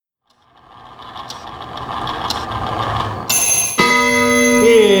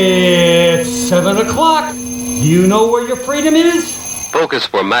7 o'clock. You know where your freedom is? Focus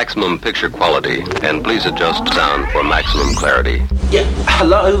for maximum picture quality, and please adjust sound for maximum clarity. Yeah,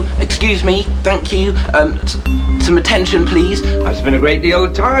 hello, excuse me, thank you. Some attention, please. I've spent a great deal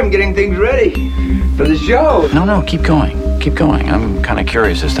of time getting things ready for the show. No, keep going. Keep going. I'm kind of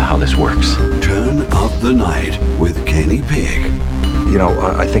curious as to how this works. Turn Up the Night with Kenny Pig. You know,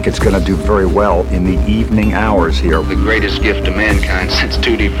 I think it's going to do very well in the evening hours here. The greatest gift to mankind since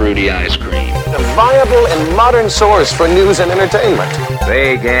Tutti Frutti ice cream. A viable and modern source for news and entertainment.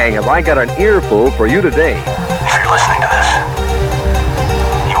 Hey, gang, have I got an earful for you today? If you're listening to this,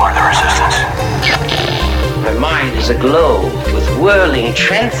 you are the resistance. My mind is aglow with whirling,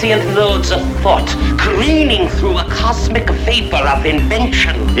 transient loads of thought, careening through a cosmic vapor of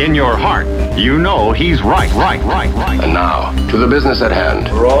invention. In your heart, you know he's right. And now, to the business at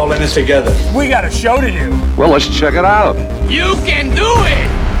hand. We're all in this together. We got a show to do. Well, let's check it out. You can do it!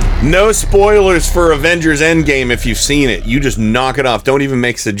 No spoilers for Avengers Endgame if you've seen it. You just knock it off. Don't even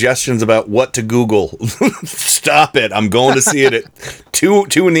make suggestions about what to Google. Stop it. I'm going to see it at 2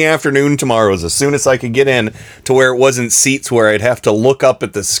 in the afternoon tomorrow, as soon as I could get in to where it wasn't seats where I'd have to look up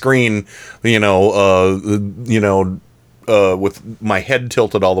at the screen, with my head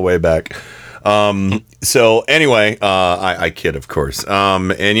tilted all the way back. So anyway, I kid, of course.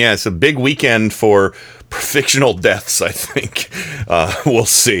 And yeah, it's a big weekend for fictional deaths, I think. We'll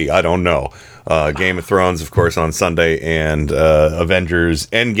see. I don't know. Game of Thrones, of course, on Sunday, and Avengers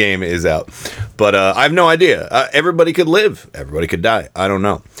Endgame is out. But I have no idea. Everybody could live. Everybody could die. I don't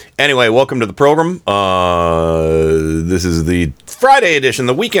know. Anyway, welcome to the program. This is the Friday edition,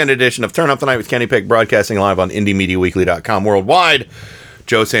 the weekend edition of Turn Up the Night with Kenny Pig, broadcasting live on IndieMediaWeekly.com worldwide.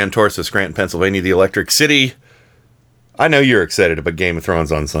 Joe Santorsa, Scranton, Pennsylvania, the Electric City. I know you're excited about Game of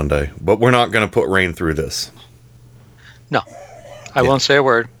Thrones on Sunday, but we're not going to put rain through this. No, I won't say a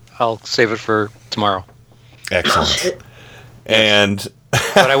word. I'll save it for tomorrow. Excellent. And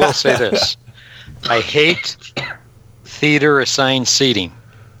but I will say this: I hate theater-assigned seating.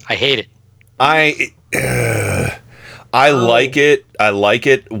 I hate it. I like it. I like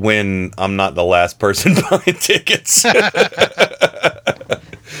it when I'm not the last person buying tickets.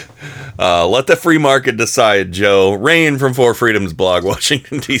 Let the free market decide, Joe. Rain from Four Freedoms blog,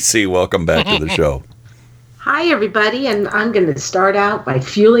 Washington, D.C. Welcome back to the show. Hi, everybody, and I'm going to start out by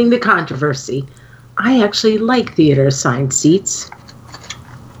fueling the controversy. I actually like theater-assigned seats.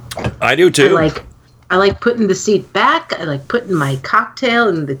 I do, too. I like putting the seat back. I like putting my cocktail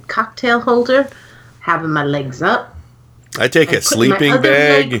in the cocktail holder, having my legs up. I take a sleeping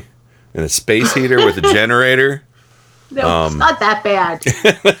bag and a space heater with a generator. No, it's not that bad.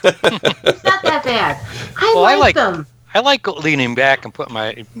 It's not that bad. I like them. I like leaning back and putting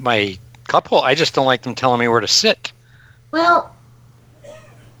my cup hole. I just don't like them telling me where to sit. Well,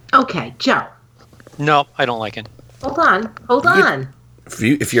 okay, Joe. No, I don't like it. Hold on.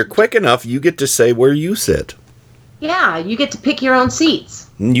 If you're quick enough, you get to say where you sit. Yeah, you get to pick your own seats.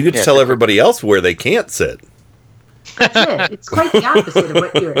 You get to tell everybody else where they can't sit. That's it. It's quite the opposite of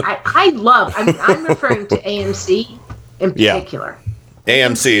what you're... I'm referring to AMC in particular. Yeah.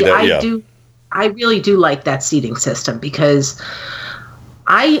 AMC, I really do like that seating system because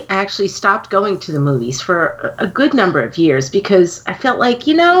I actually stopped going to the movies for a good number of years because I felt like,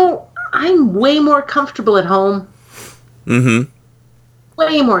 I'm way more comfortable at home. Mm-hmm.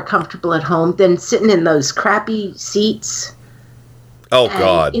 Way more comfortable at home than sitting in those crappy seats. Oh,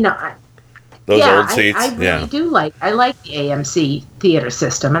 God. Those old seats. I really do like the AMC theater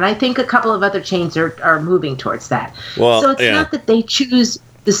system, and I think a couple of other chains are moving towards that. Well, so it's not that they choose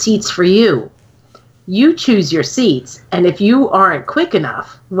the seats for you. You choose your seats, and if you aren't quick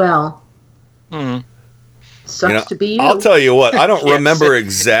enough, well, sucks to be you. I'll tell you what, I don't remember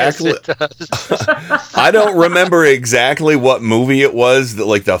exactly. I don't remember exactly what movie it was that,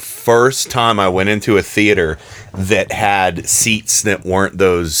 like, the first time I went into a theater that had seats that weren't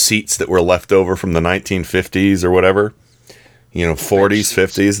those seats that were left over from the 1950s or whatever, 40s,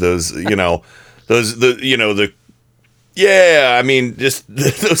 50s, just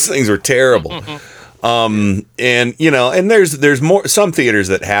those things were terrible. And there's more, some theaters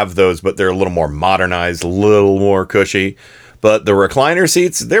that have those, but they're a little more modernized, a little more cushy, but the recliner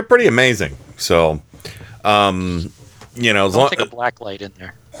seats, they're pretty amazing. So, don't take a black light in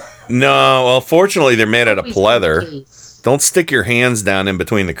there. No, well, fortunately, they're made out of pleather. Don't stick your hands down in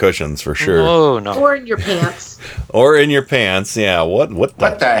between the cushions for sure. Oh, no. Or in your pants. Yeah. What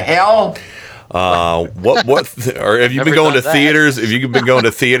the hell? What? Or have you been going to theaters? Have you been going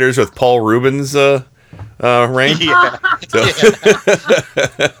to theaters with Paul Rubens? Rain? Yeah.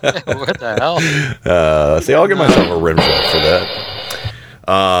 What the hell? See, I'll give myself a rim shot for that.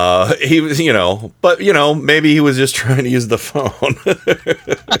 He was, but maybe he was just trying to use the phone.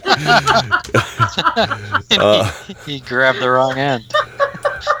 He grabbed the wrong end.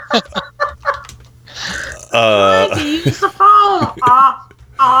 Use the phone.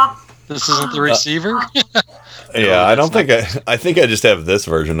 This isn't the receiver. Yeah, I don't think I think I just have this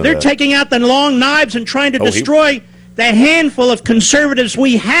version of They're that. taking out the long knives and trying to destroy the handful of conservatives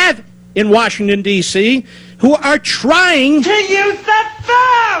we have in Washington, D.C., who are trying to use the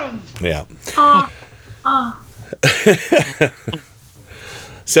phone! Yeah.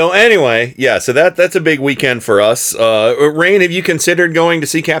 So anyway, yeah, so that's a big weekend for us. Rain, have you considered going to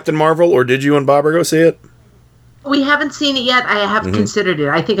see Captain Marvel, or did you and Barbara go see it? We haven't seen it yet. I have considered it.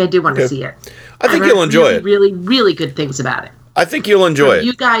 I think I do want to see it. I think you'll enjoy it. Really, really good things about it. I think you'll enjoy it.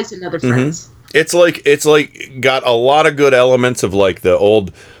 You guys and other friends. It's like got a lot of good elements of like the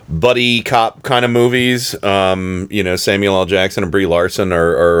old buddy cop kind of movies. Samuel L. Jackson and Brie Larson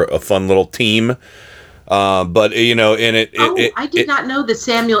are a fun little team. But in it, I did not know that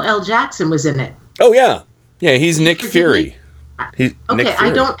Samuel L. Jackson was in it. Oh yeah, he's Nick Fury. Nick Fury.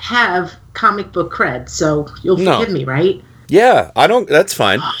 I don't have comic book cred, so you'll forgive me, right? Yeah, I don't. That's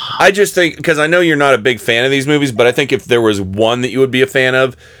fine. I just think because I know you're not a big fan of these movies, but I think if there was one that you would be a fan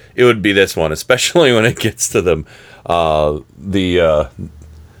of, it would be this one, especially when it gets to the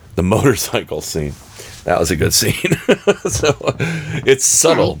motorcycle scene. That was a good scene. So it's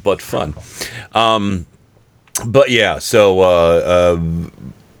subtle but fun. But yeah, so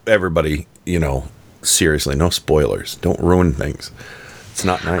everybody, seriously, no spoilers. Don't ruin things. It's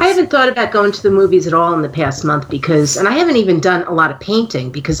not nice. I haven't thought about going to the movies at all in the past month and I haven't even done a lot of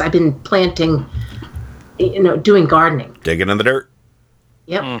painting because I've been planting, doing gardening. Digging in the dirt.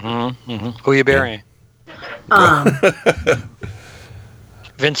 Yep. Who you burying?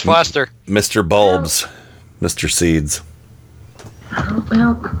 Vince Foster. Mr. Bulbs. Mr. Seeds.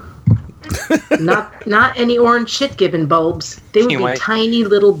 Well, not any orange shit given bulbs. They would be tiny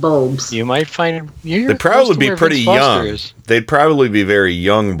little bulbs. You might find they'd probably be pretty young. They'd probably be very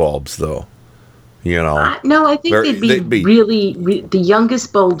young bulbs, though. No, I think they'd be really the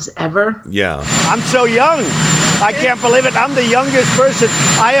youngest bulbs ever. Yeah. I'm so young. I can't believe it. I'm the youngest person.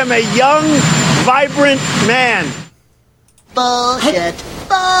 I am a young, vibrant man. Bullshit.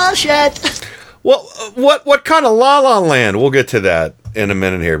 Bullshit. Well, what kind of La La Land? We'll get to that in a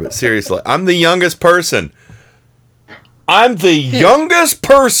minute here, but seriously, I'm the youngest person. I'm the youngest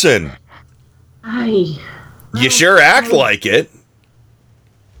person. You sure act like it.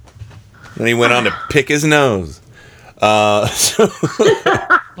 And he went on to pick his nose. And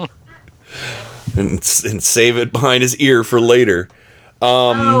save it behind his ear for later.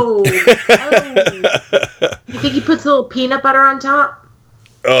 You think he puts a little peanut butter on top?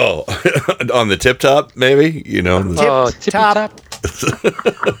 Oh, on the tip top, maybe? Tip top.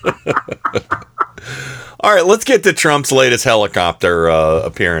 All right, let's get to Trump's latest helicopter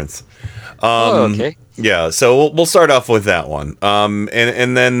appearance. Okay. Yeah, so we'll start off with that one.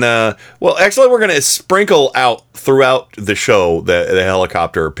 And then, actually, we're going to sprinkle out throughout the show the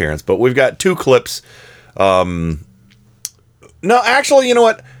helicopter appearance, but we've got two clips. No, actually, you know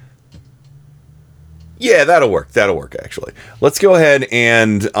what? Yeah, that'll work. That'll work, actually. Let's go ahead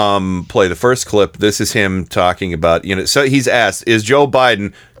and play the first clip. This is him talking about, so he's asked, is Joe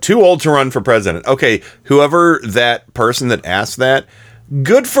Biden too old to run for president? Okay, whoever that person that asked that,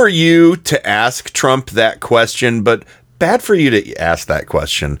 good for you to ask Trump that question, but bad for you to ask that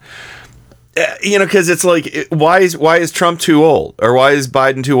question. Because it's like, why is Trump too old? Or why is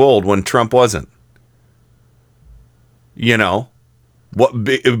Biden too old when Trump wasn't? What?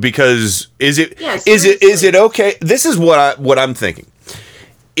 Because is it okay? This is what I'm thinking.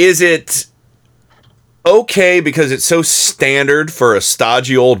 Is it okay because it's so standard for a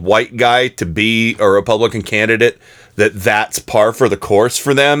stodgy old white guy to be a Republican candidate that's par for the course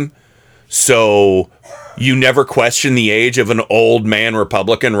for them? So you never question the age of an old man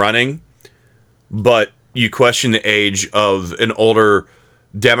Republican running, but you question the age of an older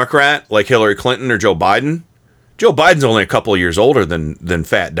Democrat like Hillary Clinton or Joe Biden. Joe Biden's only a couple of years older than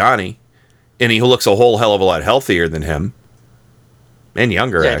Fat Donnie, and he looks a whole hell of a lot healthier than him, and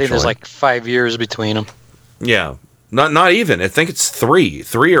younger. Yeah, I think there's like 5 years between them. Yeah, not even. I think it's 3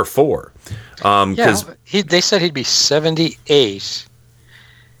 or 4. They said he'd be 78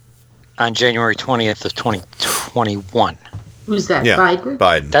 on January 20th of 2021. Who's that? Yeah,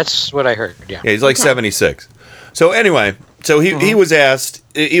 Biden. That's what I heard. Yeah, he's like 76. So anyway, he was asked.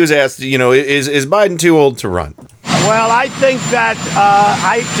 He was asked. Is Biden too old to run? Well, I think that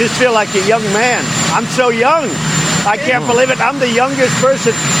I just feel like a young man. I'm so young. I can't believe it. I'm the youngest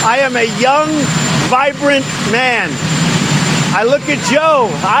person. I am a young, vibrant man. I look at Joe.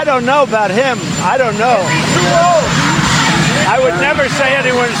 I don't know about him. I don't know. He's too old. I would never say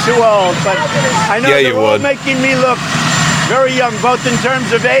anyone's too old, but I know they're all making me look very young, both in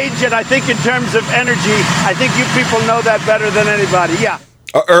terms of age and I think in terms of energy. I think you people know that better than anybody. Yeah.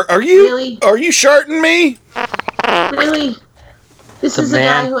 Are you sharting me? Really? This is a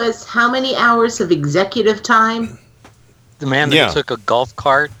guy who has how many hours of executive time? The man that took a golf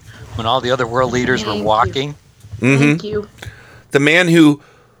cart when all the other world leaders were walking. Thank you. The man who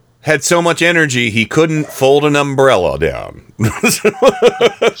had so much energy he couldn't fold an umbrella down.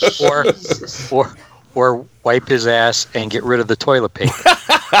 or wipe his ass and get rid of the toilet paper.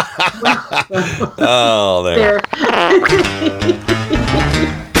 Oh, there.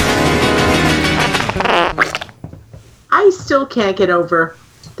 I still can't get over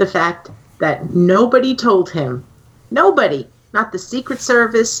the fact that nobody told him. Nobody, not the Secret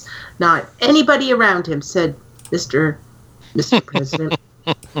Service, not anybody around him said, Mr. President.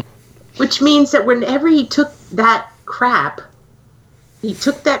 Which means that whenever he took that crap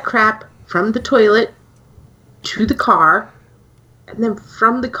from the toilet to the car, and then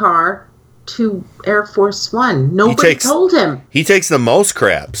from the car to Air Force One. Nobody told him. He takes the most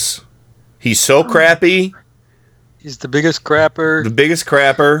craps. He's so crappy. He's the biggest crapper. The biggest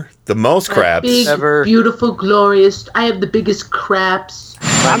crapper. The most craps big, ever. Beautiful, glorious. I have the biggest craps.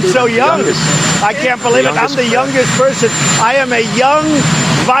 I'm so young. I can't believe it. I'm the youngest person. I am a young,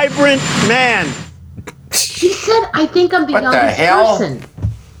 vibrant man. He said, I think I'm the youngest person.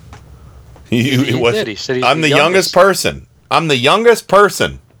 He said I'm the youngest person. I'm the youngest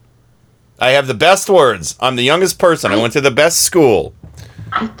person. I have the best words. I'm the youngest person. I went to the best school.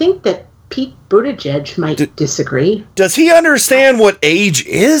 I think that Pete Buttigieg might disagree. Does he understand what age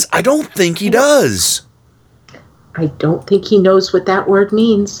is? I don't think he does. I don't think he knows what that word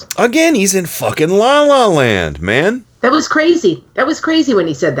means. Again, he's in fucking La La Land, man. That was crazy. That was crazy when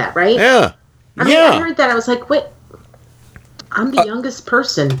he said that, right? Yeah. I mean, I heard that. I was like, what? I'm the youngest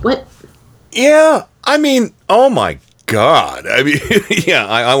person. What? Yeah. I mean, oh my God. I mean, yeah,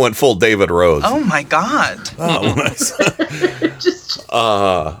 I went full David Rose. Oh my God. Oh, when I said,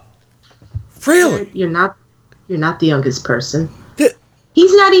 really? You're not the youngest person.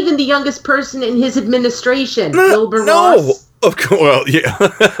 He's not even the youngest person in his administration. Wilbur Ross. No. Of course. Well, yeah.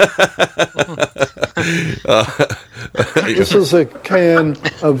 This is a can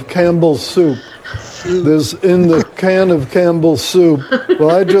of Campbell's soup. There's in the can of Campbell's soup.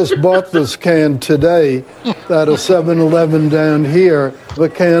 Well, I just bought this can today at a 7-Eleven down here, the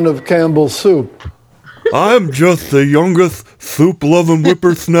can of Campbell's soup. I'm just the youngest soup-loving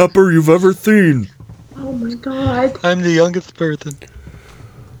whippersnapper you've ever seen. Oh, my God. I'm the youngest person.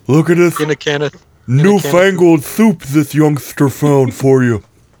 Look at this in a can of newfangled soup this youngster found for you.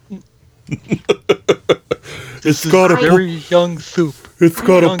 It's got a very young soup. It's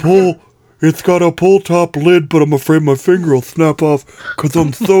got a pull top lid, but I'm afraid my finger will snap off because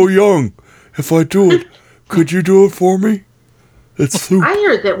I'm so young. If I do it, could you do it for me? It's soup. I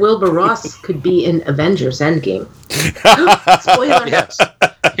heard that Wilbur Ross could be in Avengers Endgame. Spoiler. Yes.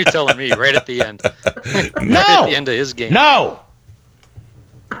 You're telling me right at the end. No. Right at the end of his game. No.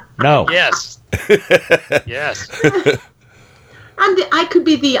 Yes. Yes. I'm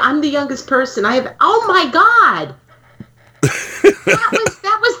the youngest person. Oh my God.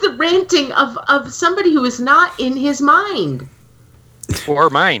 that was the ranting of somebody who is not in his mind. Or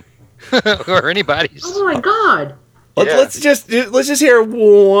mine. Or anybody's. Oh my God. Let's just hear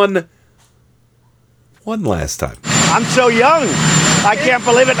one last time. I'm so young. I can't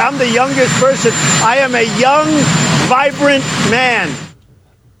believe it. I'm the youngest person. I am a young, vibrant man.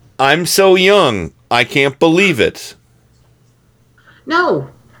 I'm so young. I can't believe it. No,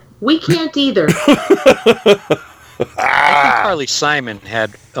 we can't either. I think Carly Simon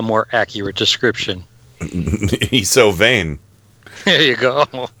had a more accurate description. He's so vain. There you go.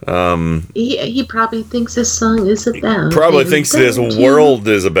 He probably thinks this song is about Probably him. thinks this world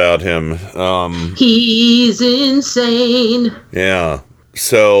is about him. He's insane. Yeah.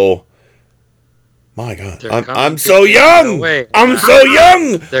 So, my God, They're I'm so young. I'm so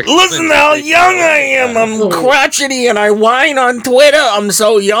young. Listen how young I am. I'm crotchety and I whine on Twitter. I'm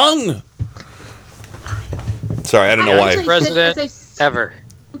so young. Sorry, I don't know why. President ever.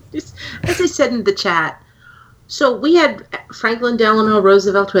 As I said in the chat, so we had Franklin Delano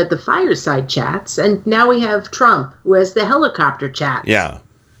Roosevelt who had the fireside chats, and now we have Trump who has the helicopter chat. Yeah.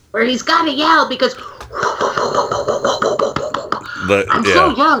 Where he's got to yell because I'm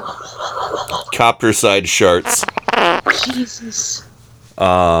so young. Copter side sharts. Jesus.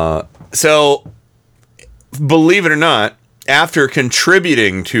 So, believe it or not, after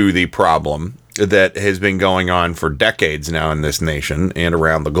contributing to the problem, that has been going on for decades now in this nation and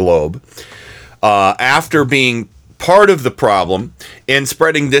around the globe. After being part of the problem and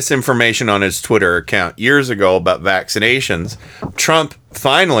spreading disinformation on his Twitter account years ago about vaccinations, Trump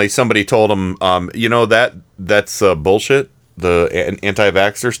finally, somebody told him, that's bullshit, the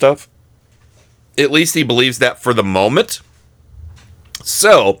anti-vaxxer stuff. At least he believes that for the moment.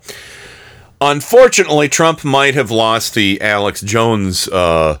 So, unfortunately, Trump might have lost the Alex Jones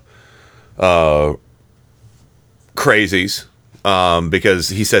crazies because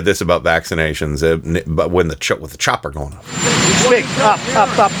he said this about vaccinations, but with the chopper going up. Speak up.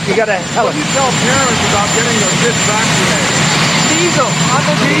 You got to tell him. What do you tell parents about getting their kids vaccinated? Diesel. I'm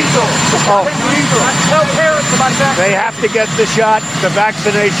a diesel. Tell parents about that. They have to get the shot. The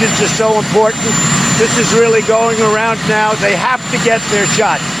vaccinations are so important. This is really going around now. They have to get their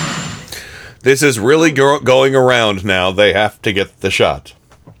shot. This is really going around now. They have to get the shot.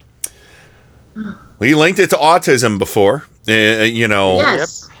 We linked it to autism before.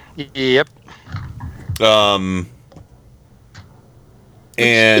 Yes. Yep. And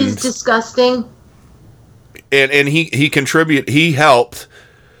it's disgusting. And he helped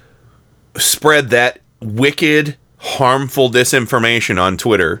spread that wicked, harmful disinformation on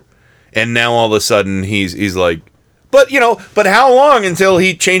Twitter, and now all of a sudden he's like, but how long until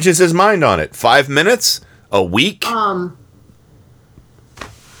he changes his mind on it? 5 minutes? A week? I'm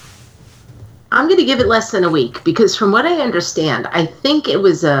going to give it less than a week because, from what I understand, I think it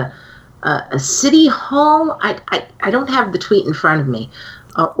was a city hall. I don't have the tweet in front of me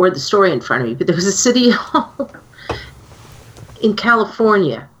or the story in front of me, but there was a city hall in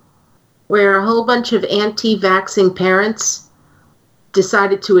California where a whole bunch of anti-vaxxing parents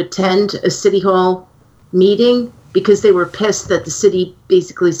decided to attend a city hall meeting because they were pissed that the city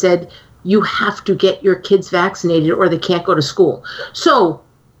basically said, you have to get your kids vaccinated or they can't go to school. So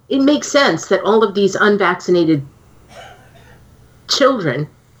it makes sense that all of these unvaccinated children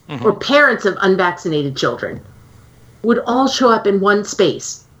or parents of unvaccinated children would all show up in one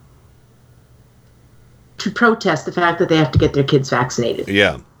space to protest the fact that they have to get their kids vaccinated.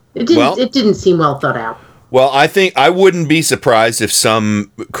 Yeah. It didn't seem well thought out. Well, I think I wouldn't be surprised if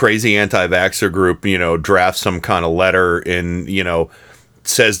some crazy anti-vaxxer group, drafts some kind of letter and,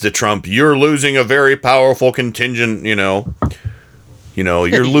 says to Trump, you're losing a very powerful contingent, you're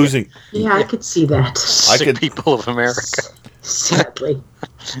losing. Yeah, I could see that. Sick people of America. Sadly.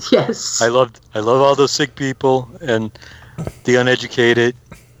 Yes. I love all those sick people and the uneducated.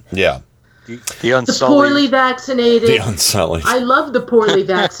 Yeah. The unsullied. The poorly vaccinated. The unsullied. I love the poorly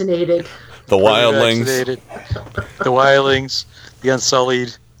vaccinated. The wildlings. The wildlings. The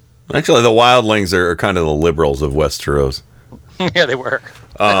unsullied. Actually, the wildlings are kind of the liberals of Westeros. Yeah, they were.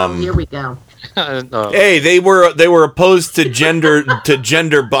 Here we go. No. Hey, they were opposed to gender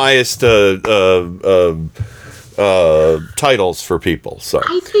biased titles for people. So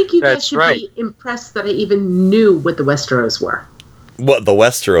I think you guys should be impressed that I even knew what the Westeros were. What the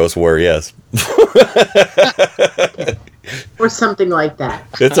Westeros were, yes. Or something like that.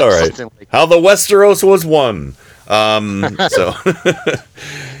 It's all right. How the Westeros was won. So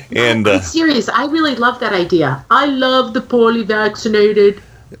and I'm serious. I really love that idea. I love the poorly vaccinated.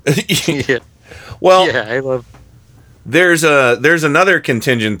 Yeah. Well, yeah, I love. There's another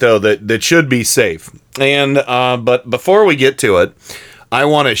contingent though that should be safe. And but before we get to it, I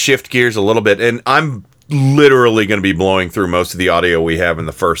want to shift gears a little bit, and I'm literally going to be blowing through most of the audio we have in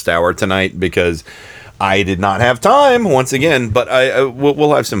the first hour tonight because I did not have time once again, but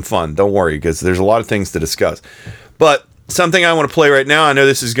we'll have some fun. Don't worry, because there's a lot of things to discuss. But something I want to play right now, I know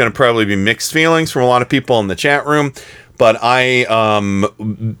this is going to probably be mixed feelings from a lot of people in the chat room, but I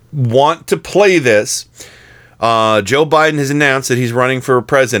want to play this. Joe Biden has announced that he's running for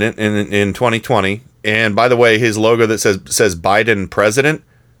president in 2020. And by the way, his logo that says Biden president,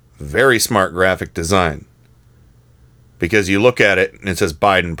 very smart graphic design. Because you look at it and it says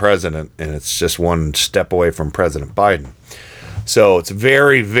Biden president, and it's just one step away from President Biden. So it's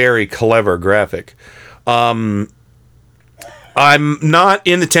very, very clever graphic. I'm not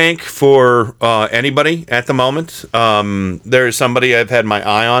in the tank for anybody at the moment. There's somebody I've had my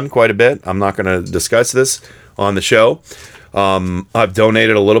eye on quite a bit. I'm not going to discuss this on the show. I've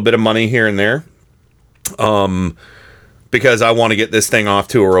donated a little bit of money here and there because I want to get this thing off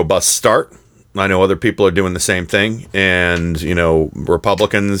to a robust start. I know other people are doing the same thing, and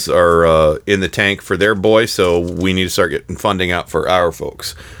Republicans are in the tank for their boy, so we need to start getting funding out for our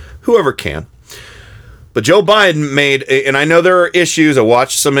folks, whoever can. But Joe Biden made, and I know there are issues. I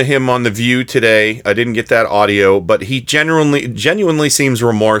watched some of him on The View today. I didn't get that audio, but he genuinely seems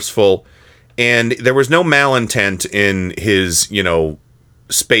remorseful, and there was no malintent in his,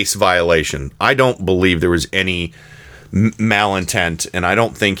 space violation. I don't believe there was any malintent, and I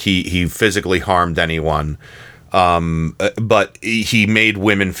don't think he physically harmed anyone. But he made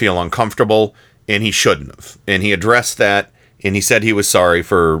women feel uncomfortable, and he shouldn't have. And he addressed that, and he said he was sorry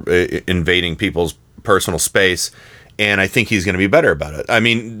for invading people's personal space. And I think he's going to be better about it. I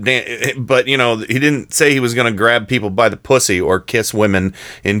mean, but, he didn't say he was going to grab people by the pussy or kiss women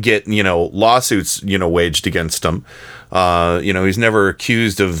and get, lawsuits, waged against him. He's never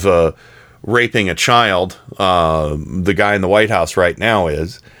accused of raping a child. The guy in the White House right now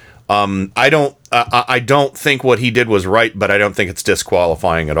is. I don't think what he did was right, but I don't think it's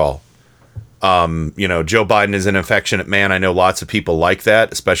disqualifying at all. Joe Biden is an affectionate man. I know lots of people like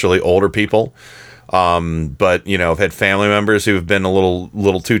that, especially older people. But I've had family members who have been a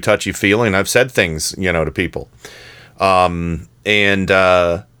little too touchy-feely, and I've said things, to people. So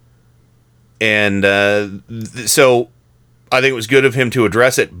I think it was good of him to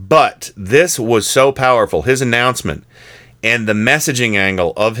address it, but this was so powerful, his announcement and the messaging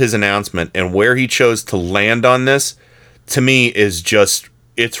angle of his announcement and where he chose to land on this, to me, is just,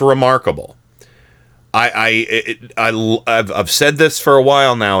 it's remarkable. I've said this for a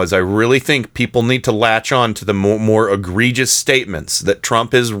while now, is I really think people need to latch on to the more egregious statements that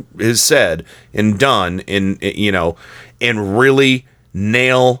Trump has said and done and really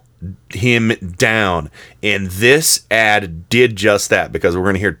nail him down. And this ad did just that, because we're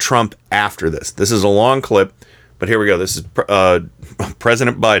going to hear Trump after this. This is a long clip, but here we go. This is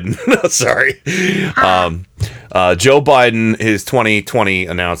President Biden. Sorry. Joe Biden, his 2020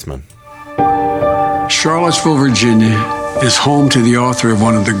 announcement. Charlottesville, Virginia is home to the author of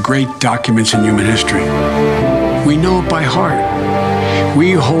one of the great documents in human history. We know it by heart.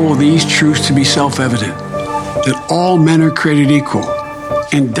 We hold these truths to be self-evident, that all men are created equal,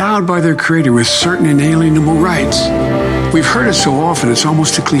 endowed by their Creator with certain inalienable rights. We've heard it so often, it's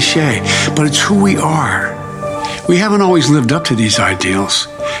almost a cliche, but it's who we are. We haven't always lived up to these ideals.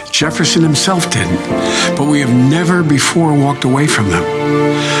 Jefferson himself didn't, but we have never before walked away from them.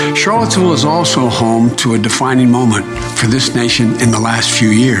 Charlottesville is also home to a defining moment for this nation in the last few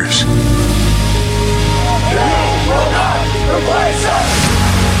years.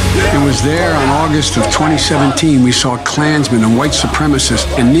 It was there on August of 2017 we saw Klansmen and white supremacists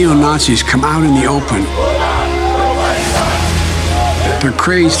and neo-Nazis come out in the open. Their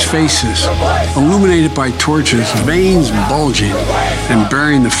crazed faces, illuminated by torches, veins bulging and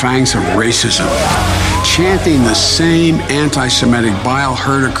bearing the fangs of racism, chanting the same anti-Semitic bile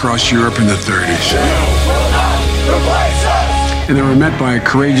heard across Europe in the 30s. And they were met by a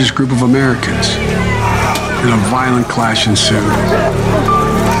courageous group of Americans, and a violent clash ensued.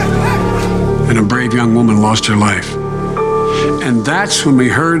 And a brave young woman lost her life. And that's when we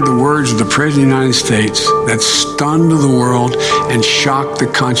heard the words of the President of the United States that stunned the world and shocked the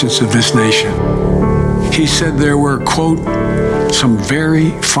conscience of this nation. He said there were, quote, some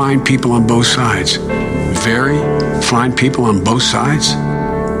very fine people on both sides. Very fine people on both sides?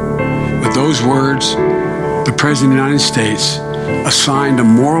 With those words, the President of the United States assigned a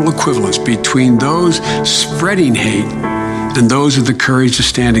moral equivalence between those spreading hate and those with the courage to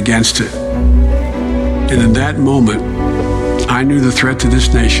stand against it. And in that moment, I knew the threat to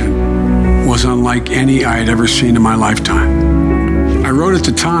this nation was unlike any I had ever seen in my lifetime. I wrote at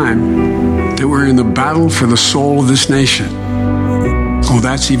the time that we're in the battle for the soul of this nation. Oh,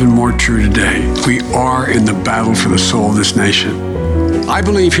 that's even more true today. We are in the battle for the soul of this nation. I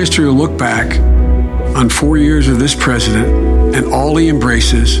believe history will look back on 4 years of this president and all he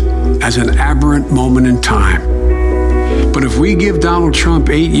embraces as an aberrant moment in time. But if we give Donald Trump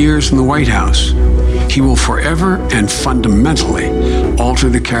 8 years in the White House, he will forever and fundamentally alter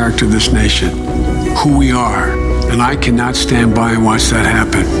the character of this nation, who we are, and I cannot stand by and watch that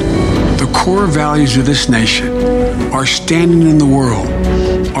happen. The core values of this nation, our standing in the world,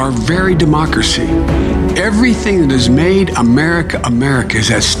 our very democracy, everything that has made America America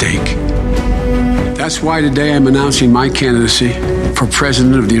is at stake. That's why today I'm announcing my candidacy for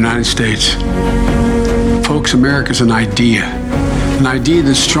President of the United States. Folks, America's an idea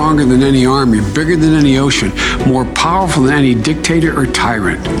that's stronger than any army, bigger than any ocean, more powerful than any dictator or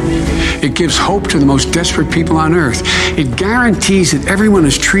tyrant. It gives hope to the most desperate people on earth. It guarantees that everyone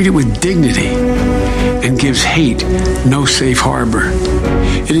is treated with dignity and gives hate no safe harbor.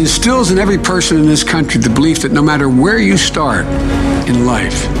 It instills in every person in this country the belief that no matter where you start in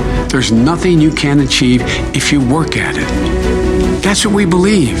life, there's nothing you can't achieve if you work at it. That's what we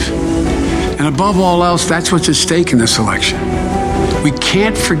believe. And above all else, that's what's at stake in this election. We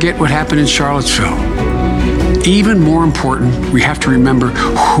can't forget what happened in Charlottesville. Even more important, we have to remember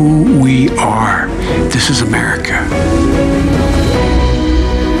who we are. This is America.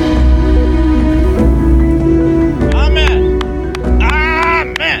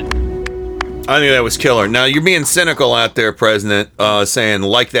 I think that was killer. Now, you're being cynical out there, President, saying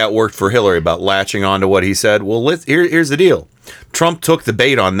like that worked for Hillary about latching on to what he said. Well, here's the deal. Trump took the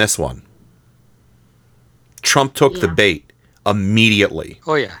bait on this one. Trump took the bait immediately.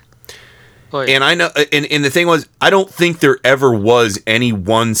 Oh, yeah. And I know, and the thing was, I don't think there ever was any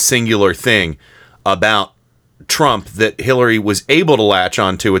one singular thing about Trump that Hillary was able to latch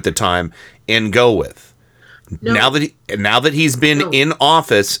onto at the time and go with. No. Now that he's been in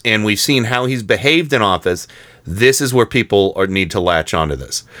office and we've seen how he's behaved in office, this is where people need to latch onto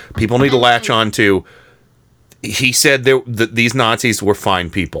this. People need to latch onto. He said these Nazis were fine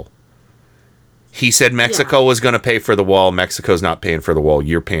people. He said Mexico was going to pay for the wall. Mexico's not paying for the wall.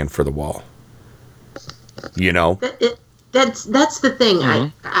 You're paying for the wall. You know. That's the thing.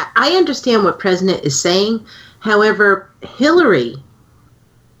 Mm-hmm. I understand what President is saying. However, Hillary,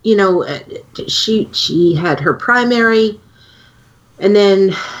 you know, she had her primary, and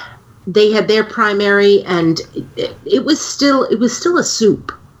then they had their primary, and it was still a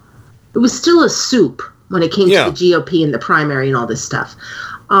soup. It was still a soup when it came to the GOP and the primary and all this stuff.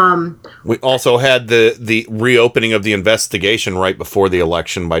 We also had the reopening of the investigation right before the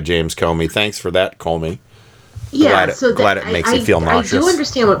election by James Comey. Thanks for that, Comey. Yeah, glad it makes you feel nauseous. I do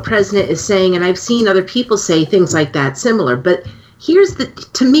understand what President is saying, and I've seen other people say things like that, similar. But here's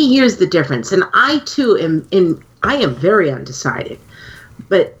the difference, and I too am very undecided.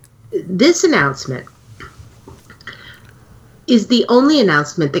 But this announcement is the only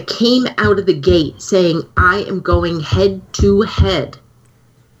announcement that came out of the gate saying I am going head to head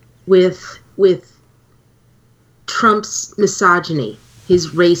with Trump's misogyny, his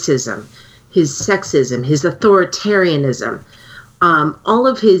racism, his sexism, his authoritarianism,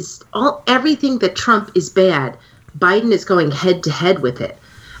 everything that Trump is bad, Biden is going head to head with it.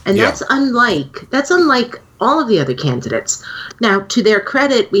 And that's unlike all of the other candidates. Now, to their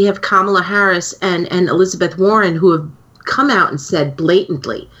credit, we have Kamala Harris and Elizabeth Warren, who have come out and said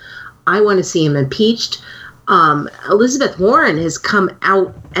blatantly, I want to see him impeached. Elizabeth Warren has come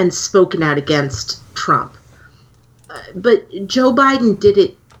out and spoken out against Trump. But Joe Biden did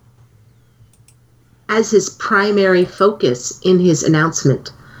it as his primary focus in his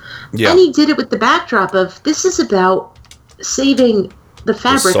announcement. Yeah. And he did it with the backdrop of this is about saving the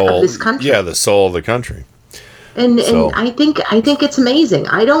fabric of this country. Yeah, the soul of the country. And I think it's amazing.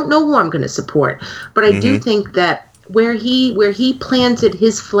 I don't know who I'm going to support, but I do think that where he planted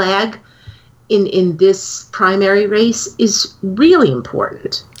his flag in this primary race is really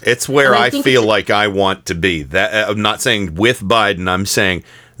important. It's where I feel like I want to be. That I'm not saying with Biden. I'm saying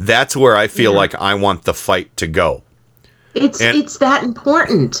that's where I feel like I want the fight to go. It's that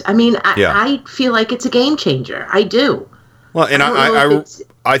important. I mean, I feel like it's a game changer. I do. Well, and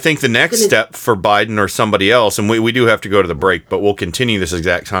I think the next step for Biden or somebody else, and we do have to go to the break, but we'll continue this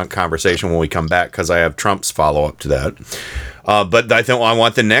exact conversation when we come back because I have Trump's follow-up to that. But I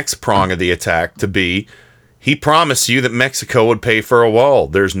want the next prong of the attack to be, he promised you that Mexico would pay for a wall.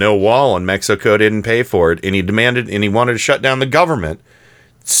 There's no wall, and Mexico didn't pay for it, and he wanted to shut down the government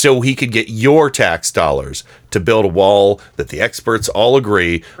so he could get your tax dollars to build a wall that the experts all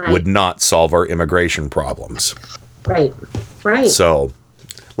agree would not solve our immigration problems. Right. So,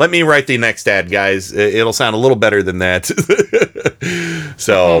 let me write the next ad, guys. It'll sound a little better than that.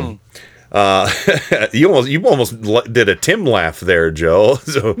 So, you almost did a Tim laugh there, Joe.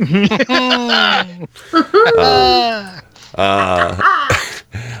 So,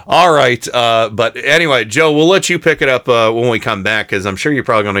 all right. But anyway, Joe, we'll let you pick it up when we come back, because I'm sure you're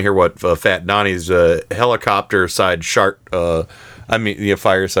probably going to hear what Fat Donnie's helicopter side chart.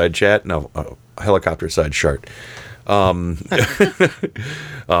 Fireside chat. No, helicopter side chart. Will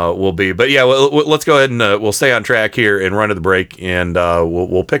be. But yeah, let's go ahead and we'll stay on track here and run to the break, and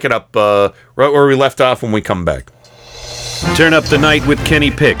we'll pick it up right where we left off when we come back. Turn up the night with Kenny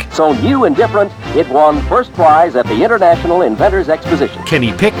Pick. So new and different, it won first prize at the International Inventors Exposition.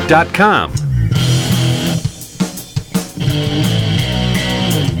 KennyPick.com.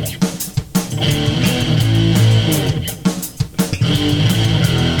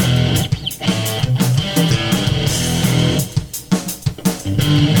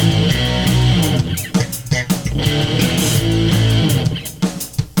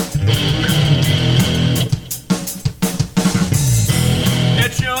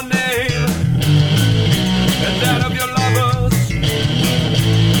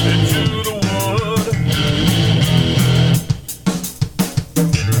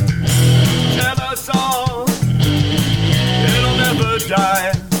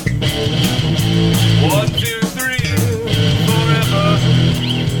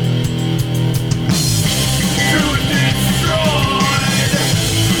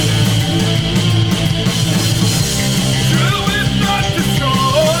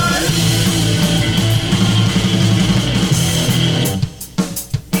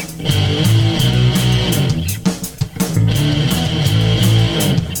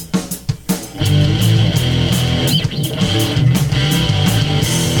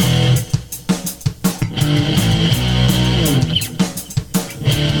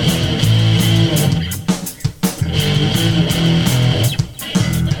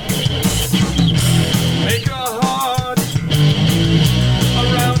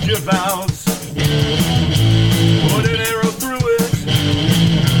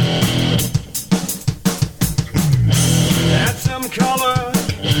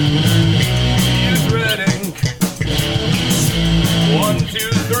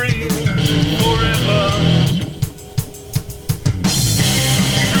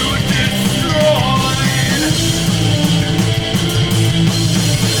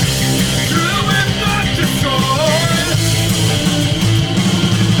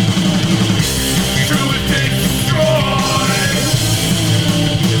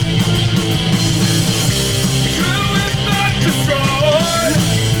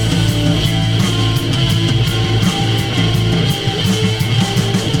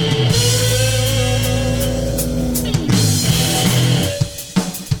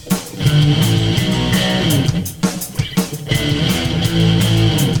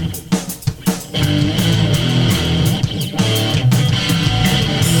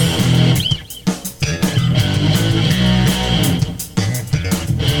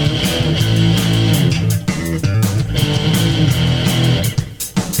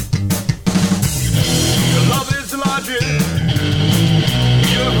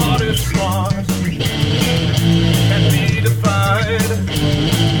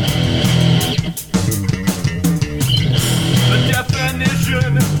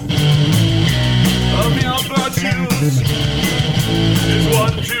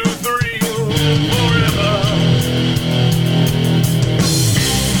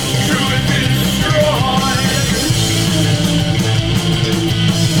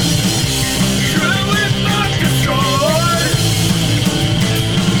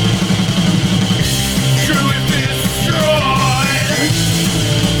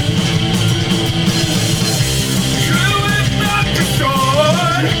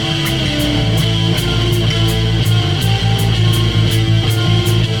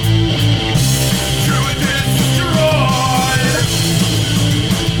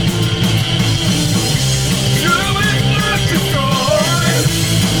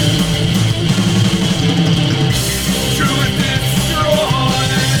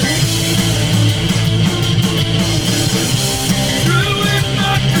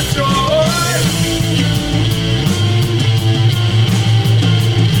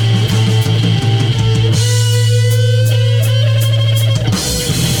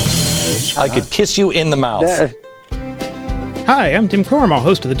 I could kiss you in the mouth. Hi, I'm Tim Corrimal,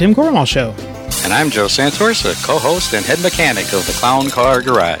 host of The Tim Corrimal Show. And I'm Joe Santos, a co-host and head mechanic of the Clown Car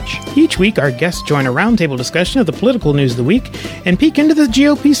Garage. Each week, our guests join a roundtable discussion of the political news of the week and peek into the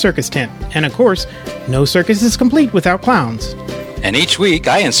GOP circus tent. And of course, no circus is complete without clowns. And each week,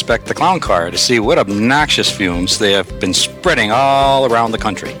 I inspect the clown car to see what obnoxious fumes they have been spreading all around the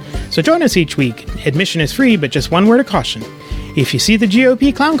country. So join us each week. Admission is free, but just one word of caution. If you see the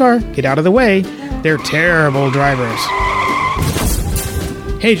GOP clown car, get out of the way. They're terrible drivers.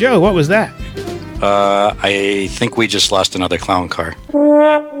 Hey, Joe, what was that? I think we just lost another clown car. Tune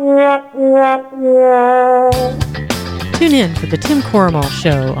in for the Tim Corrimal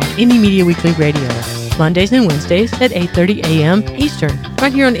Show on Indie Media Weekly Radio, Mondays and Wednesdays at 8:30 a.m. Eastern,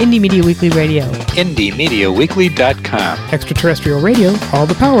 right here on Indie Media Weekly Radio. IndieMediaWeekly.com. Extraterrestrial radio, all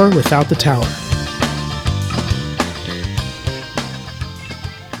the power without the tower.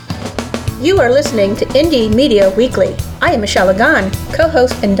 You are listening to Indie Media Weekly. I am Michelle Lagan,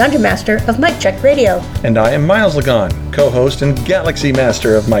 co-host and Dungeon Master of Mike Check Radio. And I am Miles Lagan, co-host and Galaxy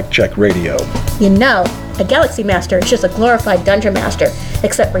Master of Mike Check Radio. You know, a Galaxy Master is just a glorified Dungeon Master,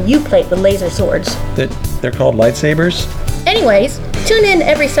 except for you plate with laser swords. They're called lightsabers? Anyways, tune in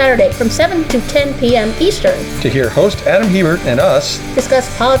every Saturday from 7 to 10 p.m. Eastern to hear host Adam Hebert and us discuss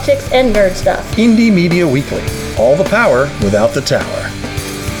politics and nerd stuff. Indie Media Weekly. All the power without the tower.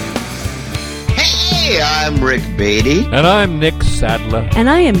 Hey, I'm Rick Beatty. And I'm Nick Sadler. And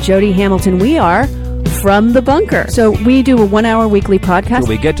I am Jody Hamilton. We are From the Bunker. So we do a 1-hour weekly podcast.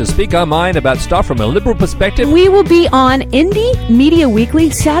 We get to speak our mind about stuff from a liberal perspective. We will be on Indie Media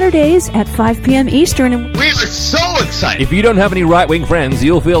Weekly Saturdays at 5 p.m. Eastern. We are so excited. If you don't have any right-wing friends,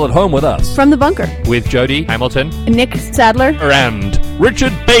 you'll feel at home with us. From the Bunker. With Jody Hamilton. Nick Sadler. And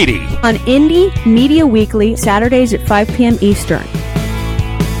Richard Beatty. On Indie Media Weekly Saturdays at 5 p.m. Eastern.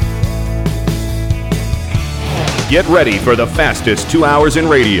 Get ready for the fastest 2 hours in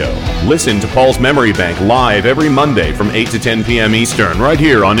radio. Listen to Paul's Memory Bank live every Monday from 8 to 10 p.m. Eastern, right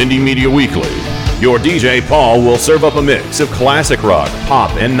here on Indie Media Weekly. Your DJ, Paul, will serve up a mix of classic rock,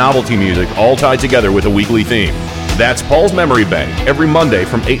 pop, and novelty music, all tied together with a weekly theme. That's Paul's Memory Bank, every Monday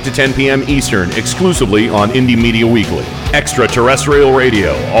from 8 to 10 p.m. Eastern, exclusively on Indie Media Weekly. Extraterrestrial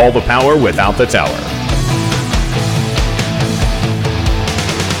radio, all the power without the tower.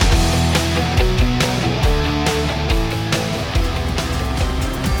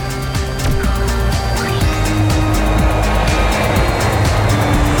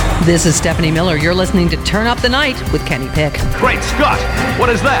 This is Stephanie Miller. You're listening to Turn Up the Night with Kenny Pick. Great Scott! What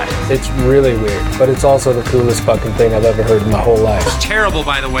is that? It's really weird, but it's also the coolest fucking thing I've ever heard in my whole life. It's terrible,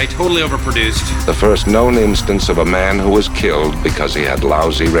 by the way. Totally overproduced. The first known instance of a man who was killed because he had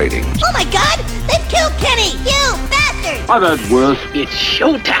lousy ratings. Oh my God! They've killed Kenny! You bastard! I've had worse. It's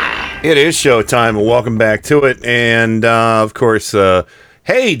showtime. It is showtime, and welcome back to it. And, of course,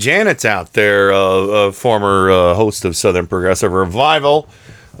 hey, Janet's out there, a former host of Southern Progressive Revival.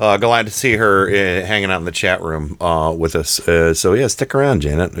 Glad to see her hanging out in the chat room with us. So, yeah, stick around,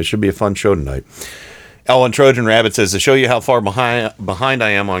 Janet. It should be a fun show tonight. Ellen Trojan Rabbit says, to show you how far behind I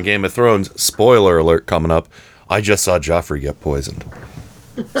am on Game of Thrones, spoiler alert coming up, I just saw Joffrey get poisoned.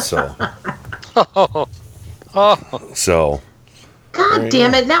 So. So. God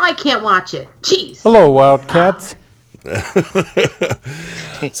damn it, now I can't watch it. Jeez. Hello, Wildcats.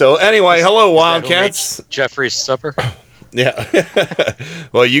 So, anyway, hello, Wildcats. Jeffrey's supper. Yeah.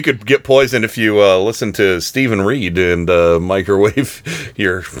 Well, you could get poisoned if you listen to Stephen Reed and microwave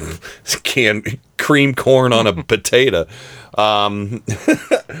your canned cream corn on a potato. We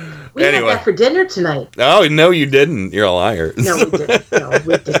had that for dinner tonight. Oh, no, you didn't. You're a liar. No, we didn't. No,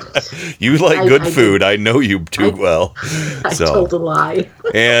 we didn't. You like good food. I know you too well. I told a lie.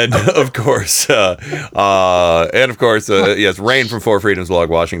 And of course, yes, Rain from Four Freedoms Blog,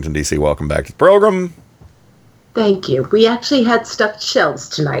 Washington, D.C. Welcome back to the program. Thank you. We actually had stuffed shells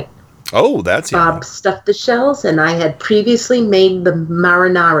tonight. Oh, that's Bob stuffed the shells, and I had previously made the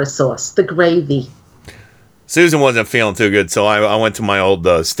marinara sauce, the gravy. Susan wasn't feeling too good, so I went to my old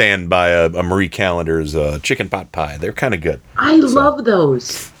stand by a Marie Callender's chicken pot pie. They're kind of good. I love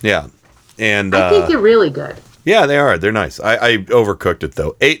those. Yeah. And I think they're really good. Yeah, they are. They're nice. I overcooked it,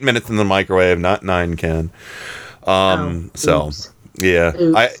 though. 8 minutes in the microwave, not 9, Ken. Yeah.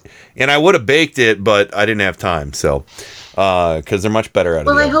 Oops. I would have baked it, but I didn't have time, so... because they're much better out of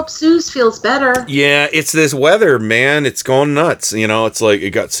it. Well, I hope Suze feels better. Yeah, it's this weather, man. It's going nuts. You know, it's like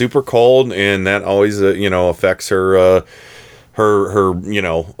it got super cold, and that always, affects her, her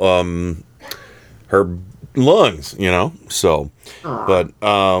lungs. So, aww. But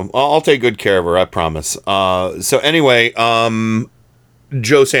I'll take good care of her. I promise. So anyway,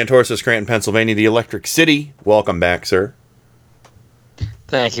 Joe Santorsa, Scranton, Pennsylvania, the Electric City. Welcome back, sir.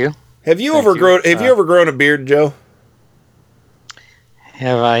 Thank you. Have you ever grown a beard, Joe?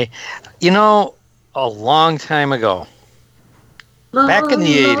 Have I? A long time ago. Back in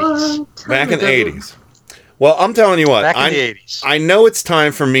the 80s. Back in the 80s. Well, I'm telling you what. Back in the 80s. I know it's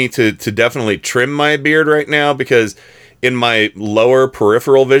time for me to definitely trim my beard right now because in my lower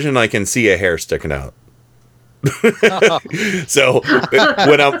peripheral vision, I can see a hair sticking out. So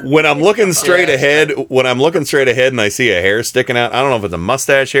when I'm looking straight ahead, and I see a hair sticking out, I don't know if it's a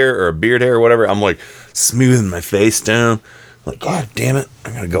mustache hair or a beard hair or whatever. I'm like smoothing my face down. Like, God damn it,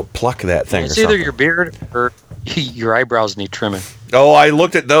 I'm gonna go pluck that thing. It's either your beard or your eyebrows need trimming. Oh, I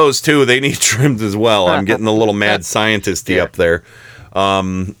looked at those too. They need trimmed as well. I'm getting a little mad scientist-y up there.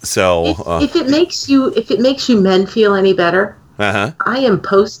 If it makes you men feel any better, I'm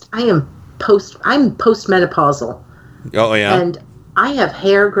postmenopausal. Oh yeah. And I have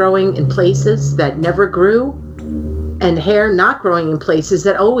hair growing in places that never grew, and hair not growing in places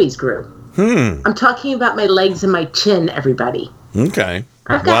that always grew. I'm talking about my legs and my chin, everybody. Okay.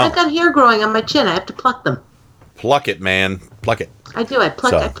 I've got hair growing on my chin. I have to pluck them. Pluck it, man. Pluck it. I do. I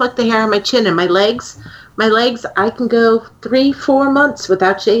pluck the hair on my chin and my legs. My legs, I can go 3-4 months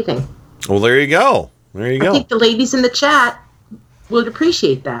without shaving. Well, there you go. I think the ladies in the chat would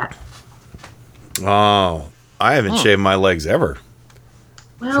appreciate that. Oh, I haven't shaved my legs ever.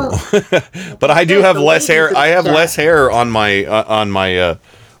 Well, but I do have less hair. I have less hair on my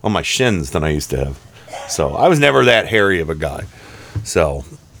shins than I used to have. So I was never that hairy of a guy. So,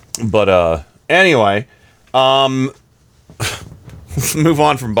 but anyway, let's move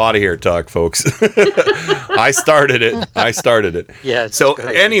on from body hair talk, folks. I started it. Yeah. So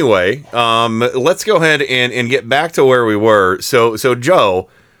anyway, let's go ahead and get back to where we were. So Joe,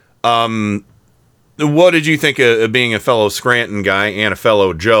 what did you think of being a fellow Scranton guy and a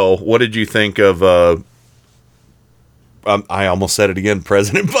fellow Joe? What did you think of? I almost said it again.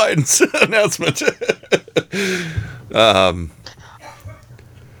 President Biden's announcement.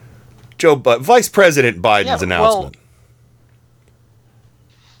 Vice President Biden's announcement.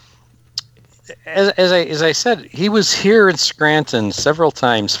 As I said, he was here in Scranton several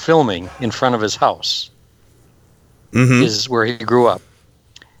times filming in front of his house. Mm-hmm. Is where he grew up.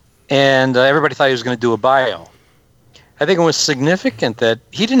 And everybody thought he was going to do a bio. I think it was significant that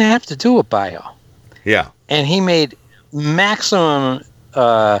he didn't have to do a bio. Yeah. And he made maximum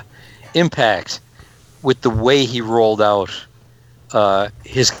impact with the way he rolled out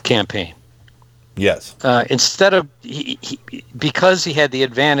his campaign. Yes. Instead of because he had the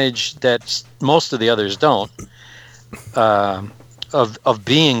advantage that most of the others don't of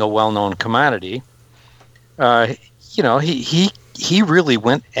being a well-known commodity. He really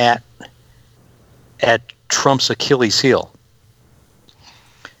went at Trump's Achilles heel.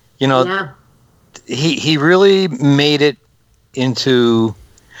 He really made it into,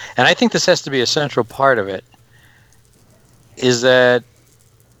 and I think this has to be a central part of it, is that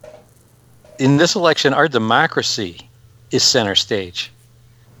in this election, our democracy is center stage.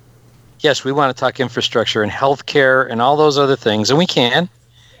 Yes, we want to talk infrastructure and healthcare and all those other things, and we can,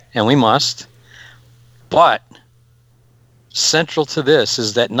 and we must. But central to this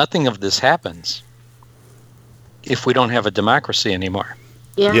is that nothing of this happens if we don't have a democracy anymore.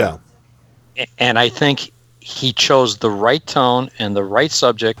 Yeah. And I think he chose the right tone and the right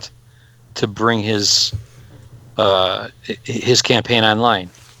subject to bring his campaign online.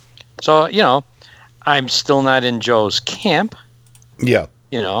 So, I'm still not in Joe's camp. Yeah.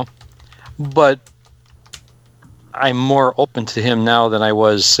 But I'm more open to him now than I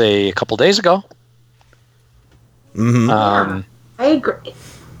was, say, a couple days ago. Mm-hmm. I agree.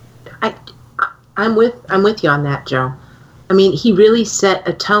 I'm with you on that, Joe. I mean, he really set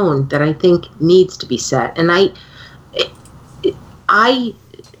a tone that I think needs to be set, and I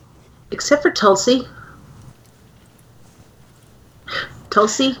except for Tulsi,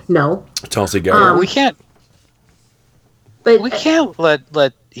 no. Tulsi Gabbard. We can't. But we can't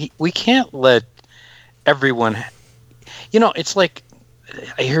let everyone. It's like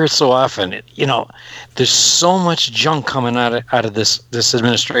I hear it so often. There's so much junk coming out of this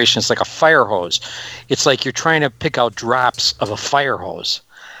administration. It's like a fire hose. It's like you're trying to pick out drops of a fire hose.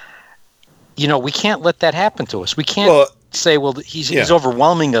 We can't let that happen to us. We can't say, well, he's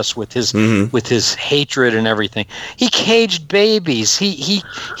overwhelming us with his with his hatred and everything. He caged babies. He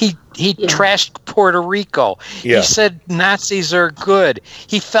trashed Puerto Rico. Yeah. He said Nazis are good.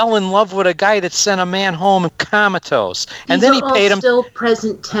 He fell in love with a guy that sent a man home comatose, and then he paid him. Still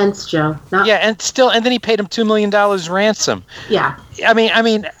present tense, Joe. And then he paid him $2 million ransom. Yeah. I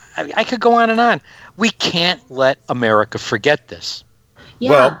mean, I could go on and on. We can't let America forget this.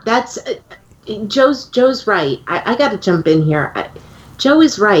 Yeah, that's Joe's right. I got to jump in here. Joe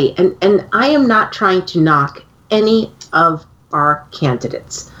is right, and I am not trying to knock any of our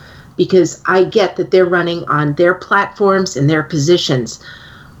candidates because I get that they're running on their platforms and their positions.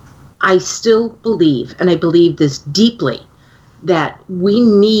 I still believe, and I believe this deeply, that we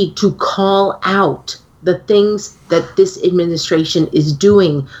need to call out the things that this administration is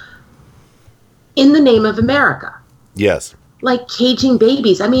doing in the name of America. Yes. Like caging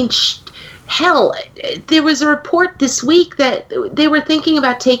babies. I mean, hell, there was a report this week that they were thinking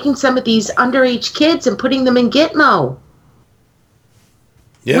about taking some of these underage kids and putting them in Gitmo.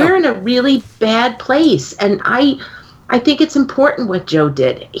 Yeah. We're in a really bad place. And I think it's important what Joe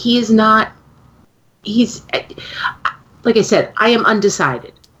did. He's like I said, I am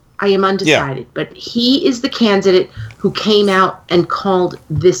undecided. Yeah. But he is the candidate who came out and called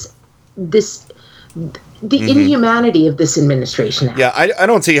the inhumanity of this administration out. Yeah, I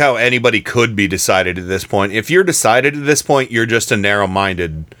don't see how anybody could be decided at this point. If you're decided at this point, you're just a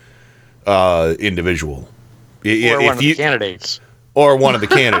narrow-minded individual. Or one of the candidates. Or one of the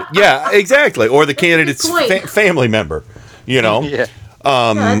candidates. Yeah, exactly. Or the candidate's family member, you know? Yeah.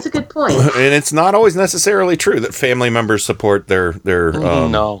 That's a good point. And it's not always necessarily true that family members support their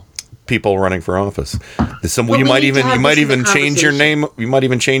no. people running for office. You might even change your name. You might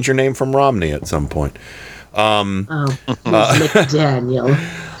even change your name from Romney at some point. McDaniel.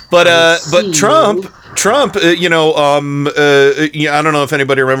 But Trump, I don't know if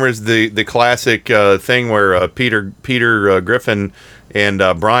anybody remembers the classic thing where Peter Griffin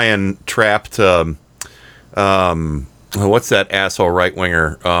and Brian trapped what's that asshole right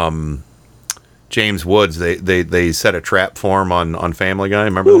winger James Woods. They set a trap for him on Family Guy.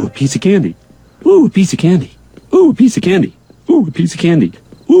 Remember? Ooh, a piece of candy. Ooh, a piece of candy. Ooh, a piece of candy. Ooh, a piece of candy.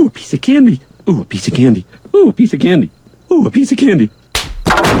 Ooh, a piece of candy. Ooh, a piece of candy. Ooh, a piece of candy. Ooh, a piece of candy.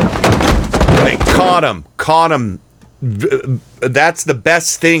 They caught him. That's the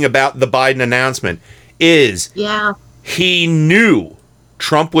best thing about the Biden announcement is he knew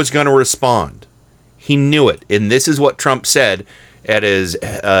Trump was going to respond. He knew it. And this is what Trump said at his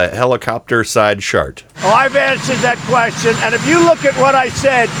helicopter side chart. Oh, I've answered that question. And if you look at what I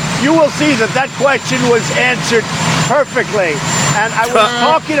said, you will see that question was answered perfectly. And I was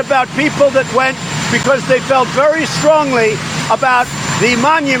talking about people that went because they felt very strongly about the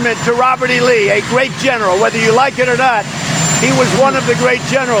monument to Robert E. Lee, a great general, whether you like it or not. He was one of the great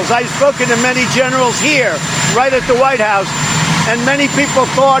generals. I've spoken to many generals here, right at the White House, and many people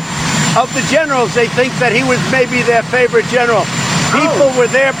thought of the generals, they think that he was maybe their favorite general. People were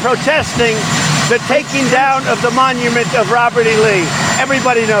there protesting the taking down of the monument of Robert E. Lee.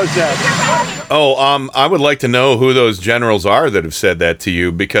 Everybody knows that. I would like to know who those generals are that have said that to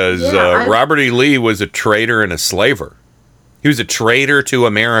you, because Robert E. Lee was a traitor and a slaver. He was a traitor to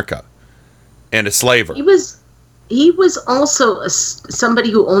America and a slaver. He was also somebody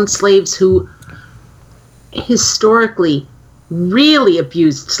who owned slaves who historically really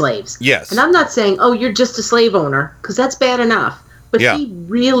abused slaves. Yes. And I'm not saying, you're just a slave owner, because that's bad enough. But he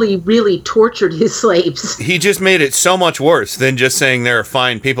really, really tortured his slaves. He just made it so much worse than just saying there are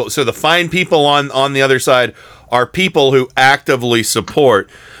fine people. So the fine people on the other side are people who actively support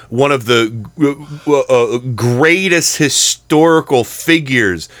one of the greatest historical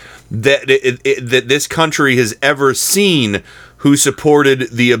figures that this country has ever seen, who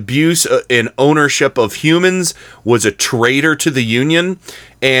supported the abuse and ownership of humans, was a traitor to the Union.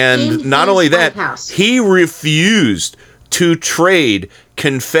 And not only that, he refused to trade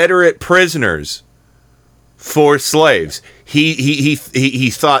Confederate prisoners for slaves. He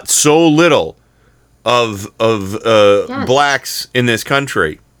thought so little of blacks in this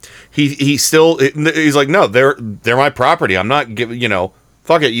country. He's like, no, they're my property. I'm not giving,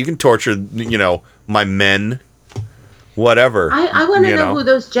 fuck it. You can torture, my men, whatever. I want to know who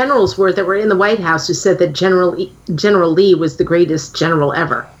those generals were that were in the White House who said that General Lee was the greatest general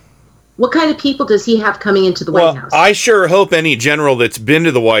ever. What kind of people does he have coming into the White House? I sure hope any general that's been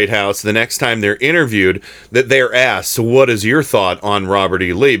to the White House, the next time they're interviewed, that they're asked, so what is your thought on Robert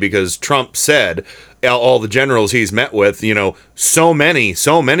E. Lee? Because Trump said all the generals he's met with, so many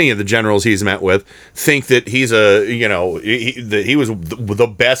of the generals he's met with think that he's that he was the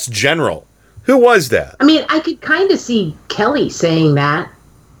best general. Who was that? I mean, I could kind of see Kelly saying that.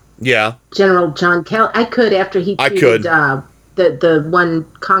 Yeah. General John Kelly. I could, after he treated the one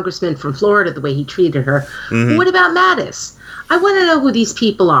congressman from Florida the way he treated her. Mm-hmm. What about Mattis? I want to know who these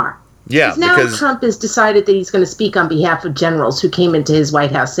people are. Yeah, because Trump has decided that he's going to speak on behalf of generals who came into his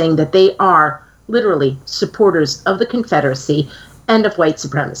White House saying that they are literally supporters of the Confederacy and of white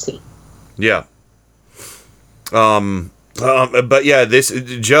supremacy. Yeah. But yeah, this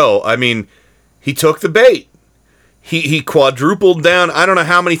Joe, I mean, he took the bait. He quadrupled down. I don't know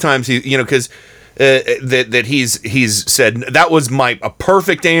how many times because that he's said that was a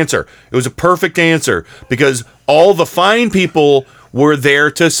perfect answer. It was a perfect answer because all the fine people were there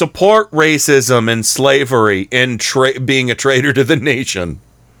to support racism and slavery and being a traitor to the nation.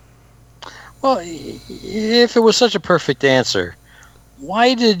 Well, if it was such a perfect answer,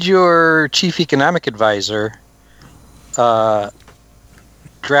 why did your chief economic advisor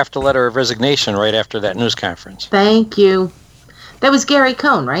draft a letter of resignation right after that news conference? Thank you. That was Gary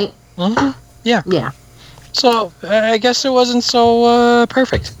Cohn, right? Mm-hmm. Yeah. Yeah. So I guess it wasn't so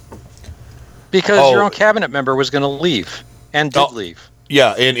perfect because your own cabinet member was going to leave and did leave.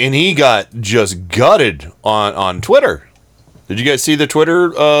 Yeah, and he got just gutted on Twitter. Did you guys see the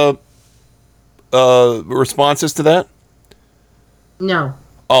Twitter responses to that? No.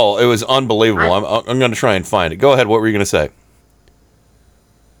 Oh, it was unbelievable. I'm going to try and find it. Go ahead. What were you going to say?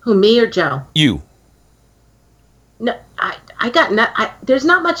 Who, me or Joe? You. No, there's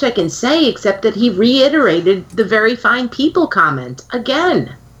not much I can say except that he reiterated the very fine people comment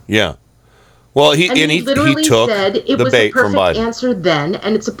again. Yeah. Well, he literally took said it the was bait a perfect from Biden. answer then,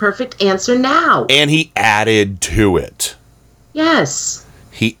 and it's a perfect answer now. And he added to it. Yes.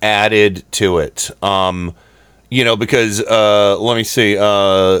 He added to it. Because let me see.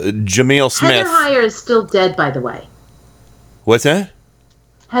 Jamil Smith. Heather Heyer is still dead, by the way. What's that?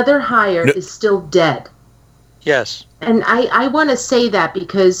 Heather Heyer is still dead. Yes. And I want to say that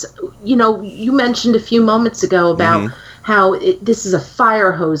because, you mentioned a few moments ago about how this is a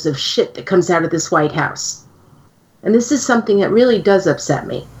fire hose of shit that comes out of this White House. And this is something that really does upset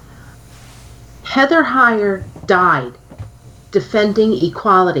me. Heather Heyer died defending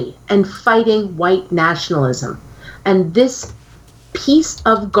equality and fighting white nationalism. And this piece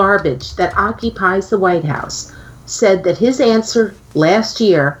of garbage that occupies the White House said that his answer last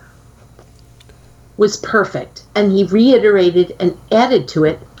year was perfect, and he reiterated and added to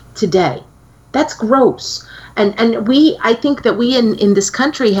it today. That's gross. And I think that we in this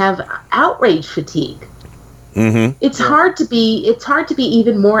country have outrage fatigue. Mm-hmm. It's hard to be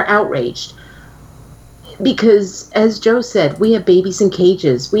even more outraged because, as Joe said, we have babies in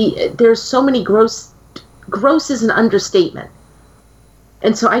cages. There's so many gross is an understatement.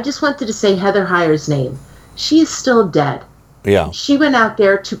 And so I just wanted to say Heather Heyer's name. She is still dead. Yeah. She went out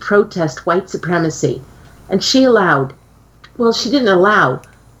there to protest white supremacy, and she didn't allow,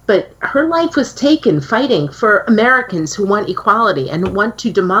 but her life was taken fighting for Americans who want equality and want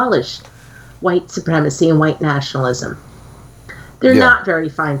to demolish white supremacy and white nationalism. They're not very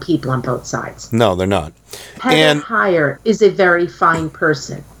fine people on both sides. No, they're not. Heather Heyer is a very fine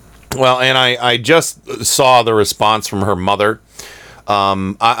person. Well, and I just saw the response from her mother.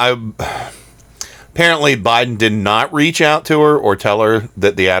 Apparently, Biden did not reach out to her or tell her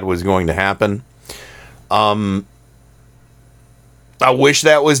that the ad was going to happen. I wish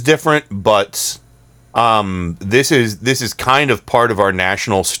that was different, but this is kind of part of our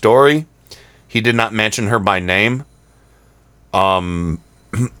national story. He did not mention her by name, so I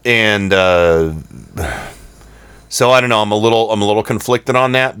don't know. I'm a little conflicted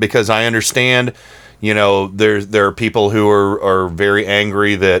on that because I understand. There are people who are very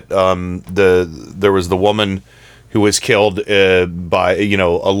angry that there was the woman who was killed by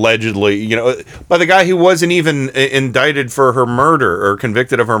allegedly by the guy who wasn't even indicted for her murder or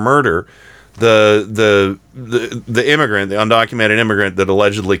convicted of her murder, the immigrant, the undocumented immigrant that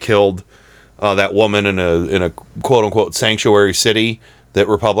allegedly killed that woman in a quote unquote sanctuary city that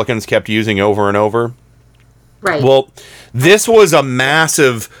Republicans kept using over and over. Right. Well, this was a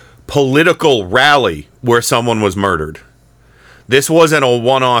massive political rally where someone was murdered. This wasn't a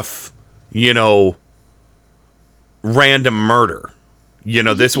one-off, random murder.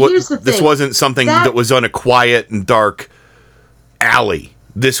 This wasn't something that was on a quiet and dark alley.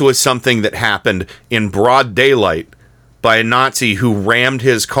 This was something that happened in broad daylight by a Nazi who rammed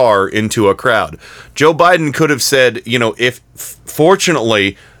his car into a crowd. Joe Biden could have said, if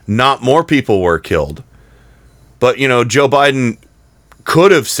fortunately not more people were killed, but Joe Biden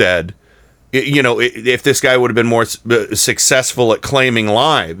could have said, if this guy would have been more successful at claiming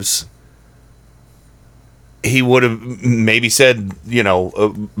lives, he would have maybe said,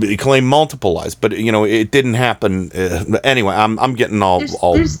 he claimed multiple lives, but it didn't happen. Anyway, I'm getting all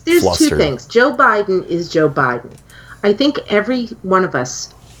there's flustered. Two things. Joe Biden is Joe Biden. I think every one of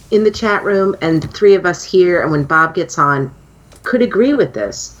us in the chat room and the three of us here, and when Bob gets on, could agree with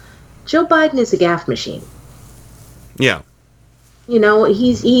this. Joe Biden is a gaffe machine. Yeah.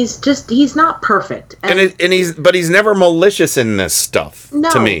 He's not perfect. And he's never malicious in this stuff.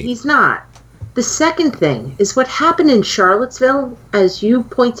 No, to me. he's not. The second thing is what happened in Charlottesville, as you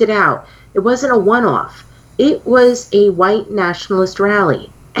pointed out. It wasn't a one-off. It was a white nationalist rally.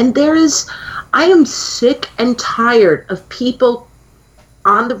 And I am sick and tired of people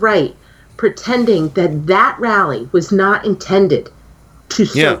on the right pretending that rally was not intended to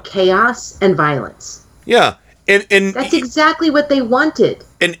sow chaos and violence. Yeah. And that's exactly what they wanted.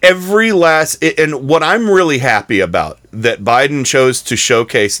 And what I'm really happy about that Biden chose to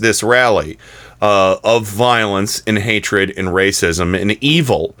showcase this rally of violence and hatred and racism and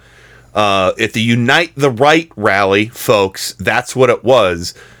evil at the Unite the Right rally, folks, that's what it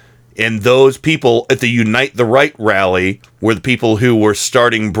was. And those people at the Unite the Right rally were the people who were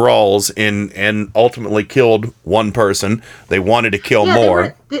starting brawls and ultimately killed one person. They wanted to kill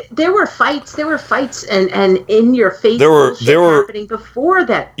more. There were fights. There were fights and in your face. There were happening before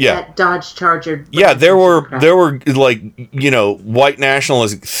that. That Dodge Charger. Yeah, there were like white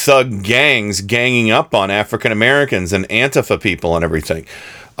nationalist thug gangs ganging up on African Americans and Antifa people and everything.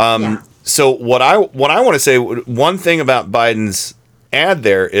 So what I want to say, one thing about Biden's ad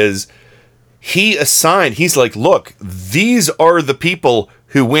there is he's like, look, these are the people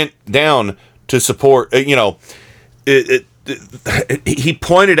who went down to support, he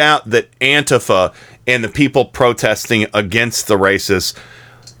pointed out that Antifa and the people protesting against the racists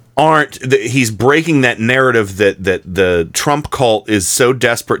he's breaking that narrative that the Trump cult is so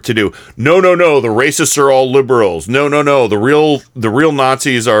desperate to do. No, the racists are all liberals. No, the real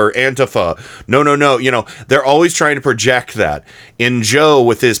Nazis are Antifa. No, they're always trying to project that. And Joe,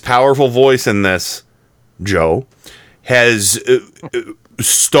 with his powerful voice in this, Joe has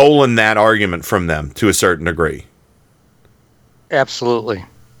stolen that argument from them to a certain degree. Absolutely.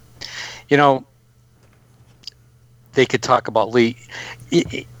 They could talk about Lee.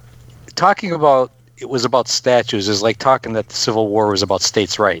 Talking about it was about statues is like talking that the Civil War was about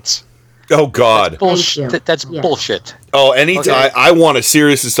states' rights. Oh God, that's bullshit. Oh, anytime I want to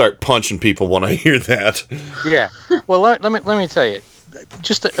seriously start punching people when I hear that. Yeah. Well, let me tell you,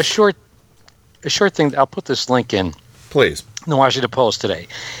 just a short thing. I'll put this link in, please. In the Washington Post today.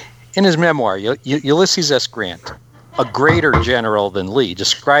 In his memoir, Ulysses S. Grant, a greater general than Lee,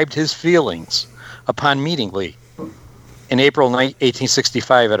 described his feelings upon meeting Lee in April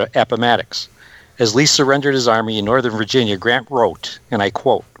 1865 at Appomattox. As Lee surrendered his army in Northern Virginia, Grant wrote, and I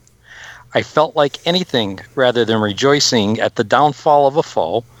quote, "I felt like anything rather than rejoicing at the downfall of a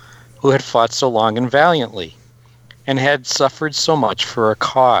foe who had fought so long and valiantly, and had suffered so much for a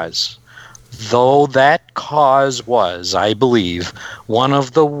cause, though that cause was, I believe, one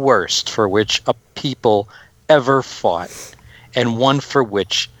of the worst for which a people ever fought, and one for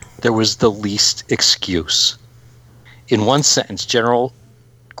which there was the least excuse." In one sentence, General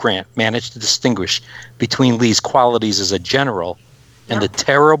Grant managed to distinguish between Lee's qualities as a general and the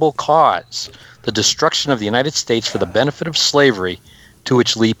terrible cause, the destruction of the United States for the benefit of slavery, to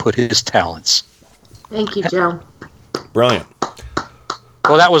which Lee put his talents. Thank you, Joe. Brilliant.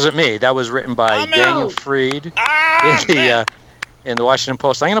 Well, that wasn't me. That was written by Daniel Freed in the Washington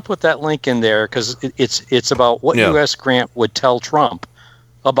Post. I'm going to put that link in there because it's about what U.S. Grant would tell Trump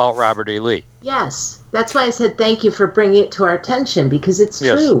about Robert E. Lee. Yes. That's why I said thank you for bringing it to our attention, because it's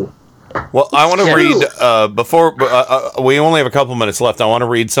true. Well, I want to read, before we only have a couple minutes left, I want to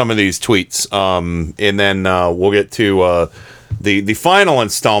read some of these tweets, and then we'll get to the final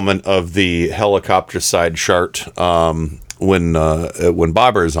installment of the helicopter side chart when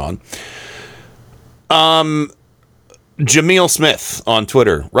Bobber is on. Jameel Smith on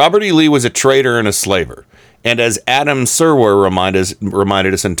Twitter. Robert E. Lee was a traitor and a slaver. And as Adam Serwer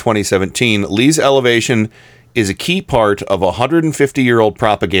reminded us in 2017, Lee's elevation is a key part of a 150-year-old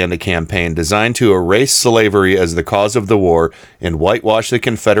propaganda campaign designed to erase slavery as the cause of the war and whitewash the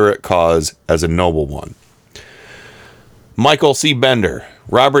Confederate cause as a noble one. Michael C. Bender.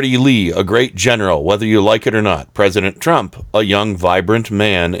 Robert E. Lee, a great general, whether you like it or not. President Trump, a young, vibrant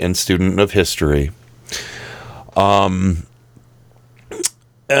man and student of history.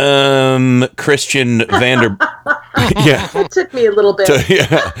 Christian Vander. Yeah, it took me a little bit. Christian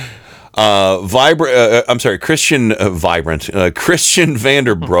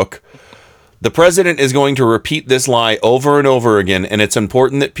Vanderbrook. The president is going to repeat this lie over and over again, and it's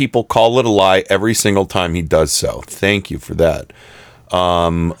important that people call it a lie every single time he does so. Thank you for that.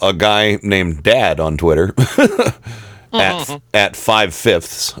 A guy named Dad on Twitter at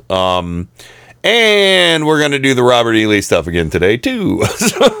 5/5. And we're going to do the Robert E. Lee stuff again today, too.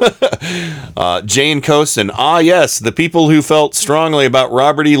 Jane Costen. Ah, yes, the people who felt strongly about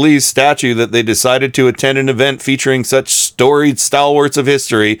Robert E. Lee's statue that they decided to attend an event featuring such storied stalwarts of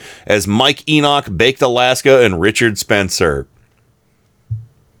history as Mike Enoch, Baked Alaska, and Richard Spencer.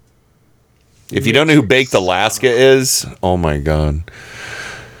 If you don't know who Baked Alaska is, oh my God.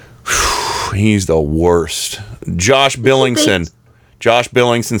 He's the worst. Josh Billingson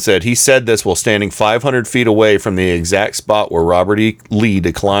said he said this while standing 500 feet away from the exact spot where Robert E. Lee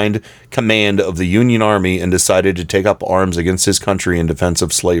declined command of the Union Army and decided to take up arms against his country in defense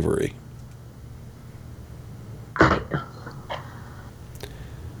of slavery.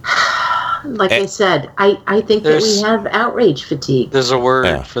 Like I said, I think that we have outrage fatigue. There's a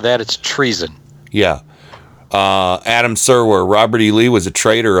word for that. It's treason. Yeah. Adam Serwer, Robert E. Lee was a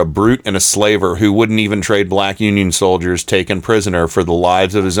traitor, a brute, and a slaver who wouldn't even trade black Union soldiers taken prisoner for the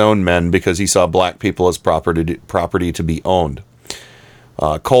lives of his own men because he saw black people as property to be owned.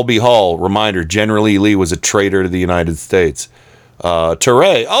 Colby Hall, reminder, General E. Lee was a traitor to the United States.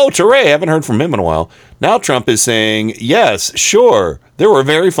 Touré, haven't heard from him in a while. Now Trump is saying, yes, sure, there were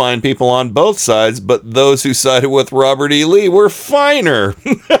very fine people on both sides, but those who sided with Robert E. Lee were finer.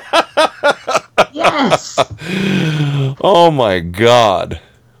 Yes. Oh my God.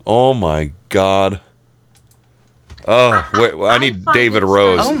 Oh, wait, I need David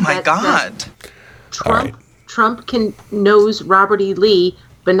Rose. Oh my God. Trump knows Robert E. Lee,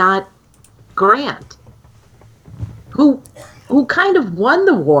 but not Grant, who kind of won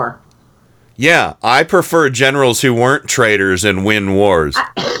the war. Yeah, I prefer generals who weren't traitors and win wars.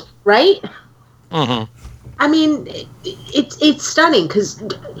 Right? Mm-hmm. I mean, it's stunning because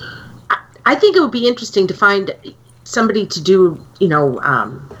I think it would be interesting to find somebody to do,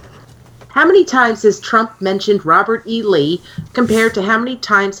 how many times has Trump mentioned Robert E. Lee compared to how many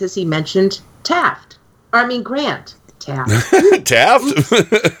times has he mentioned Taft? Grant. Taft. Taft?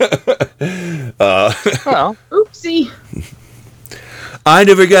 Well, oopsie. I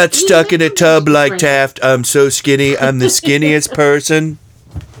never got stuck in a tub like Taft. I'm so skinny. I'm the skinniest person.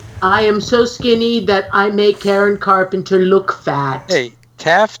 I am so skinny that I make Karen Carpenter look fat. Hey,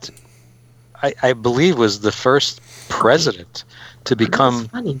 Taft, I believe, was the first president to become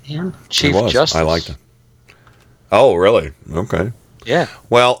Chief Justice. I liked it. Oh, really? Okay. Yeah.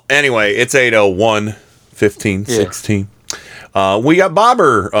 Well, anyway, it's 8:01, 15, 16. We got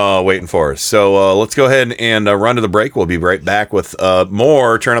Bobber waiting for us. So let's go ahead and run to the break. We'll be right back with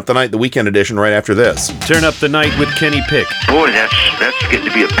more Turn Up the Night, the weekend edition, right after this. Turn Up the Night with Kenny Pick. Boy, that's getting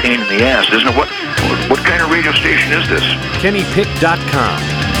to be a pain in the ass, isn't it? What kind of radio station is this? KennyPick.com.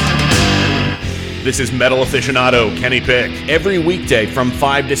 This is metal aficionado Kenny Pick. Every weekday from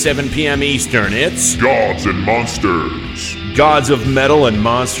 5 to 7 p.m. Eastern, it's Gods and Monsters. Gods of Metal and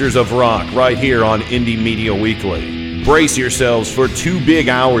Monsters of Rock, right here on Indie Media Weekly. Brace yourselves for 2 big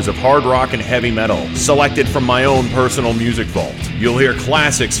hours of hard rock and heavy metal, selected from my own personal music vault. You'll hear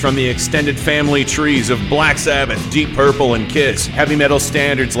classics from the extended family trees of Black Sabbath, Deep Purple, and Kiss, heavy metal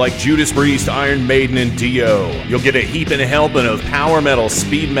standards like Judas Priest, Iron Maiden, and Dio. You'll get a heaping helping of power metal,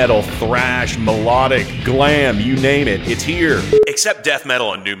 speed metal, thrash, melodic, glam, you name it, it's here. Except death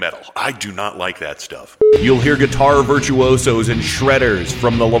metal and nu metal. I do not like that stuff. You'll hear guitar virtuosos and shredders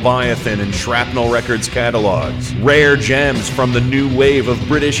from the Leviathan and Shrapnel Records catalogs. Rare gems from the new wave of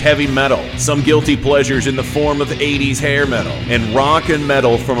British heavy metal. Some guilty pleasures in the form of 80s hair metal. And rock and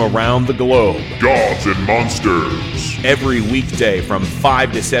metal from around the globe. Gods and Monsters. Every weekday from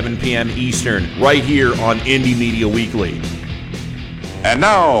 5 to 7 p.m. Eastern, right here on Indie Media Weekly. And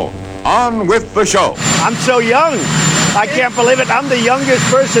now, on with the show. I'm so young. I can't believe it. I'm the youngest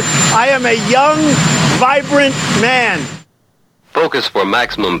person. I am a young, vibrant man. Focus for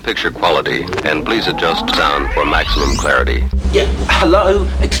maximum picture quality, and please adjust sound for maximum clarity. Yeah, hello,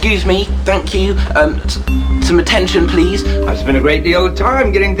 excuse me, thank you. Some attention, please. I've spent a great deal of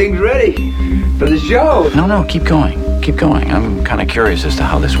time getting things ready for the show. No, keep going. Keep going. I'm kind of curious as to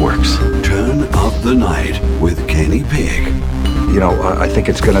how this works. Turn Up the Night with Kenny Pick. You know, I think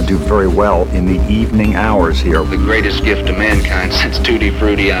it's going to do very well in the evening hours here. The greatest gift to mankind since Tutti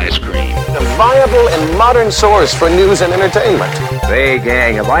Frutti ice cream. A viable and modern source for news and entertainment. Hey,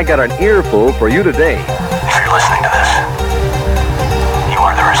 gang, have I got an earful for you today? If you're listening to this, you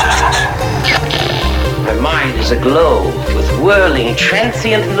are the resistance. My mind is aglow with whirling,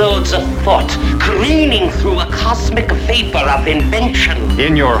 transient loads of thought, careening through a cosmic vapor of invention.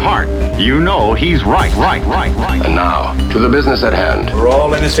 In your heart, you know he's right. And now, to the business at hand. We're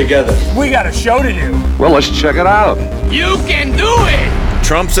all in this together. We got a show to do. Well, let's check it out. You can do it!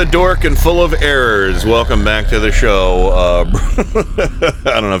 Trump's a dork and full of errors. Welcome back to the show.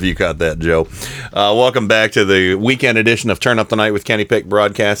 I don't know if you caught that, Joe. Welcome back to the weekend edition of Turn Up the Night with Kenny Pick,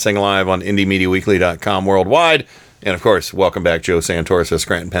 broadcasting live on IndieMediaWeekly.com worldwide. And, of course, welcome back, Joe Santoris of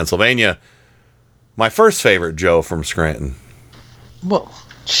Scranton, Pennsylvania. My first favorite Joe from Scranton. Well,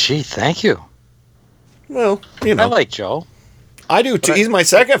 gee, thank you. Well, you know. I like Joe. I do too. He's my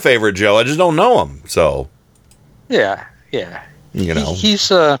second favorite Joe. I just don't know him. So. Yeah. You know. He's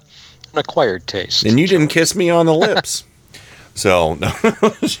an acquired taste. And you didn't kiss me on the lips. So, no,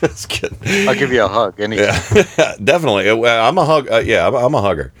 just kidding. I'll give you a hug anytime. Yeah, definitely. I'm a hug. I'm a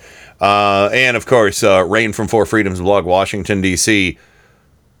hugger. And of course, Rain from Four Freedoms blog, Washington, D.C.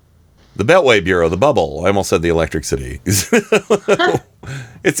 The Beltway Bureau, the Bubble. I almost said the Electric City. It's the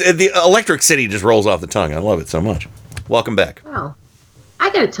Electric City just rolls off the tongue. I love it so much. Welcome back. Well, I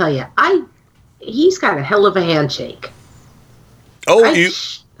got to tell you, he's got a hell of a handshake. Oh,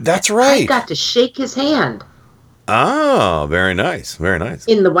 that's right. I got to shake his hand. Ah, very nice. Very nice.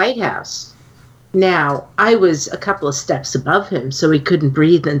 In the White House. Now, I was a couple of steps above him, so he couldn't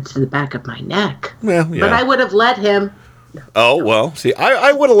breathe into the back of my neck. Well, yeah. But I would have let him. Oh, well, see,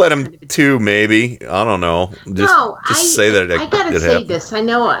 I would have let him too, maybe. I don't know. Just say that I got to say happened. this. I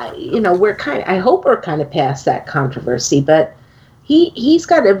know, I hope we're kind of past that controversy, but he's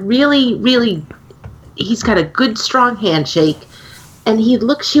got a he's got a good, strong handshake, and he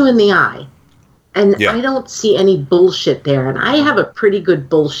looks you in the eye. And I don't see any bullshit there. And I have a pretty good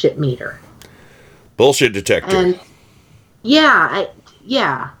bullshit meter. Bullshit detector. And I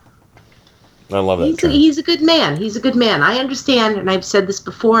love that term. He's a good man. He's a good man. I understand, and I've said this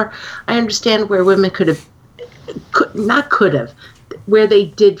before, I understand where women where they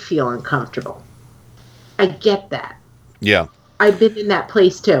did feel uncomfortable. I get that. Yeah. I've been in that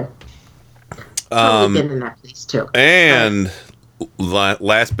place too. Totally been in that place too. And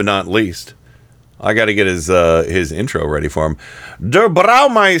last but not least, I got to get his intro ready for him. Der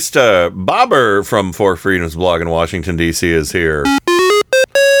Braumeister Bobber from Four Freedoms blog in Washington, D.C. is here.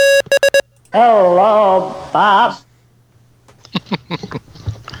 Hello, Bob.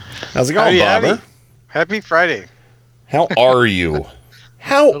 How's it going, Bobber? Happy Friday. How are you?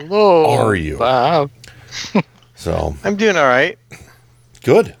 Hello, are you? Bob. So I'm doing all right.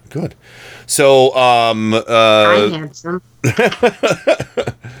 Good. So, hi, handsome.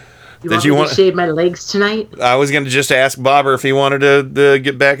 Did you want to shave my legs tonight? I was going to just ask Bobber if he wanted to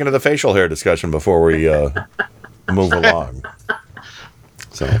get back into the facial hair discussion before we move along.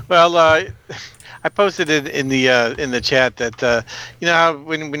 So, well, I posted it in the chat that you know how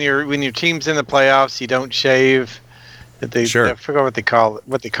when your team's in the playoffs, you don't shave. Sure. I forgot what they call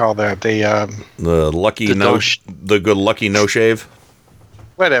that. The good lucky no shave.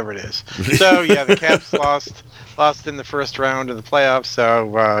 Whatever it is. So yeah, the Caps lost in the first round of the playoffs.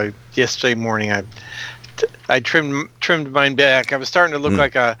 So yesterday morning, I trimmed mine back. I was starting to look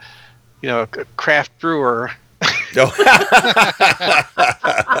like a craft brewer. So, I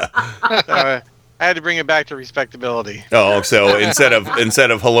had to bring it back to respectability. Oh, so instead of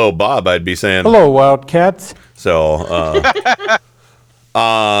hello Bob, I'd be saying hello Wildcats. So,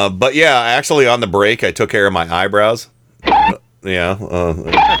 but yeah, actually on the break, I took care of my eyebrows. Plunked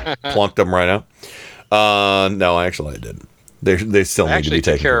them right out. No, actually I didn't. They still need to be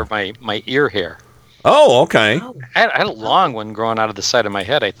taken care of my ear hair. Oh, okay. I had a long one growing out of the side of my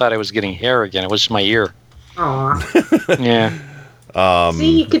head. I thought I was getting hair again. It was just my ear. Aw. Yeah.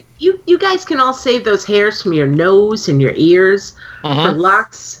 See, you guys can all save those hairs from your nose and your ears for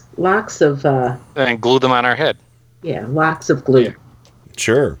locks of and glue them on our head. Yeah, locks of glue. Yeah.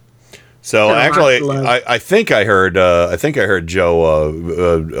 Sure. So actually, I think I heard Joe.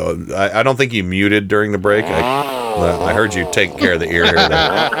 I don't think you muted during the break. I heard you take care of the ear hair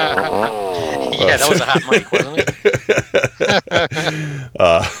there. Yeah, that was a hot mic, wasn't it?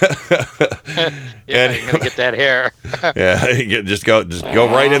 Yeah, you're gonna get that hair. Yeah, just go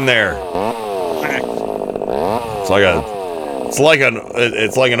right in there. It's like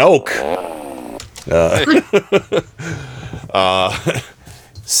an oak.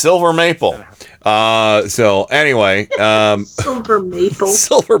 Silver maple. So anyway, silver maple.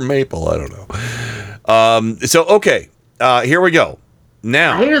 Silver maple. I don't know. So okay, here we go.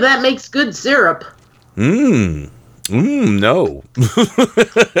 Now I hear that makes good syrup. No.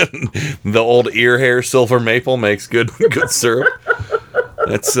 The old ear hair silver maple makes good syrup.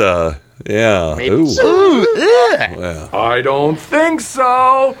 That's yeah. Ooh, yeah. I don't think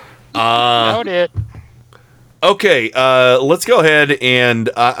so. Note it. Okay, let's go ahead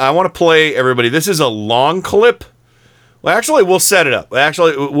and I want to play everybody. This is a long clip. Well, actually, we'll set it up.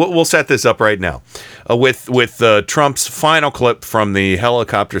 Actually, we'll set this up right now with Trump's final clip from the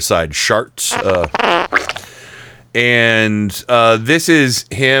helicopter side charts. And this is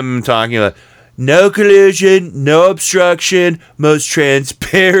him talking about no collusion, no obstruction, most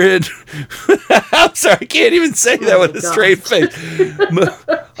transparent. I'm sorry, I can't even say that with a straight face.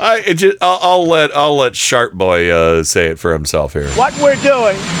 I'll let Sharp Boy say it for himself here. What we're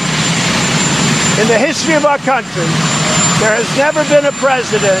doing in the history of our country There has never been a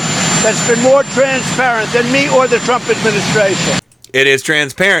president that's been more transparent than me or the Trump administration. It is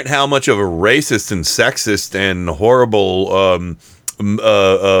transparent how much of a racist and sexist and horrible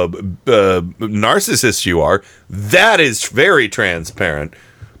narcissist you are. That is very transparent.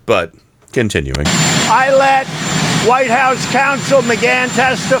 But continuing. I let White House counsel McGahn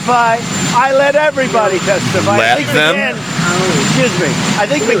testify. I let everybody testify. I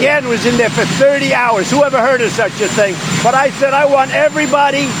think McGahn was in there for 30 hours. Whoever heard of such a thing? But I said I want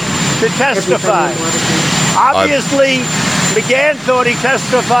everybody to testify. Obviously, McGahn thought he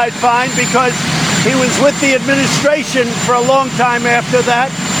testified fine because he was with the administration for a long time after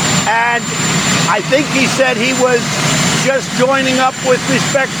that. And I think he said he was just joining up with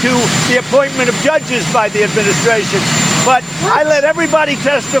respect to the appointment of judges by the administration. But I let everybody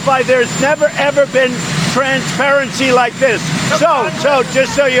testify. There's never, ever been transparency like this. So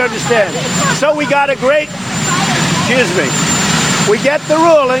just so you understand. So we got a great, we get the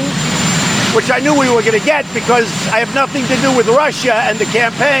ruling, which I knew we were going to get because I have nothing to do with Russia and the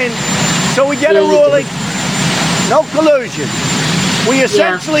campaign. So we get a ruling, no collusion. We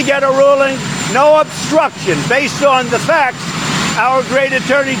essentially get a ruling, no obstruction. Based on the facts, our great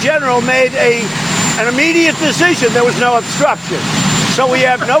Attorney General made an immediate decision. There was no obstruction. So we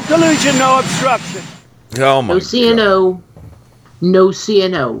have no collusion, no obstruction. Oh my No CNO. God. No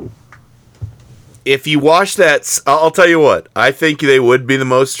CNO. If you watch that, I'll tell you what. I think they would be the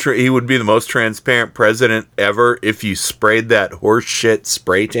most. He would be the most transparent president ever if you sprayed that horse shit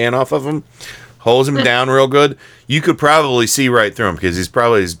spray tan off of him, hose him down real good. You could probably see right through him because he's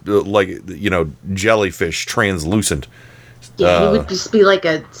probably like jellyfish, translucent. Yeah, he would just be like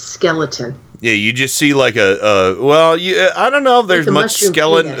a skeleton. Yeah, you just see like I don't know if there's like much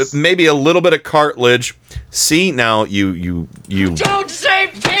skeleton, penis. Maybe a little bit of cartilage. See, now you don't say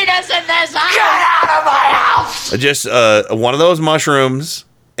penis in this house! Get out of my house! Just one of those mushrooms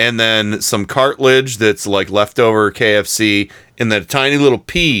and then some cartilage that's like leftover KFC and that tiny little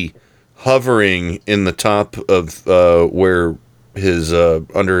pea hovering in the top of where his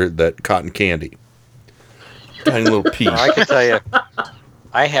under that cotton candy. Tiny little pea. I can tell you,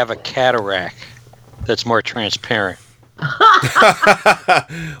 I have a cataract that's more transparent.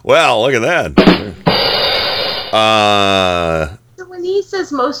 Well, look at that. So when he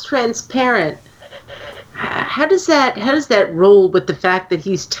says most transparent, how does that roll with the fact that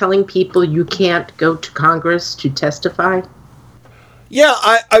he's telling people you can't go to Congress to testify? Yeah,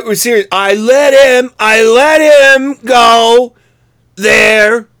 I was serious. I let him go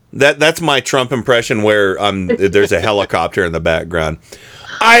there. That's my Trump impression where there's a helicopter in the background.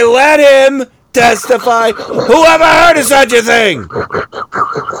 I let him testify. Whoever heard of such a thing?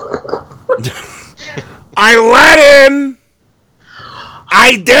 I let him.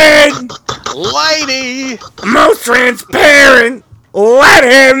 I did. Lady. Most transparent. Let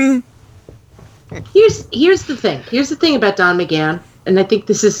him. Here's the thing. Here's the thing about Don McGahn, and I think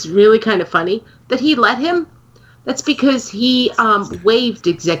this is really kind of funny that he let him. That's because he waived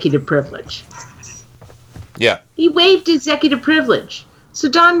executive privilege. Yeah. He waived executive privilege. So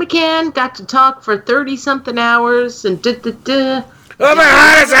Don McGahn got to talk for 30-something hours and da-da-da.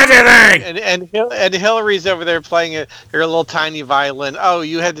 And Hillary's over there playing her little tiny violin. Oh,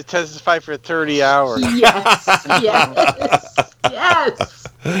 you had to testify for 30 hours. Yes.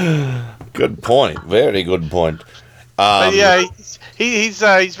 Good point. Very good point. But yeah, he's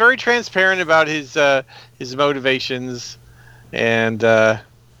very transparent about his motivations, and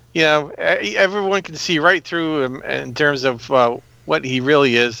everyone can see right through him in terms of what he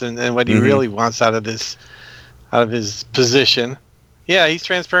really is and what he really wants out of his position. Yeah, he's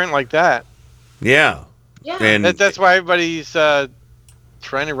transparent like that. Yeah. And that's why everybody's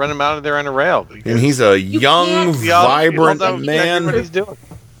trying to run him out of there on a rail. And he's a young, vibrant man. What he's doing.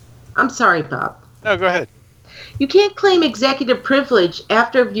 I'm sorry, Bob. No, go ahead. You can't claim executive privilege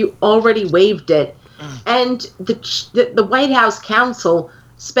after you already waived it, and the White House counsel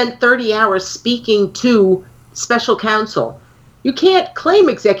spent 30 hours speaking to special counsel. You can't claim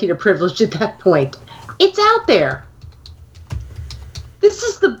executive privilege at that point. It's out there. This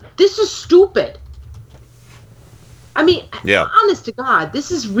is stupid. I mean, honest to God, this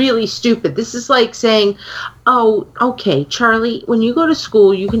is really stupid. This is like saying, oh, okay, Charlie, when you go to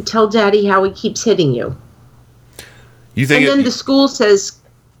school, you can tell Daddy how he keeps hitting you. You think? And then the school says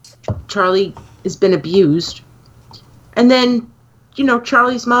Charlie has been abused. And then,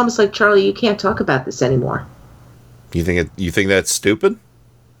 Charlie's mom is like, Charlie, you can't talk about this anymore. You think that's stupid?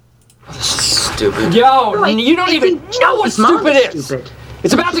 Stupid. Yo, you don't even know what stupid is.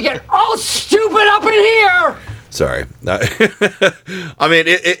 It's about to get all stupid up in here. Sorry. I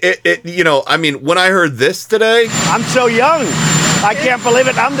mean, when I heard this today, I'm so young. I can't believe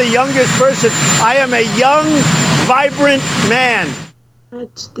it. I'm the youngest person. I am a young, vibrant man.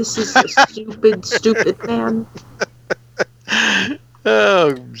 This is a stupid, stupid man.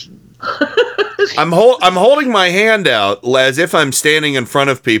 Oh. I'm holding my hand out as if I'm standing in front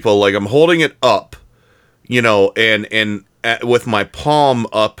of people, like I'm holding it up, and with my palm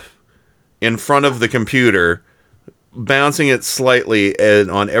up in front of the computer, bouncing it slightly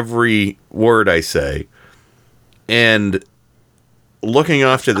on every word I say, and looking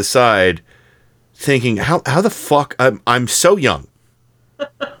off to the side, thinking, how the fuck I'm so young.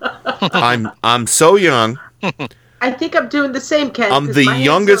 I'm so young. I think I'm doing the same, Ken. I'm the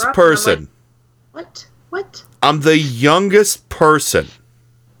youngest person. Like, what? I'm the youngest person.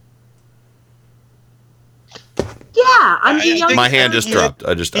 Yeah, I'm the youngest. My hand just dropped.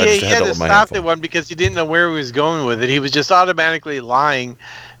 I just had to let my hand stop that one because he didn't know where he was going with it. He was just automatically lying,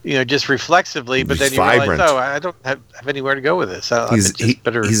 just reflexively. But then you realize, I don't have anywhere to go with this. He's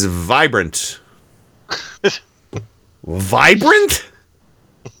vibrant. Vibrant?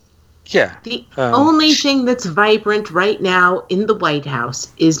 Yeah. The only thing that's vibrant right now in the White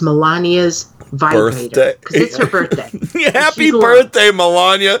House is Melania's vibrator. Because it's her birthday. Happy birthday,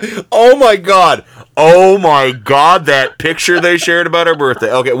 Melania. Oh my God, that picture they shared about her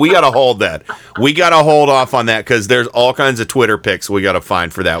birthday. Okay, we got to hold that. We got to hold off on that because there's all kinds of Twitter pics we got to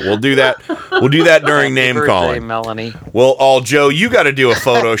find for that. We'll do that during name birthday, calling. Melanie. Well, Joe, you got to do a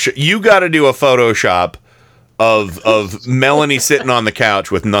Photoshop. You got to do a Photoshop of Melanie sitting on the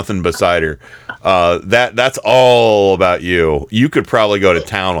couch with nothing beside her. That's all about you. You could probably go to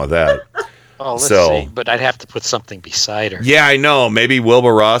town with that. Oh, let's see. But I'd have to put something beside her. Yeah, I know. Maybe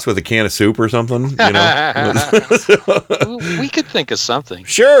Wilbur Ross with a can of soup or something. We could think of something.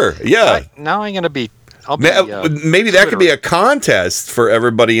 Sure. Yeah. Now I'm going to be. Maybe that could be a contest for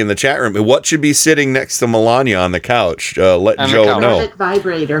everybody in the chat room. What should be sitting next to Melania on the couch? Let Joe know.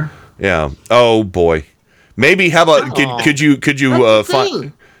 Vibrator. Yeah. Oh boy. Maybe how about could you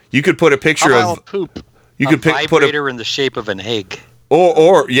find? You could put a picture of poop. You could put vibrator in the shape of an egg.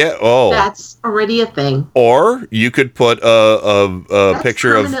 Or that's already a thing. Or you could put a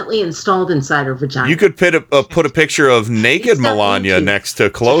picture of permanently installed inside her vagina. You could put a picture of naked Melania next to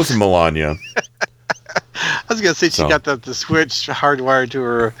clothed Melania. I was gonna say she got the switch hardwired to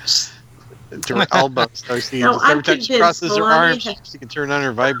her elbow, so every time she crosses her arms, she can turn on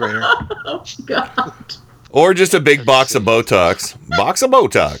her vibrator. Oh God! Or just a big box of Botox. Box of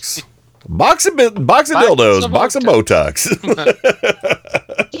dildos. Box of Botox.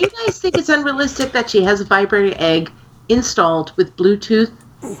 Do you guys think it's unrealistic that she has a vibrator egg installed with Bluetooth?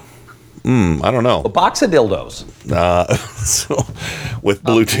 I don't know. A box of dildos. So with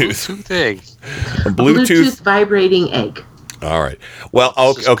Bluetooth. A Bluetooth vibrating egg. All right. Well,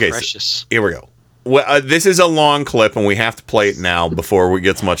 okay. So here we go. Well, this is a long clip, and we have to play it now before it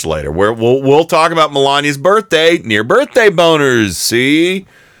gets much later. We'll talk about Melania's birthday, near birthday boners. See,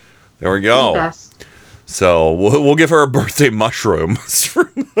 there we go. Yes. So we'll give her a birthday mushroom.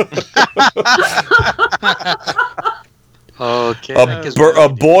 Okay. A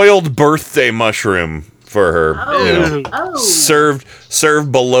boiled birthday mushroom for her.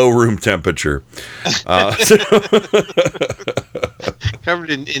 Served below room temperature.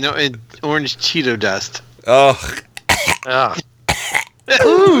 Covered in orange Cheeto dust. Oh.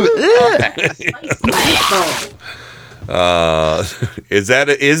 Is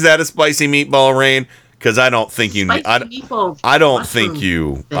that a spicy meatball, Rain? Because I don't think you. I don't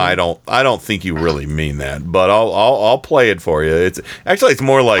think you really mean that. But I'll play it for you. It's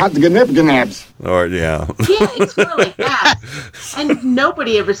more like. Or yeah. Yeah, it's more like that. And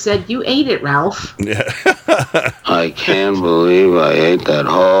nobody ever said you ate it, Ralph. Yeah. I can't believe I ate that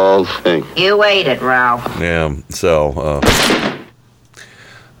whole thing. You ate it, Ralph. Yeah. So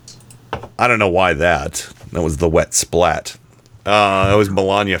I don't know why that was the wet splat. That was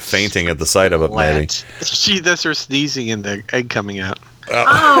Melania fainting at the sight of it, maybe. That's her sneezing and the egg coming out.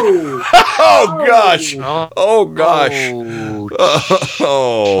 Oh gosh! Oh gosh!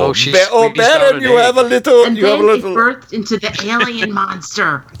 Baron, you have a little. And then it birthed into the alien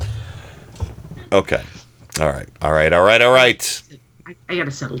monster. Okay. All right. I gotta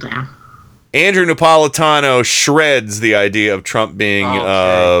settle down. Andrew Napolitano shreds the idea of Trump being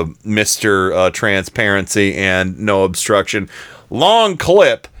Mr. Transparency and no obstruction. Long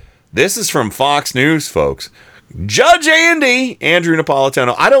clip. This is from Fox News, folks. Judge Andrew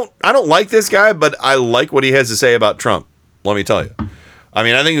Napolitano. I don't like this guy, but I like what he has to say about Trump. Let me tell you. I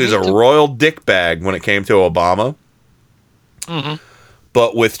mean, I think he was a royal dickbag when it came to Obama. Mm-hmm.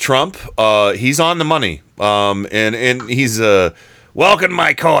 But with Trump, he's on the money. And he's welcome to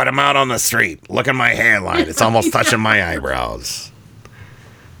my court. I'm out on the street. Look at my hairline. It's almost touching my eyebrows.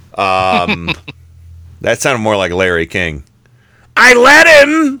 That sounded more like Larry King. I let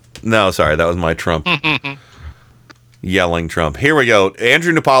him. No, sorry, that was my Trump. Yelling Trump. Here we go.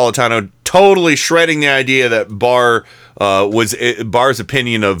 Andrew Napolitano totally shredding the idea that Barr was Barr's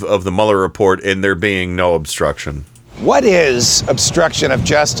opinion of the Mueller report and there being no obstruction. What is obstruction of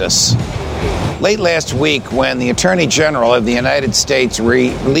justice? Late last week, when the Attorney General of the United States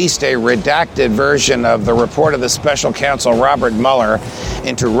released a redacted version of the report of the special counsel Robert Mueller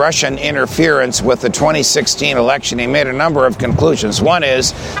into Russian interference with the 2016 election, he made a number of conclusions. One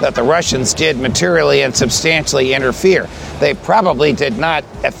is that the Russians did materially and substantially interfere. They probably did not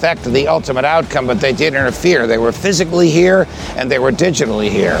affect the ultimate outcome, but they did interfere. They were physically here and they were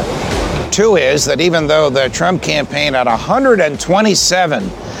digitally here. Two is that even though the Trump campaign had 127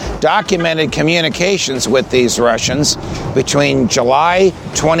 documented communications with these Russians between July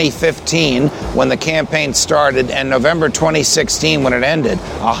 2015, when the campaign started, and November 2016, when it ended,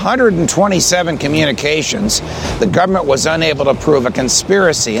 127 communications, the government was unable to prove a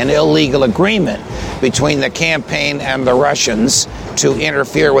conspiracy, an illegal agreement between the campaign and the Russians to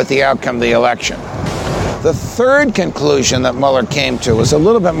interfere with the outcome of the election. The third conclusion that Mueller came to was a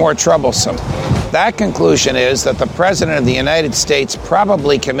little bit more troublesome. That conclusion is that the President of the United States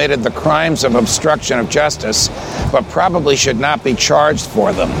probably committed the crimes of obstruction of justice, but probably should not be charged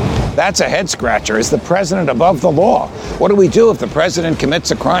for them. That's a head-scratcher. Is the President above the law? What do we do if the President commits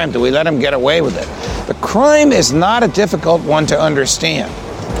a crime? Do we let him get away with it? The crime is not a difficult one to understand.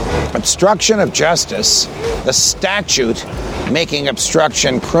 Obstruction of justice, the statute making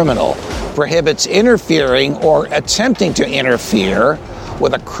obstruction criminal, prohibits interfering or attempting to interfere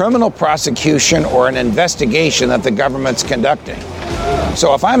with a criminal prosecution or an investigation that the government's conducting.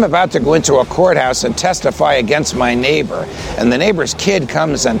 So if I'm about to go into a courthouse and testify against my neighbor, and the neighbor's kid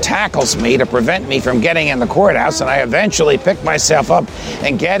comes and tackles me to prevent me from getting in the courthouse, and I eventually pick myself up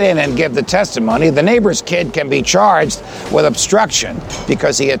and get in and give the testimony, the neighbor's kid can be charged with obstruction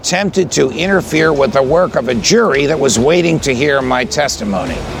because he attempted to interfere with the work of a jury that was waiting to hear my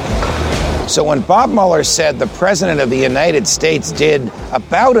testimony. So when Bob Mueller said the President of the United States did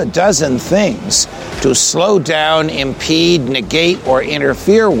about a dozen things to slow down, impede, negate, or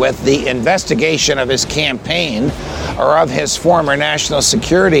interfere with the investigation of his campaign or of his former national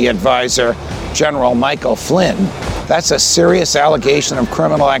security advisor, General Michael Flynn, that's a serious allegation of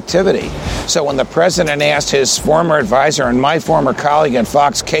criminal activity. So when the president asked his former advisor and my former colleague at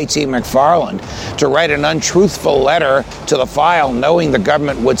Fox, KT McFarland, to write an untruthful letter to the file knowing the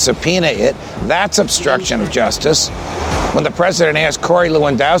government would subpoena it, that's obstruction of justice. When the president asked Corey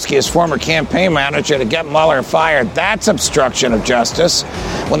Lewandowski, his former campaign manager, to get Mueller fired, that's obstruction of justice.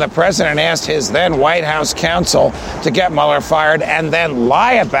 When the president asked his then White House counsel to get Mueller fired and then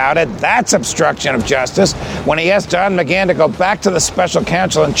lie about it, that's obstruction of justice. When he asked Don McGahn to go back to the special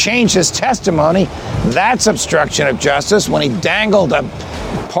counsel and change his testimony, that's obstruction of justice. When he dangled a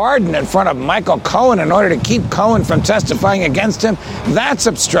pardon in front of Michael Cohen in order to keep Cohen from testifying against him, that's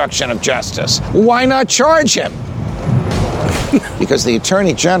obstruction of justice. Why not charge him? Because the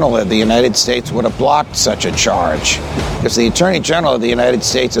Attorney General of the United States would have blocked such a charge. Because the Attorney General of the United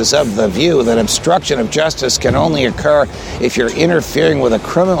States is of the view that obstruction of justice can only occur if you're interfering with a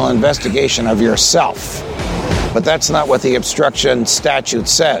criminal investigation of yourself. But that's not what the obstruction statute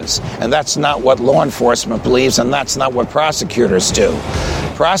says. And that's not what law enforcement believes, and that's not what prosecutors do.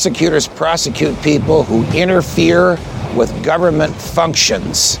 Prosecutors prosecute people who interfere with government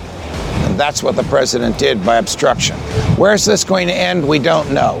functions. And that's what the president did by obstruction. Where's this going to end? We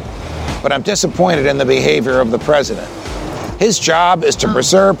don't know. But I'm disappointed in the behavior of the president. His job is to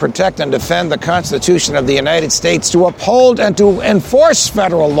preserve, protect, and defend the Constitution of the United States, to uphold and to enforce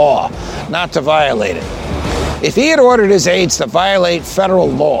federal law, not to violate it. If he had ordered his aides to violate federal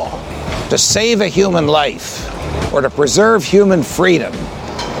law, to save a human life, or to preserve human freedom,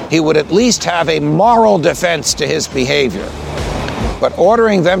 he would at least have a moral defense to his behavior. But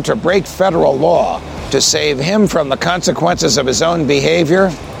ordering them to break federal law to save him from the consequences of his own behavior,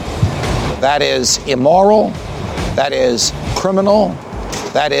 that is immoral, that is criminal,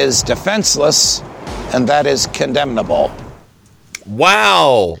 that is defenseless, and that is condemnable.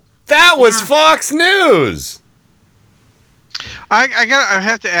 Wow, that was Fox News. I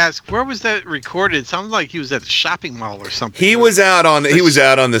have to ask, where was that recorded? It sounds like he was at the shopping mall or something. He was out on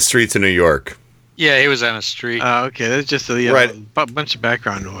the streets of New York. Yeah, he was on a street. Oh, okay. That's just a bunch of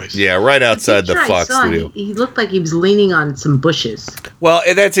background noise. Yeah, right outside the Fox studio. He looked like he was leaning on some bushes. Well,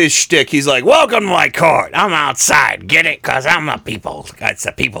 that's his shtick. He's like, "Welcome to my court. I'm outside. Get it? Cause I'm a people's. It's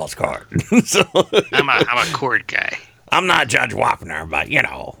the people's court. So I'm a court guy. I'm not Judge Wapner, but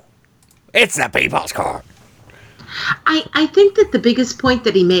it's the people's court." I think that the biggest point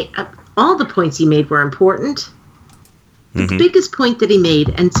that he made, all the points he made were important. The biggest point that he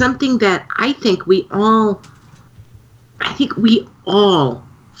made, and something that I think we all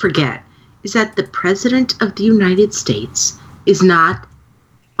forget, is that the President of the United States is not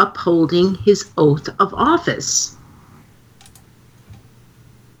upholding his oath of office.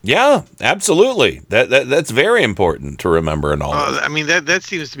 Yeah, absolutely. That's very important to remember and all. I mean, that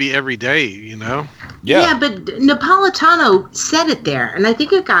seems to be every day, Yeah, but Napolitano said it there, and I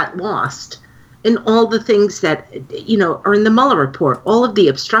think it got lost in all the things that, are in the Mueller report, all of the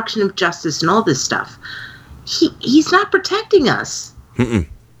obstruction of justice and all this stuff. He's not protecting us.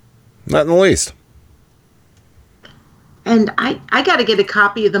 Not in the least. And I got to get a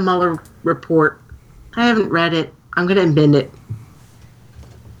copy of the Mueller report. I haven't read it. I'm going to amend it.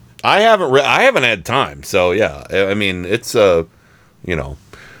 I haven't had time. So yeah, I mean, it's but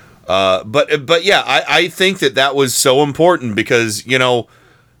yeah, I think that was so important because,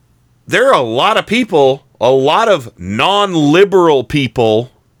 there are a lot of people, a lot of non-liberal people,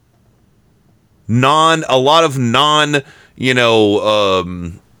 a lot of non-liberal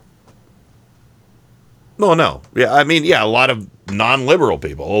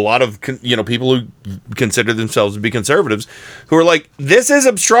people, a lot of, people who consider themselves to be conservatives who are like, this is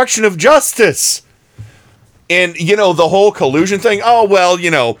obstruction of justice. And, the whole collusion thing,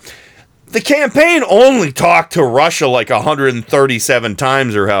 the campaign only talked to Russia like 137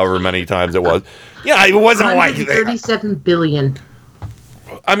 times or however many times it was. Yeah, it wasn't like 137 billion.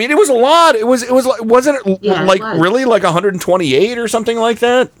 I mean, it was a lot. It was like, wasn't it really like 128 or something like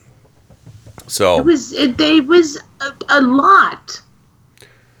that? So it was a lot.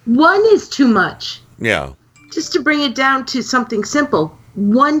 One is too much. Yeah. Just to bring it down to something simple,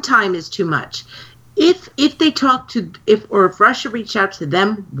 one time is too much. If they talked to if Russia reached out to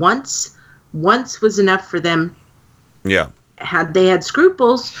them once was enough for them. Yeah. Had they had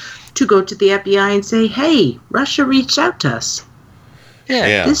scruples to go to the FBI and say, "Hey, Russia reached out to us.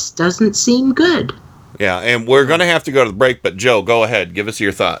 Yeah. This doesn't seem good." Yeah, and we're going to have to go to the break, but Joe, go ahead. Give us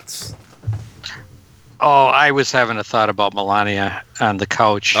your thoughts. Oh, I was having a thought about Melania on the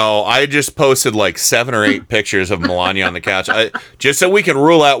couch. Oh, I just posted like 7 or 8 pictures of Melania on the couch. Just so we can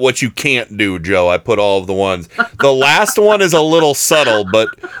rule out what you can't do, Joe. I put all of the ones. The last one is a little subtle, but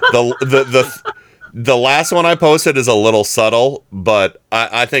the last one I posted is a little subtle, but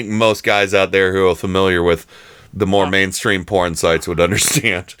I think most guys out there who are familiar with the more mainstream porn sites would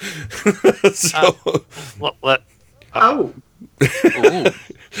understand.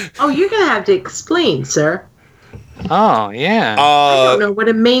 Oh, you're going to have to explain, sir. Oh, yeah. I don't know what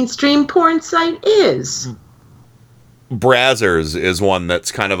a mainstream porn site is. Brazzers is one that's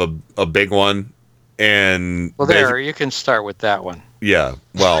kind of a big one. And you can start with that one. Yeah,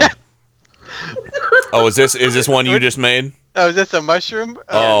 well. Oh, is this one you just made? Oh, is this a mushroom?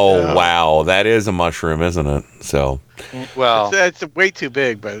 Oh, wow. That is a mushroom, isn't it? So. Well. It's way too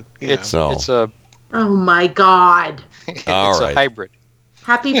big, but, it's a... Oh, my God. All right. A hybrid.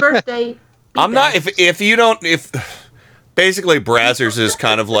 Happy birthday. I'm not, if basically Brazzers is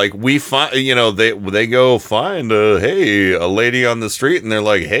kind of like, we find, they go find a lady on the street and they're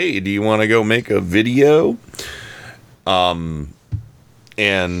like, "Hey, do you want to go make a video?" And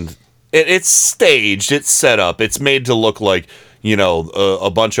it's staged, it's set up, it's made to look like, a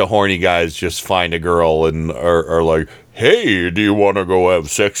bunch of horny guys just find a girl and are like, "Hey, do you want to go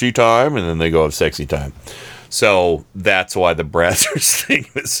have sexy time?" And then they go have sexy time. So that's why the Brazzers thing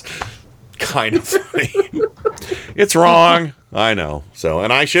is kind of funny. It's wrong. I know. So,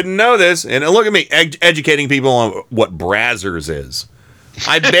 and I shouldn't know this. And look at me educating people on what Brazzers is.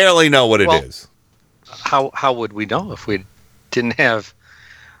 I barely know what it is. How would we know if we didn't have...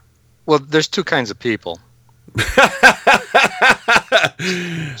 Well, there's 2 kinds of people.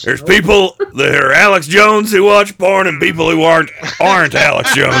 There's people that are Alex Jones who watch porn and people who aren't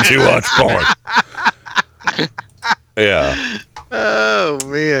Alex Jones who watch porn. Yeah. Oh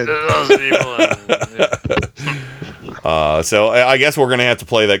man. So I guess we're gonna have to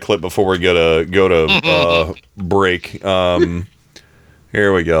play that clip before we go to break.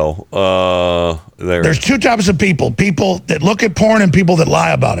 Here we go. There's 2 types of people: people that look at porn and people that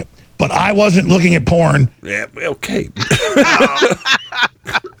lie about it. But I wasn't looking at porn. Yeah. Okay.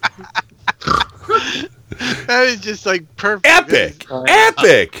 That is just like perfect. Epic.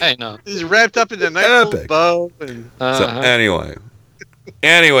 Epic. I know. He's wrapped up in a nice little bow. And, So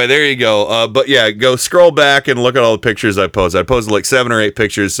anyway, there you go. But yeah, go scroll back and look at all the pictures I posted. I posted like 7 or 8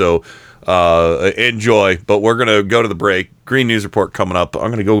 pictures, so enjoy. But we're going to go to the break. Green News Report coming up.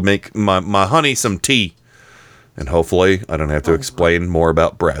 I'm going to go make my honey some tea. And hopefully I don't have to explain more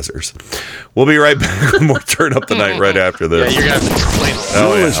about Brazzers. We'll be right back with more Turn Up the Night right after this. Yeah, you're going to have to explain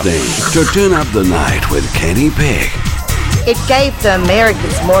all that. You're listening to Turn Up the Night with Kenny Pig. It gave the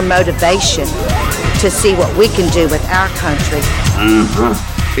Americans more motivation to see what we can do with our country.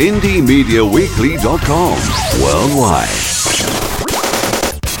 IndieMediaWeekly.com. Worldwide.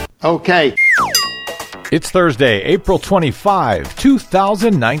 Okay. It's Thursday, April 25,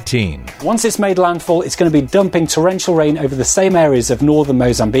 2019. Once it's made landfall, it's going to be dumping torrential rain over the same areas of northern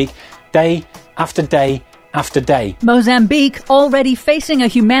Mozambique, day after day after day. Mozambique, already facing a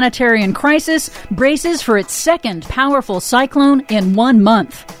humanitarian crisis, braces for its second powerful cyclone in 1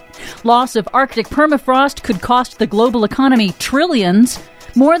 month. Loss of Arctic permafrost could cost the global economy trillions.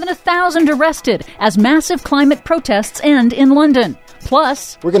 More than 1,000 arrested as massive climate protests end in London.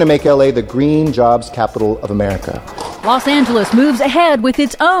 Plus, we're going to make LA the green jobs capital of America. Los Angeles moves ahead with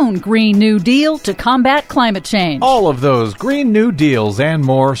its own Green New Deal to combat climate change. All of those Green New Deals and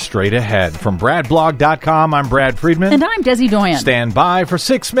more straight ahead. From BradBlog.com, I'm Brad Friedman. And I'm Desi Doyen. Stand by for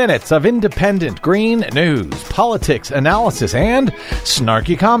 6 minutes of independent green news, politics, analysis, and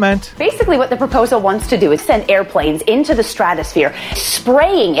snarky comment. Basically, what the proposal wants to do is send airplanes into the stratosphere,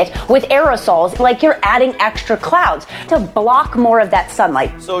 spraying it with aerosols like you're adding extra clouds to block more of that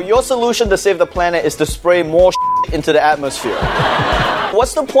sunlight. So your solution to save the planet is to spray more into the atmosphere.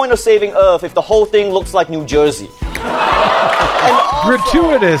 What's the point of saving Earth if the whole thing looks like New Jersey?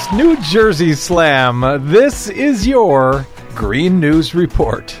 Gratuitous New Jersey slam. This is your Green News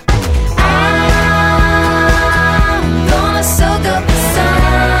Report. I'm gonna soak up the sun.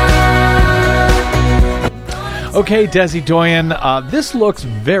 Okay, Desi Doyen, this looks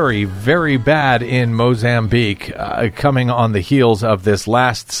very, very bad in Mozambique, coming on the heels of this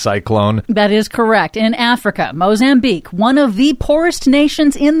last cyclone. That is correct. In Africa, Mozambique, one of the poorest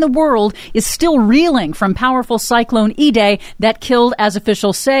nations in the world, is still reeling from powerful cyclone Idai that killed, as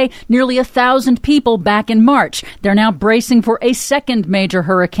officials say, nearly 1,000 people back in March. They're now bracing for a second major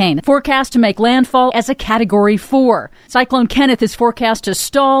hurricane, forecast to make landfall as a Category 4. Cyclone Kenneth is forecast to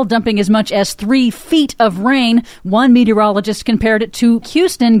stall, dumping as much as 3 feet of rain. One meteorologist compared it to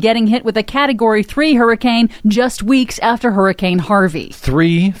Houston getting hit with a Category 3 hurricane just weeks after Hurricane Harvey.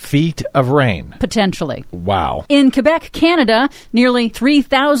 3 feet of rain. Potentially. Wow. In Quebec, Canada, nearly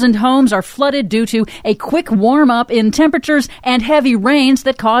 3,000 homes are flooded due to a quick warm-up in temperatures and heavy rains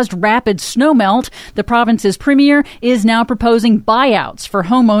that caused rapid snowmelt. The province's premier is now proposing buyouts for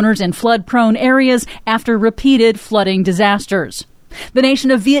homeowners in flood-prone areas after repeated flooding disasters. The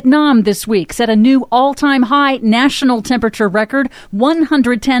nation of Vietnam this week set a new all-time high national temperature record,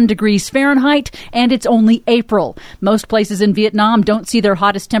 110 degrees Fahrenheit, and it's only April. Most places in Vietnam don't see their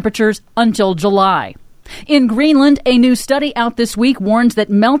hottest temperatures until July. In Greenland, a new study out this week warns that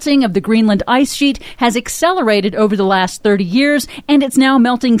melting of the Greenland ice sheet has accelerated over the last 30 years, and it's now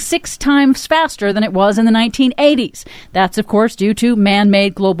melting 6 times faster than it was in the 1980s. That's, of course, due to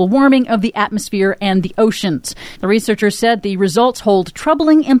man-made global warming of the atmosphere and the oceans. The researchers said the results hold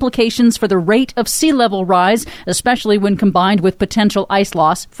troubling implications for the rate of sea level rise, especially when combined with potential ice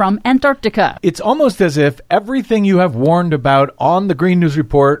loss from Antarctica. It's almost as if everything you have warned about on the Green News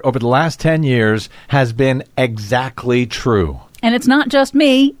Report over the last 10 years has been exactly true. And it's not just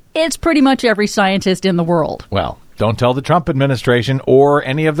me, it's pretty much every scientist in the world. Well, don't tell the Trump administration or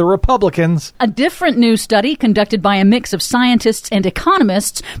any of the Republicans. A different new study conducted by a mix of scientists and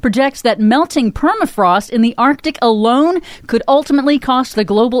economists projects that melting permafrost in the Arctic alone could ultimately cost the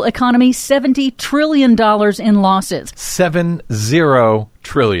global economy $70 trillion in losses. 70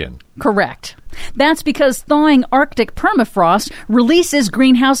 trillion. Correct. That's because thawing Arctic permafrost releases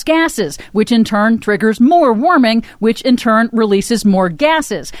greenhouse gases, which in turn triggers more warming, which in turn releases more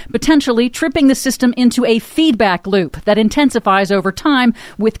gases, potentially tripping the system into a feedback loop that intensifies over time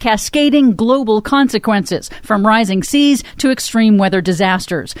with cascading global consequences, from rising seas to extreme weather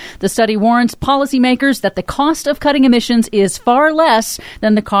disasters. The study warns policymakers that the cost of cutting emissions is far less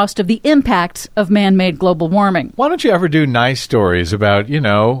than the cost of the impacts of man-made global warming. Why don't you ever do nice stories about,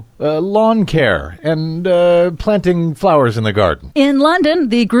 lawn care and planting flowers in the garden. In London,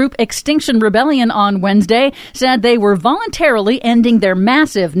 the group Extinction Rebellion on Wednesday said they were voluntarily ending their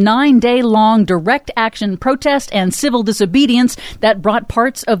massive 9-day-long direct action protest and civil disobedience that brought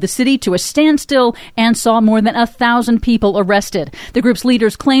parts of the city to a standstill and saw more than 1,000 people arrested. The group's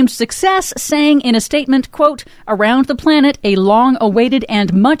leaders claimed success, saying in a statement, quote, "Around the planet, a long-awaited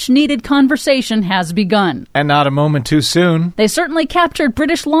and much-needed conversation has begun." And not a moment too soon. They certainly captured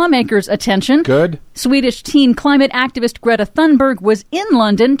British lawmakers' attention. Good. Swedish teen climate activist Greta Thunberg was in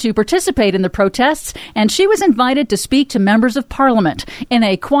London to participate in the protests, and she was invited to speak to members of parliament. In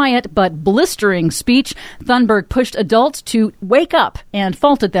a quiet but blistering speech, Thunberg pushed adults to wake up and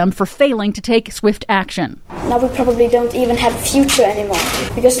faulted them for failing to take swift action. Now we probably don't even have a future anymore,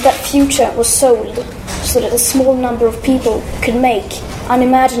 because that future was sold so that a small number of people could make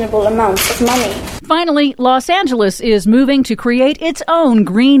unimaginable amounts of money. Finally, Los Angeles is moving to create its own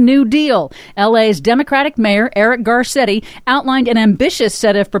Green New Deal. LA's Democratic Mayor Eric Garcetti outlined an ambitious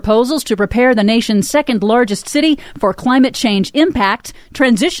set of proposals to prepare the nation's second largest city for climate change impact,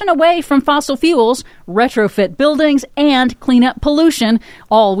 transition away from fossil fuels, retrofit buildings, and clean up pollution,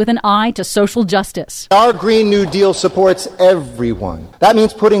 all with an eye to social justice. Our Green New Deal supports everyone. That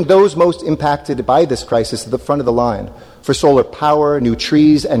means putting those most impacted by this crisis at the front of the line for solar power, new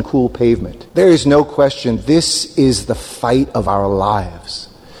trees, and cool pavement. There is no question this is the fight of our lives,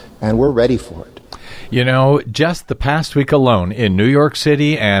 and we're ready for it. You know, just the past week alone in New York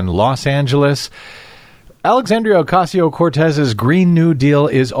City and Los Angeles, Alexandria Ocasio-Cortez's Green New Deal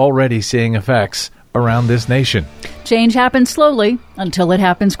is already seeing effects around this nation. Change happens slowly until it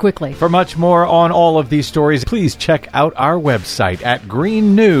happens quickly. For much more on all of these stories, please check out our website at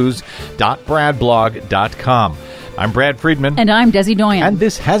greennews.bradblog.com. I'm Brad Friedman. And I'm Desi Doyen. And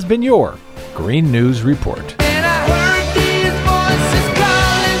this has been your Green News Report.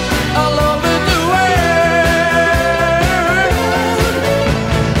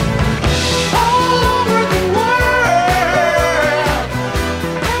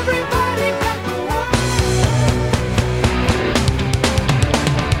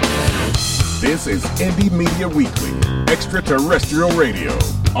 This is Indie Media Weekly, extraterrestrial radio.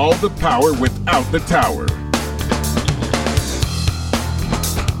 All the power without the tower.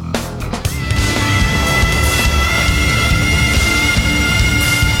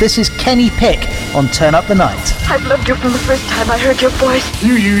 This is Kenny Pick on Turn Up the Night. I've loved you from the first time I heard your voice.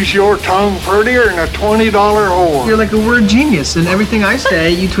 You use your tongue prettier than a $20 whore. You're like a word genius, and everything I say,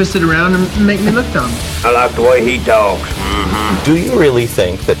 you twist it around and make me look dumb. I like the way he talks. Mm-hmm. Do you really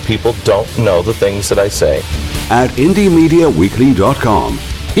think that people don't know the things that I say? At IndieMediaWeekly.com.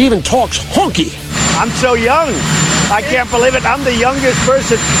 He even talks honky. I'm so young. I can't believe it. I'm the youngest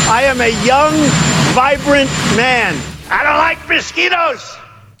person. I am a young, vibrant man. I don't like mosquitoes.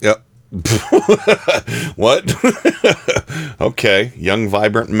 Yep. What? Okay. Young,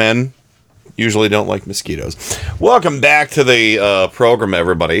 vibrant men usually don't like mosquitoes. Welcome back to the program,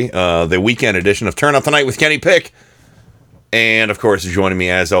 everybody. The weekend edition of Turn Up the Night with Kenny Pick. And, of course, joining me,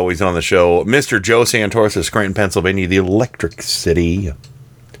 as always, on the show, Mr. Joe Santos of Scranton, Pennsylvania, the Electric City.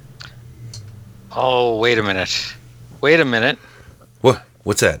 Oh, wait a minute. Wait a minute. What?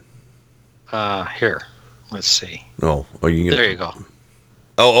 What's that? Here. Let's see. Oh, there you go.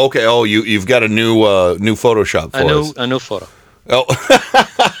 Oh, okay. Oh, you've got a new Photoshop for us. A new photo. Oh,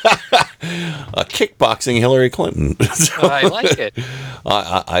 kickboxing Hillary Clinton. So, I like it.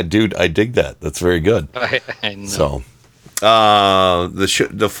 I dig that. That's very good. I know. So,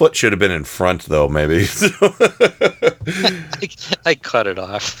 the foot should have been in front, though. Maybe. I cut it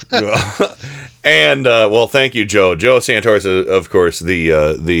off. And well, thank you, Joe. Joe Santos, of course, the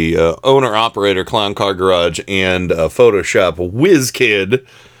owner operator, Clown Car Garage, and Photoshop whiz kid.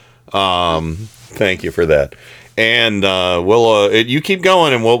 Thank you for that. And we'll you keep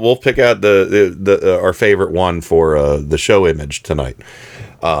going, and we'll pick out the our favorite one for the show image tonight.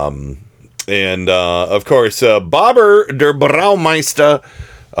 And of course, Bobber der Braumeister,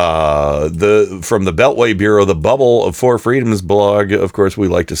 from the Beltway Bureau, the Bubble of Four Freedoms blog. Of course, we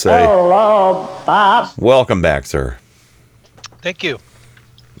like to say, hello, Bob. Welcome back, sir. Thank you.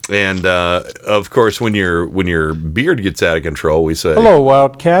 And of course, when your beard gets out of control, we say, hello,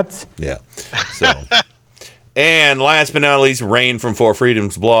 Wildcats. Yeah. So. And last but not least, Rain from Four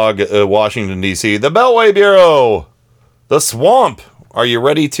Freedoms blog, Washington, D.C., the Beltway Bureau, the Swamp. Are you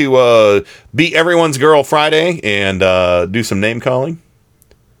ready to be everyone's girl Friday and do some name calling?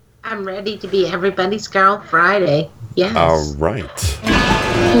 I'm ready to be everybody's girl Friday. Yes. All right.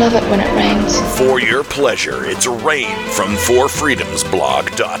 Love it when it rains. For your pleasure, it's Rain from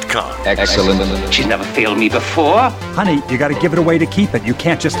ForFreedomsBlog.com. Excellent. She's never failed me before. Honey, you gotta give it away to keep it. You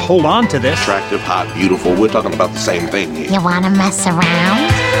can't just hold on to this. Attractive, hot, beautiful. We're talking about the same thing here. You wanna mess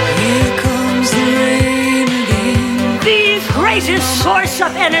around? Here comes the rain again. The greatest source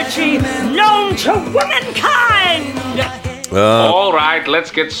of energy known to womankind! All right,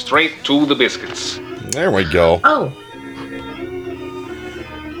 let's get straight to the biscuits. There we go. Oh.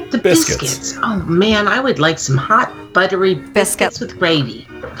 The biscuits. Oh, man, I would like some hot, buttery biscuits with gravy.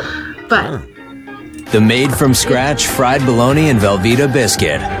 But the made-from-scratch fried bologna and Velveeta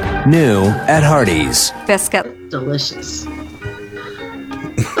biscuit. New at Hardee's. Biscuit. Delicious.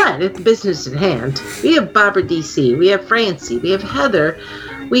 But at the business at hand, we have Barbara DC, we have Francie, we have Heather,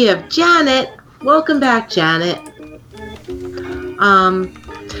 we have Janet. Welcome back, Janet.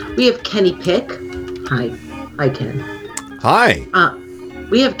 We have Kenny Pick. Hi. Hi, Ken. Hi.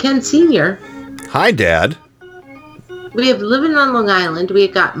 We have Ken Sr. Hi, Dad. We have Living on Long Island. We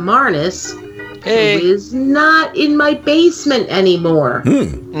got Marnus, Hey. who is not in my basement anymore.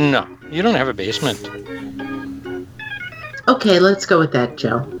 No, you don't have a basement. Okay, let's go with that,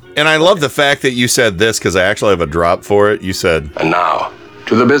 Joe. And I love the fact that you said this because I actually have a drop for it. You said, And now,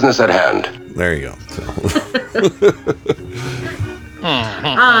 to the business at hand. There you go.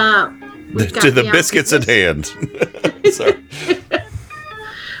 We've got To the Meow biscuits at hand. Sorry.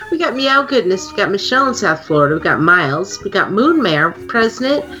 We got Meow Goodness. We got Michelle in South Florida. We got Miles. We got Moon Mare,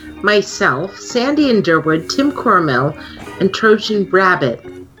 President, myself, Sandy in Durwood, Tim Cormel, and Trojan Rabbit.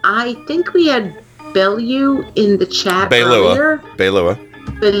 I think we had Bellew in the chat earlier. Belua.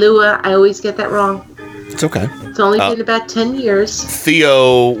 I always get that wrong. It's okay. It's only been about 10 years.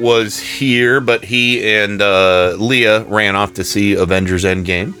 Theo was here, but he and Leah ran off to see Avengers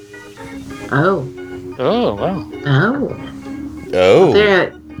Endgame. Oh. Oh, wow. Oh.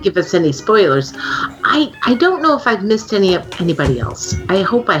 There, give us any spoilers. I don't know if I've missed anybody else. I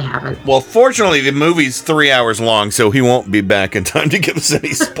hope I haven't. Well, fortunately, the movie's 3 hours long, so he won't be back in time to give us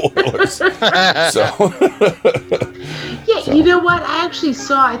any spoilers. Yeah, you know what? I actually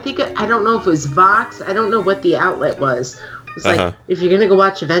saw, I don't know if it was Vox. I don't know what the outlet was. It was like, if you're going to go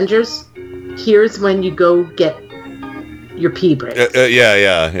watch Avengers, here's when you go get your pee break.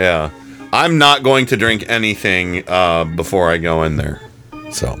 Yeah. I'm not going to drink anything before I go in there.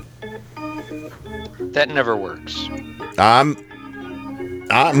 So That never works. I'm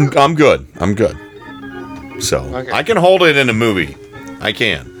good. I'm good. So Okay. I can hold it in a movie. I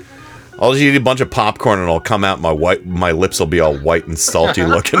can. I'll just eat a bunch of popcorn and I'll come out. My lips will be all white and salty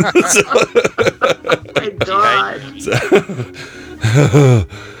looking. Oh my God.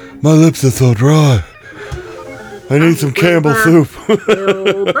 My lips are so dry. I need some Campbell soup.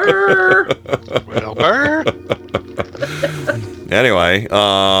 Wilbur. Anyway,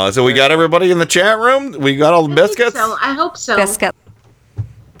 so we got everybody in the chat room. We got all the biscuits. I hope so. Biscuit.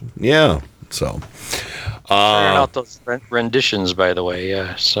 Yeah. So. Turning out those renditions, by the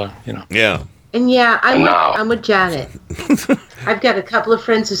way. So you know. Yeah. And yeah, I'm with Janet. I've got a couple of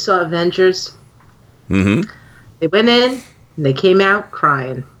friends who saw Avengers. Mm-hmm. They went in and they came out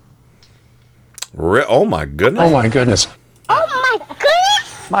crying. Oh my goodness. Oh my goodness. Oh my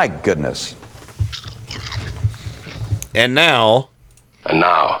goodness! My goodness. And now,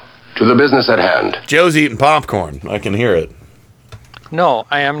 to the business at hand. Joe's eating popcorn. I can hear it. No,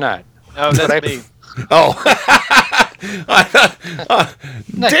 I am not. Oh, that's me. Oh.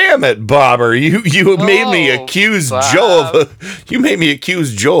 Damn it, Bobber! You made me accuse Bob. Joe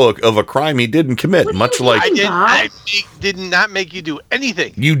of a crime he didn't commit. Much like I did not make you do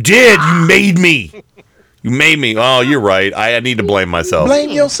anything. you did. You made me. You made me. Oh, you're right. I need to blame myself.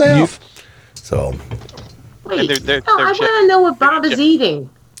 Blame yourself. So Wait, they're I want to know what Bob is eating.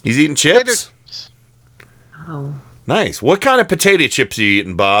 he's eating chips. Oh. Nice. What kind of potato chips are you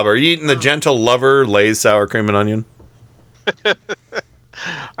eating, Bob? Are you eating the Gentle Lover Lay's sour cream and onion?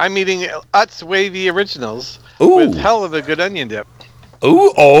 I'm eating Utz Wavy Originals Ooh. with hell of a good onion dip.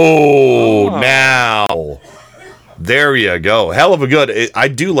 Ooh, oh, now. There you go. Hell of a good. I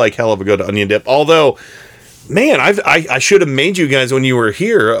do like hell of a good onion dip. Although, man, I should have made you guys when you were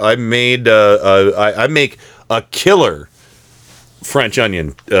here. I made I make a killer French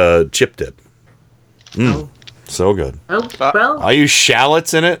onion chip dip. So good. Oh, well. I use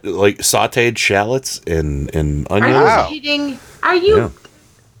shallots in it, like sautéed shallots and onions. Are you kidding? Are you? Yeah.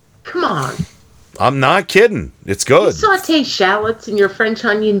 Come on. I'm not kidding. It's good. You saute shallots in your French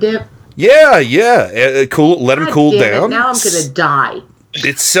onion dip? Yeah. Cool. Let them cool damn it, down. now I'm going to die.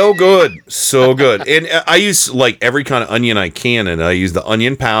 It's so good. So good. And I use like every kind of onion I can. And I use the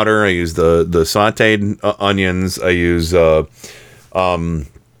onion powder. I use the sauteed onions. I use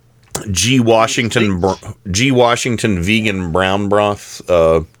G. Washington vegan brown broth,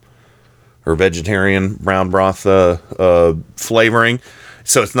 or vegetarian brown broth flavoring.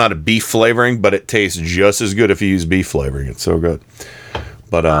 So it's not a beef flavoring, but it tastes just as good if you use beef flavoring. It's so good.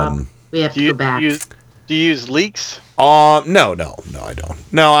 But we have to go back. Do you use leeks? No, I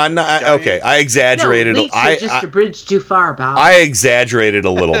don't. No, I'm not. Okay, I exaggerated. No, leeks are just a bridge too far, Bob. I exaggerated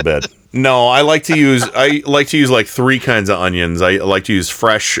a little bit. No, I like to use like 3 kinds of onions. I like to use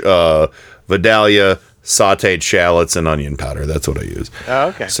fresh Vidalia, sautéed shallots, and onion powder. That's what I use. Oh,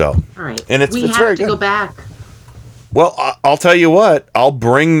 okay. So, all right, and it's we very have to good. go back. Well, I'll tell you what. I'll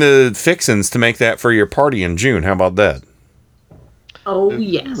bring the fixins to make that for your party in June. How about that? Oh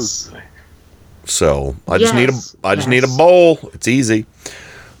yes. So I just need a bowl. It's easy.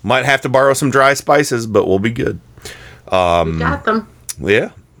 Might have to borrow some dry spices, but we'll be good. We got them. Yeah,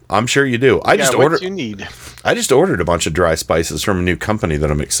 I'm sure you do. I just ordered a bunch of dry spices from a new company that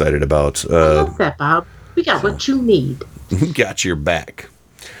I'm excited about. I love that, Bob. We got what you need. Got your back.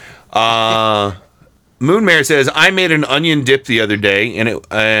 Moonmare says, I made an onion dip the other day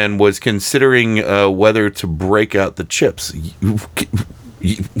and was considering whether to break out the chips. You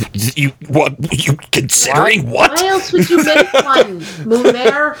considering what? Why else would you make one,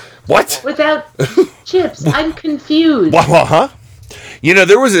 Moonmare? What? Without chips? I'm confused. Huh? You know,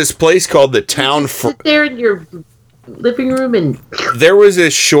 there was this place called the Town. Sit there in your living room and. There was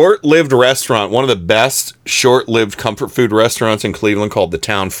this short-lived restaurant, one of the best short-lived comfort food restaurants in Cleveland, called the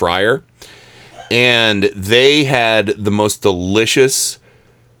Town Fryer. And they had the most delicious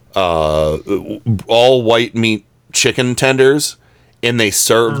all white meat chicken tenders, and they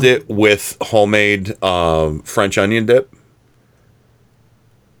served it with homemade French onion dip.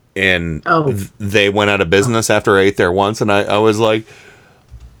 And they went out of business after I ate there once, and I was like,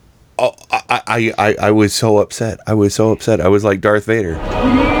 oh, I was so upset. I was like Darth Vader.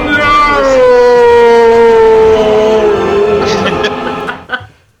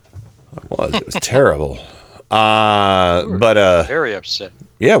 It was terrible. But very upset.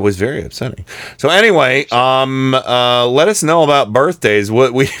 Yeah, it was very upsetting. So anyway, let us know about birthdays.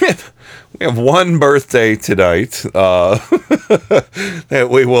 What we have one birthday tonight that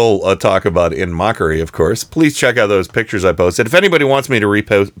we will talk about in mockery, of course. Please check out those pictures I posted. If anybody wants me to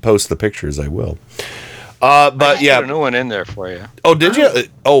repost the pictures, I will. But yeah, put a new one in there for you. Oh, did you?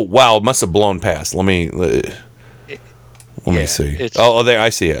 Oh, wow, it must have blown past. Let me see. Oh, there, I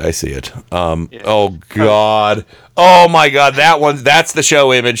see it. Oh God. Oh my God, that's the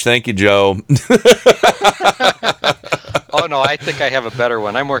show image. Thank you, Joe. Oh no, I think I have a better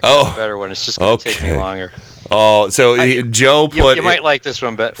one. I'm working on a better one. It's just going to take me longer. Oh, so Joe put. You might like this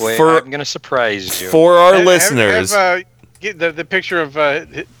one, but wait, I'm going to surprise you. For our listeners, get the picture of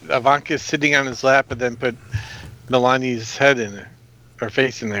Ivanka sitting on his lap, and then put Melania's head in it, or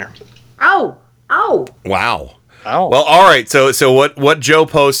face in there. Oh. Wow. Oh. Well, all right. So what Joe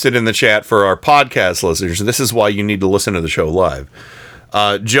posted in the chat for our podcast listeners, this is why you need to listen to the show live.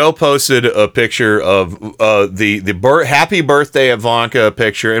 Joe posted a picture of the happy birthday Ivanka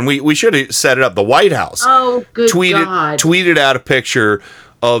picture, and we should have set it up. The White House God. tweeted out a picture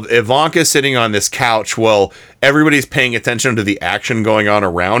of Ivanka sitting on this couch while everybody's paying attention to the action going on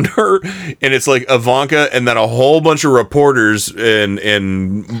around her, and it's like Ivanka and then a whole bunch of reporters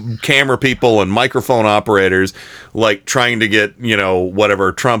and camera people and microphone operators like trying to get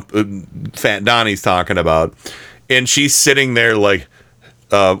whatever Trump Fat Donnie's talking about, and she's sitting there like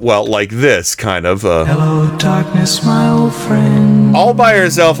like this kind of hello darkness my old friend, all by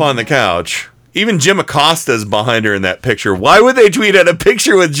herself on the couch. Even Jim Acosta's behind her in that picture. Why would they tweet out a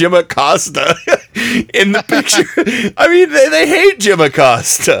picture with Jim Acosta in the picture? I mean, they hate Jim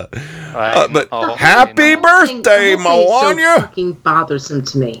Acosta. But happy birthday, Melania! So fucking bothersome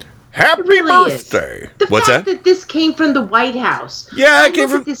to me. Happy birthday! What's that? That this came from the White House. Yeah, it came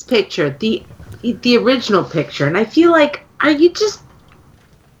from this picture, the original picture, and I feel like, are you just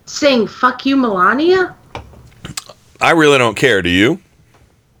saying "fuck you, Melania"? I really don't care. Do you?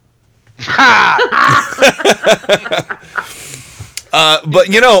 But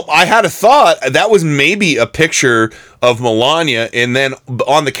I had a thought that was maybe a picture of Melania, and then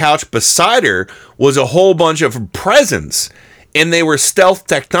on the couch beside her was a whole bunch of presents, and they were stealth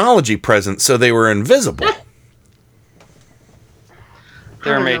technology presents, so they were invisible.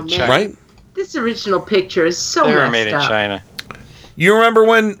 They're made in China, right? This original picture is so they were messed made in up. China. You remember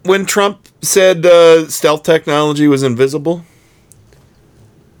when Trump said stealth technology was invisible?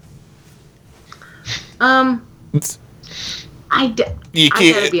 I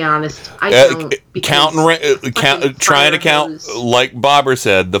gotta be honest. I don't. Trying to count, like Bobber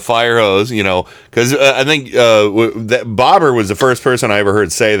said, the fire hose. Because I think that Bobber was the first person I ever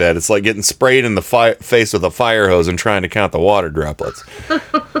heard say that. It's like getting sprayed in the face with a fire hose and trying to count the water droplets.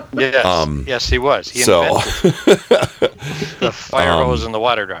 Yes, yes, he was. He invented the fire hose and the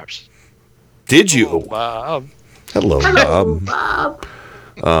water drops. Did you? Oh, Bob. Hello, Bob. Bob.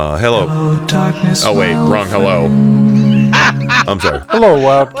 Hello. Darkness. Oh wait, wrong. Hello. I'm sorry. Hello,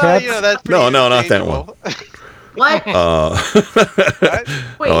 Wildcats. No, not that one. What?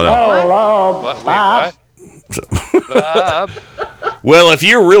 Wait, Hello, Bob. Bob. Well, if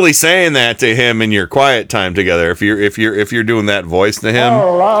you're really saying that to him in your quiet time together, if you're doing that voice to him,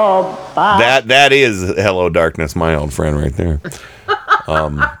 hello, Bob. that is Hello Darkness, my old friend right there.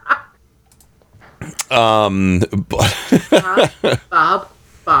 Bob.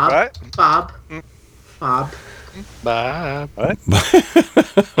 What? Bob. What?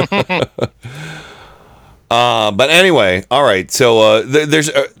 But anyway, all right. So there's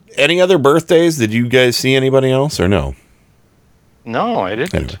any other birthdays? Did you guys see anybody else or no? No, I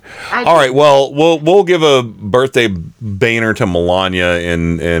didn't. Anyway. All right. Well, we'll give a birthday banner to Melania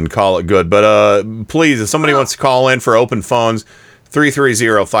and call it good. But please, if somebody wants to call in for open phones,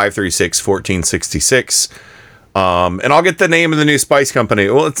 330-536-1466. And I'll get the name of the new spice company.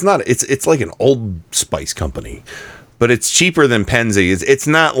 Well, it's not. It's like an old spice company, but it's cheaper than Penzeys. It's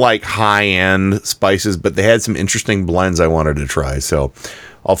not like high end spices, but they had some interesting blends I wanted to try. So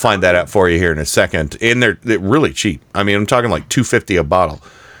I'll find that out for you here in a second. And they're really cheap. I mean, I'm talking like $2.50 a bottle.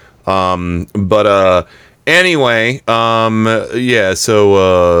 Anyway, yeah.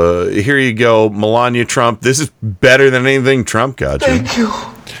 So here you go, Melania Trump. This is better than anything Trump got you. Thank you.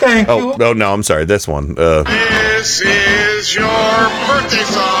 Thank you. Oh no, I'm sorry. This one. This is your birthday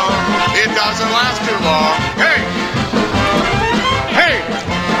song. It doesn't last too long. Hey! Hey!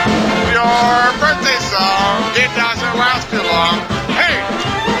 Your birthday song. It doesn't last too long. Hey!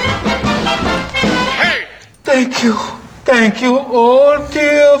 Hey! Thank you. Thank you, oh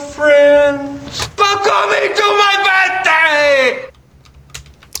dear friends, for coming to my birthday!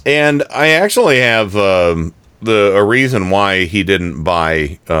 And I actually have a reason why he didn't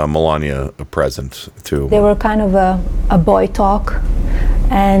buy Melania a present too. They were kind of a boy talk,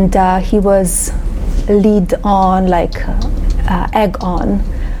 and he was lead on, like egg on.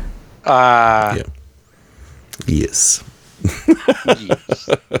 Yeah. Yes. Yes.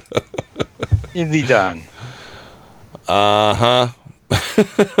 Lead on.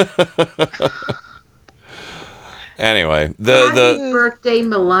 Anyway, Happy birthday,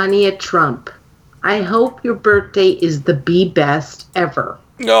 Melania Trump. I hope your birthday is the best ever.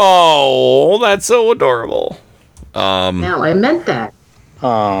 Oh, that's so adorable. No, I meant that.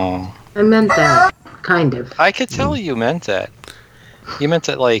 Oh. I meant that. Kind of. I could tell you meant that. You meant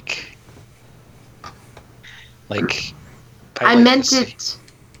it like I meant it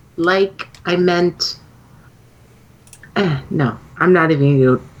like I meant. No, I'm not even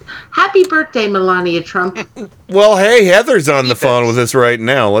going to. Happy birthday, Melania Trump. Well, hey, Heather's on the phone with us right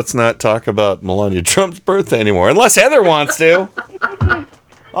now. Let's not talk about Melania Trump's birthday anymore, unless Heather wants to.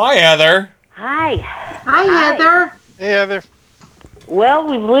 Hi, Heather. Hi. Hi, Heather. Hey, Heather. Well,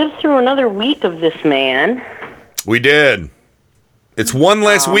 we've lived through another week of this man. We did. It's one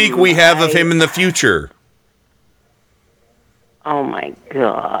less week we have of him in the future. Oh, my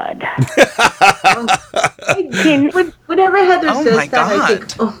God. Whenever Heather says that, I think,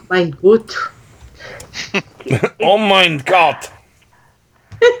 oh, my God. Oh, my God.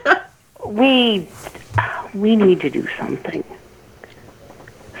 We need to do something.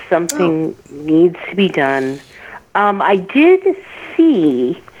 Something needs to be done. I did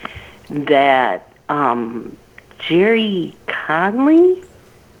see that Jerry Conley,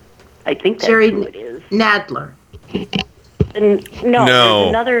 I think that's who it is. Nadler.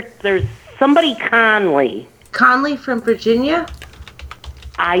 No. There's somebody Conley. Conley from Virginia?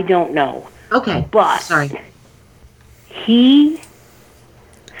 I don't know. Okay. But sorry. He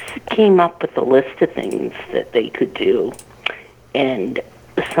came up with a list of things that they could do. And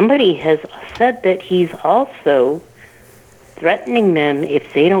somebody has said that he's also threatening them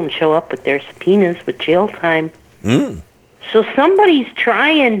if they don't show up with their subpoenas with jail time. So somebody's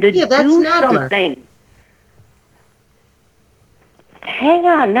trying to do something. Hang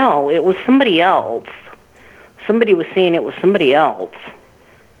on, no, it was somebody else. Somebody was saying it was somebody else.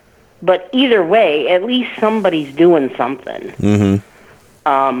 But either way, at least somebody's doing something.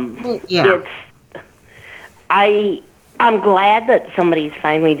 Yeah. I'm glad that somebody's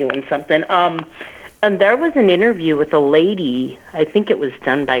finally doing something. And there was an interview with a lady, I think it was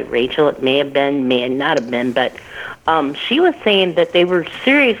done by Rachel, it may have been, may not have been, but she was saying that they were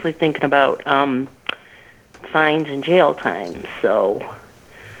seriously thinking about fines and jail time. So,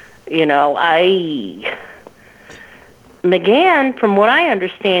 McGann, from what I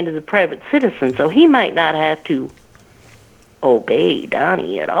understand, is a private citizen, so he might not have to obey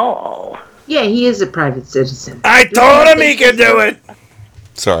Donnie at all. Yeah, he is a private citizen. I told him he could do it!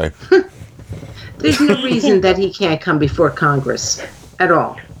 Sorry. There's no reason that he can't come before Congress at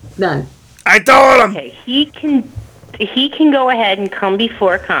all. None. I told him. Okay, he can go ahead and come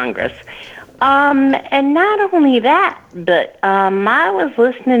before Congress. And not only that, but I was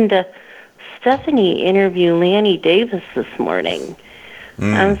listening to Stephanie interview Lanny Davis this morning.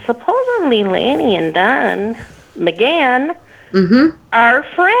 And supposedly Lanny and Don McGann are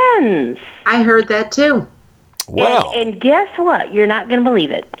friends. I heard that too. Wow. And guess what? You're not going to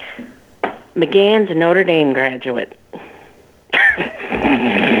believe it. McGann's a Notre Dame graduate.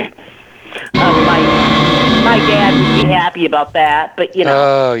 My dad would be happy about that, but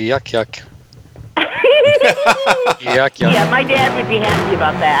Oh, yuck, yuck. Yuck, yuck. Yeah, my dad would be happy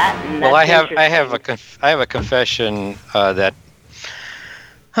about that. Well, I have a confession that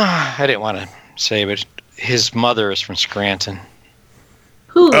I didn't want to say, but his mother is from Scranton.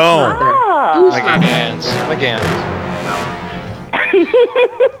 Who's mother? McGann's.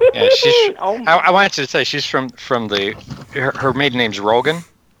 Yeah, she's. I wanted to say she's from her maiden name's Rogan.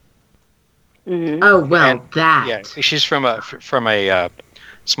 Mm-hmm. Oh well, and, yeah, she's from a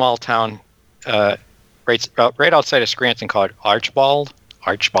small town right outside of Scranton called Archbald.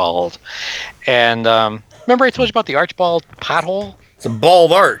 And remember I told you about the Archbald pothole? It's a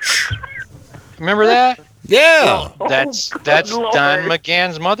bald arch. Remember that? Yeah. Well, that's Don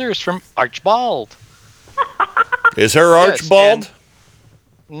McGann's mother is from Archbald. Is her Archbald?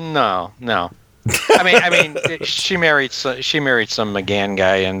 No. I mean, she married some McGann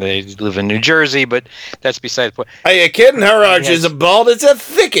guy, and they live in New Jersey. But that's beside the point. Are you kidding? Her arch isn't bald; it's a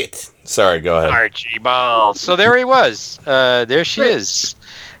thicket. Sorry, go ahead. Archibald. So there he was. There she is.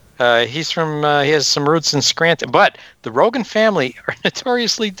 He's from. He has some roots in Scranton, but the Rogan family are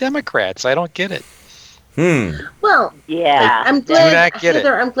notoriously Democrats. I don't get it. Well, yeah, I'm glad,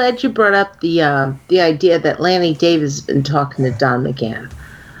 Heather, I'm glad you brought up the idea that Lanny Davis has been talking to Don McGann.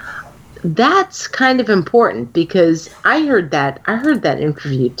 That's kind of important because I heard that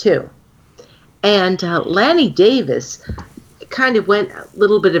interview too, and Lanny Davis kind of went a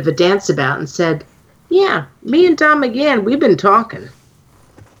little bit of a dance about and said, "Yeah, me and Don McGann, we've been talking."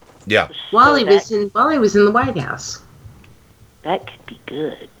 Yeah, while he was in the White House. That could be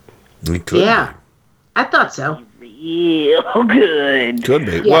good. It could. Yeah. I thought so. Real good. Could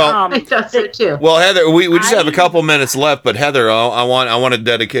be. Yeah, Well, I thought so too. Well, Heather, we just have a couple minutes left, but Heather, I want to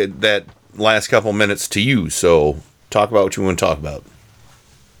dedicate that last couple minutes to you. So talk about what you want to talk about.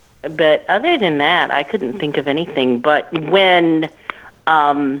 But other than that, I couldn't think of anything. But when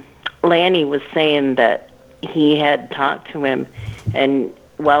Lanny was saying that he had talked to him, and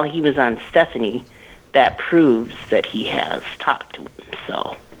while he was on Stephanie, that proves that he has talked to him.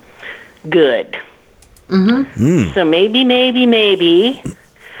 So good. So maybe.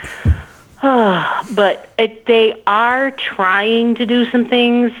 But they are trying to do some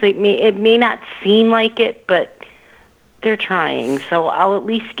things. It may not seem like it, but they're trying. So I'll at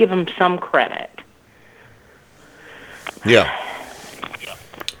least give them some credit. Yeah.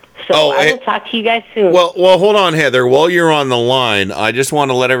 So I will talk to you guys soon. Well, hold on, Heather. While you're on the line, I just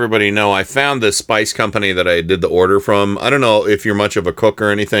want to let everybody know I found this spice company that I did the order from. I don't know if you're much of a cook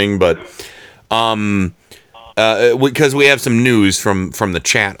or anything, but because we have some news from the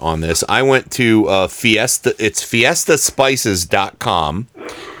chat on this. I went to Fiesta. It's fiestaspices.com,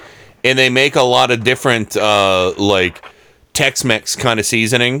 and they make a lot of different like Tex-Mex kind of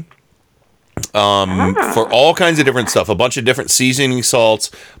seasoning for all kinds of different stuff. A bunch of different seasoning salts.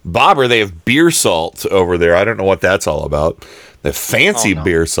 Bobber, they have beer salt over there. I don't know what that's all about. The fancy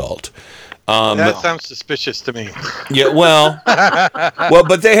beer salt. That sounds suspicious to me. Yeah, well,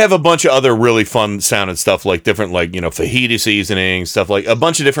 but they have a bunch of other really fun sounding stuff, like different, like, fajita seasoning, stuff like a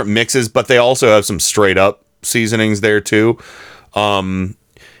bunch of different mixes, but they also have some straight up seasonings there too. And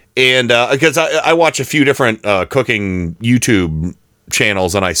because I watch a few different cooking YouTube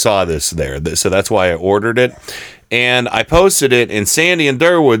channels and I saw this there, so that's why I ordered it. And I posted it, and Sandy and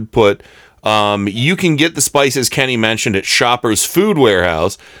Durwood put, you can get the spices Kenny mentioned at Shoppers Food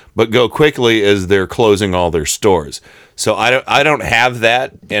Warehouse, but go quickly as they're closing all their stores. So I don't have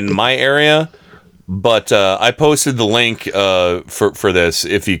that in my area, but I posted the link for this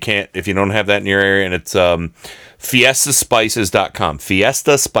if you don't have that in your area, and it's fiestaspices.com.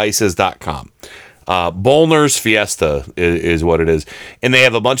 Fiestaspices.com. Bollner's Fiesta is what it is. And they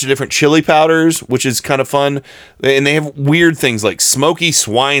have a bunch of different chili powders, which is kind of fun. And they have weird things like smoky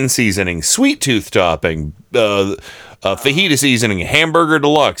swine seasoning, sweet tooth topping, fajita seasoning, hamburger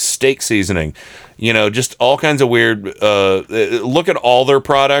deluxe, steak seasoning. Just all kinds of weird. Look at all their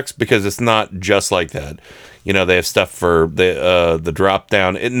products because it's not just like that. They have stuff for the drop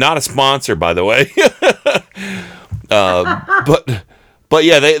down. Not a sponsor, by the way. But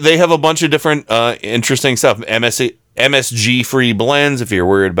yeah, they have a bunch of different interesting stuff. MSG free blends if you're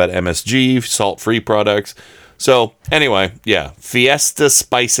worried about MSG, salt free products. So anyway, yeah,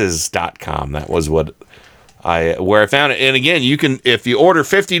 fiestaspices.com. That was where I found it. And again, you can, if you order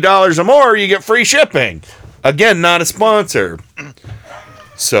 $50 or more, you get free shipping. Again, not a sponsor.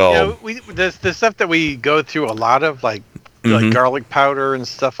 So the stuff that we go through a lot of, like garlic powder and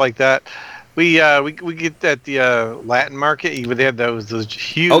stuff like that. We get at the Latin market. They had those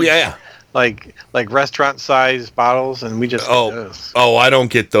huge, like restaurant size bottles, and we just get those. Oh, I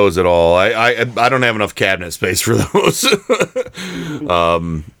don't get those at all. I don't have enough cabinet space for those.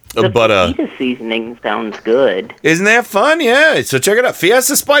 The fajita seasoning sounds good. Isn't that fun? Yeah. So check it out.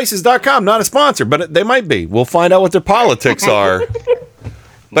 Fiestaspices.com. Not a sponsor, but they might be. We'll find out what their politics are.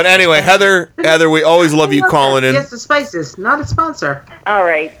 But anyway, Heather, we always love you calling in. Fiesta Spices, not a sponsor. All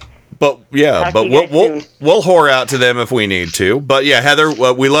right. But yeah, we'll whore out to them if we need to. But yeah, Heather,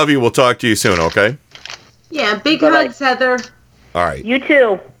 we love you. We'll talk to you soon, okay? Yeah, big hugs, Heather. All right. You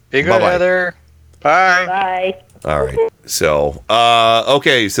too. Big hug, Heather. Bye. Bye. All right. So,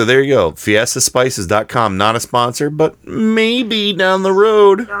 okay, so there you go. Fiestaspices.com, not a sponsor, but maybe down the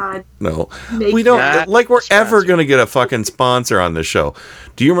road. God. No. We don't, we're ever going to get a fucking sponsor on this show.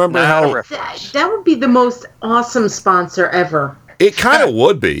 Do you remember that would be the most awesome sponsor ever. It kind of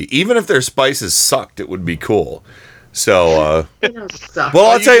would be. Even if their spices sucked, it would be cool. So, well,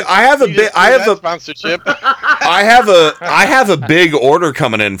 I'll tell you, I have a sponsorship. I have a big order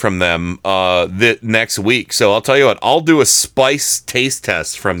coming in from them next week. So I'll tell you what, I'll do a spice taste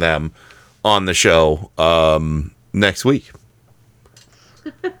test from them on the show next week.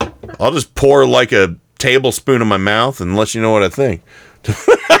 I'll just pour like a tablespoon in my mouth and let you know what I think.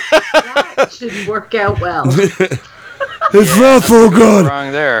 That should work out well. It's not so good.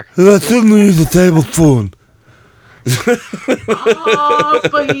 Wrong there. I shouldn't use a tablespoon.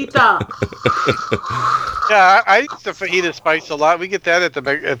 Fajita. Yeah, I eat the fajita spice a lot. We get that at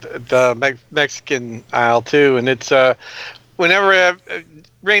the Mexican aisle too, and it's whenever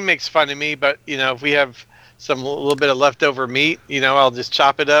Ray makes fun of me, but if we have a little bit of leftover meat, I'll just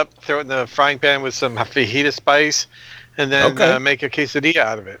chop it up, throw it in the frying pan with some fajita spice, and then make a quesadilla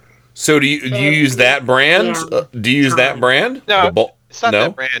out of it. So do you use that brand? Do you use that brand? No, it's not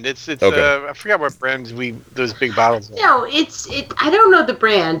that brand. It's okay. I forgot what brands those big bottles are. No, I don't know the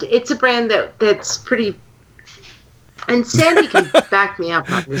brand. It's a brand that's pretty. And Sandy can back me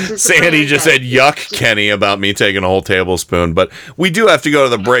up on this. Sandy just said yuck, Kenny, about me taking a whole tablespoon. But we do have to go to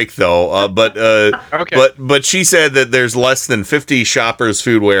the break, though. Okay. But she said that there's less than 50 Shoppers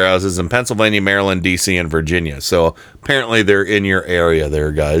Food warehouses in Pennsylvania, Maryland, D.C., and Virginia. So apparently they're in your area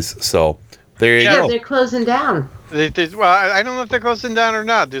there, guys. So there you go. They're closing down. Well, I don't know if they're closing down or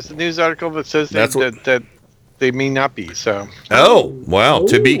not. There's a news article that says that they may not be. So. Oh, wow.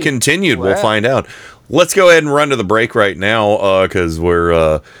 To be continued. Wow. We'll find out. Let's go ahead and run to the break right now because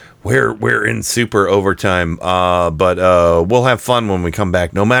we're in super overtime. But we'll have fun when we come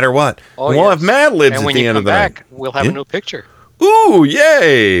back, no matter what. We'll have Mad Libs at the end of the night. We'll have a new picture. Ooh,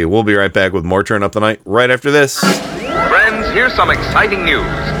 yay! We'll be right back with more Turn Up the Night right after this. Friends, here's some exciting news.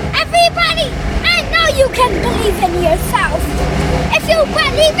 Everybody, I know you can believe in yourself. If you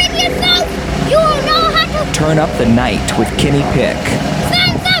believe in yourself, you will know how to Turn Up the Night with Kenny Pick.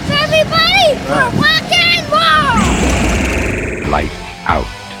 Thumbs up, everybody, for rock and roll! Light out,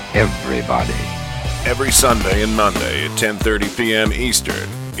 everybody. Every Sunday and Monday at 10:30 p.m. Eastern,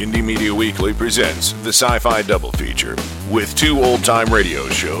 Indie Media Weekly presents the Sci-Fi Double Feature with two old-time radio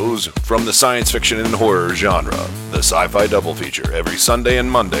shows from the science fiction and horror genre. The Sci-Fi Double Feature every Sunday and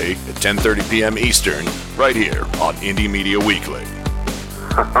Monday at 10:30 p.m. Eastern, right here on Indie Media Weekly.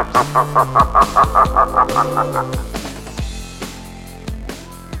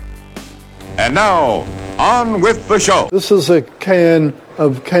 And now, on with the show. This is a can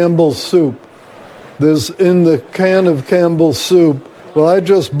of Campbell's soup. There's in the can of Campbell's soup. Well, I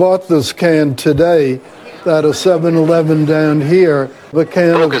just bought this can today at a 7-Eleven down here. The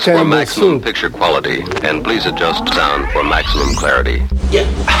can Focus of Campbell's for maximum soup. picture quality, and please adjust sound for maximum clarity. Yeah,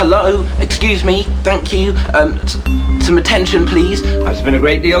 hello, excuse me, thank you. Some attention, please. I've spent a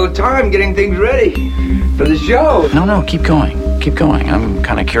great deal of time getting things ready. for the show. No, keep going. Keep going. I'm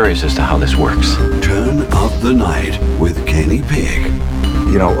kind of curious as to how this works. Turn of the Night with Kenny Pig.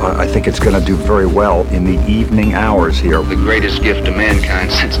 You know, I think it's going to do very well in the evening hours here. The greatest gift to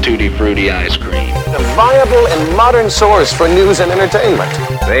mankind since Tutti Frutti ice cream. A viable and modern source for news and entertainment.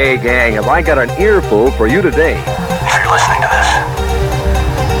 Hey, gang, have I got an earful for you today? If you're listening to this,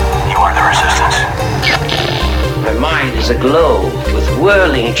 you are the Resistance. My mind is aglow with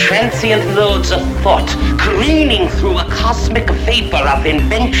whirling, transient loads of thought, careening through a cosmic vapor of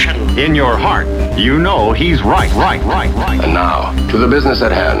invention. In your heart, you know he's right. And now, to the business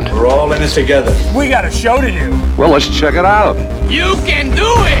at hand. We're all in this together. We got a show to do. Well, let's check it out. You can do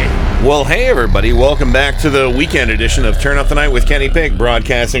it! Well, hey, everybody. Welcome back to the weekend edition of Turn Up the Night with Kenny Pig,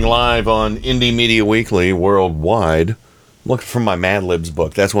 broadcasting live on Indie Media Weekly worldwide. I'm looking for my Mad Libs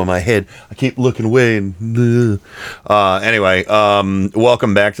book. That's why my head, I keep looking away. Anyway,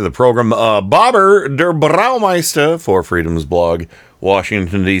 welcome back to the program. Bobber der Braumeister for Freedom's Blog,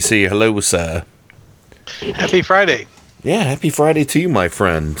 Washington, D.C. Hello, sir. Happy Friday. Yeah, happy Friday to you, my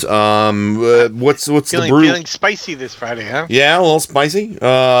friend. What's the brew? Feeling spicy this Friday, huh? Yeah, a little spicy.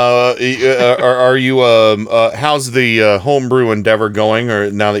 Are you? How's the homebrew endeavor going?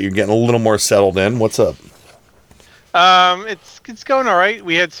 Or now that you're getting a little more settled in, what's up? It's going all right.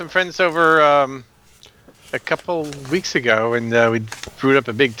 We had some friends over a couple weeks ago, and we brewed up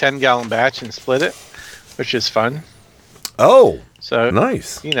a big 10-gallon batch and split it, which is fun. Oh, so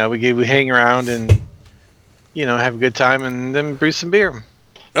nice. You know, we hang around and have a good time, and then brew some beer.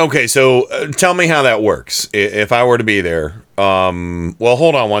 Okay, so tell me how that works. If I were to be there, well,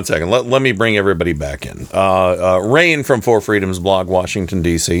 hold on one second. Let me bring everybody back in. Rain from For Freedom's Blog, Washington,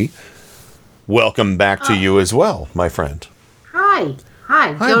 D.C. Welcome back to you as well, my friend. Hi,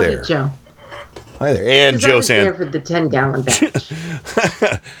 Joe there. Joe. Hi there, and Joe there for the 10-gallon batch.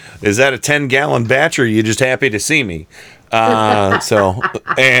 Is that a 10-gallon batch, or are you just happy to see me? Thank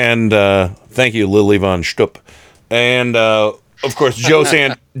you, Lily Von Stupp, and of course Joe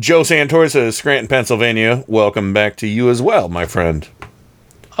Santorsa of Scranton, Pennsylvania. Welcome back to you as well, my friend.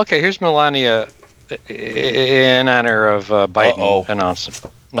 Okay, here's Melania in honor of Biden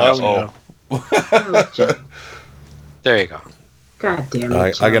announcement. There you go. God damn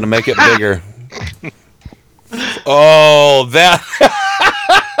it! I gotta make it bigger. Oh, that.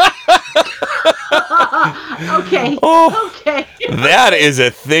 Okay. Okay. That is a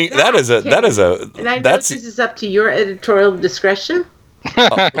thing. That is a. And I know this is up to your editorial discretion.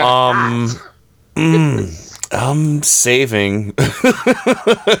 I'm saving.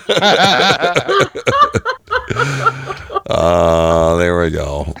 There we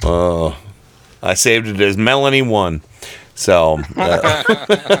go. I saved it as Melanie 1. So,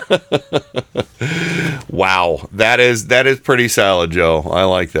 wow, that is pretty solid, Joe. I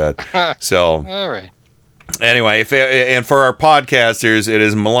like that. So, all right. Anyway, and for our podcasters, it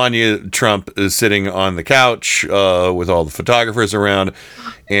is Melania Trump is sitting on the couch with all the photographers around,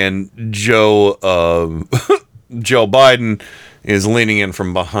 and Joe Biden is leaning in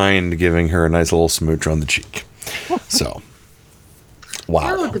from behind, giving her a nice little smooch on the cheek. So,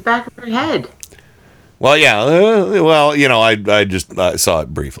 wow. Oh, the back of her head. Well, yeah. I just saw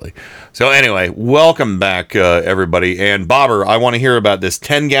it briefly. So anyway, welcome back, everybody. And Bobber, I want to hear about this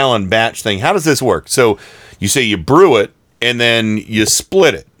 10-gallon batch thing. How does this work? So you say you brew it, and then you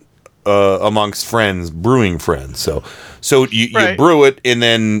split it amongst brewing friends. So you brew it, and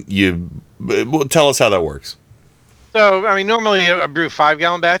then tell us how that works. So, I mean, normally I brew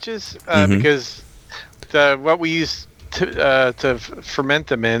 5-gallon batches because what we use to ferment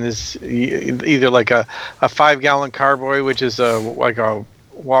them in is either like a 5-gallon carboy, which is like a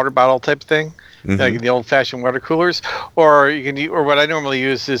water bottle type thing, like the old-fashioned water coolers, or what I normally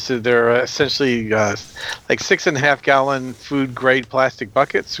use is they're essentially like 6.5-gallon food-grade plastic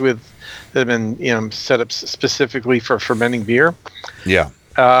buckets that have been set up specifically for fermenting beer. Yeah.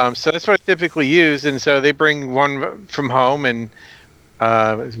 So that's what I typically use, and so they bring one from home, and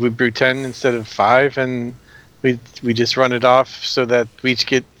we brew 10 instead of 5, and we just run it off so that we each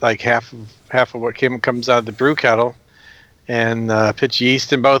get like half of what comes out of the brew kettle, and pitch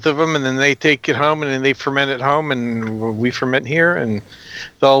yeast in both of them, and then they take it home and then they ferment at home, and we ferment here, and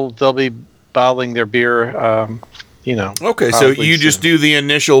they'll be bottling their beer. Okay, so you just do the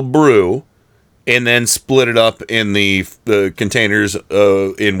initial brew, and then split it up in the containers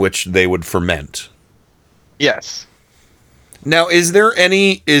in which they would ferment. Yes. Now, is there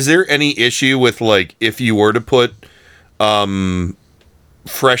any issue with, like, if you were to put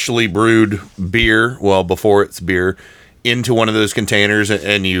freshly brewed beer, well, before it's beer, into one of those containers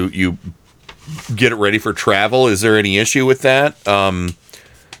and you get it ready for travel? Is there any issue with that?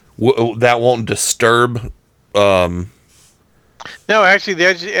 that won't disturb. No, actually,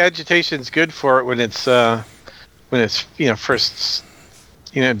 the agitation's good for it when it's first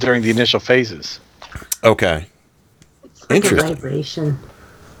during the initial phases. Okay. It's like a vibration.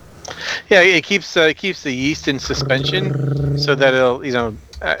 Yeah, it keeps the yeast in suspension, so that it'll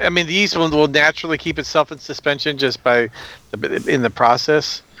I mean, the yeast will naturally keep itself in suspension just in the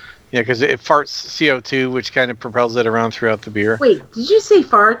process. Yeah, because it farts CO2, which kind of propels it around throughout the beer. Wait, did you say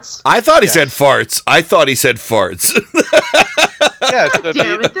farts? I thought he said farts. Yeah, so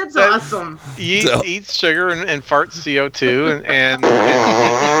damn it, that's awesome. Yeast eats sugar and farts CO2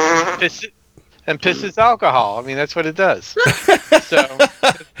 and pisses alcohol. I mean, that's what it does. So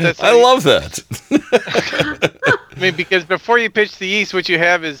I love that. I mean, because before you pitch the yeast, what you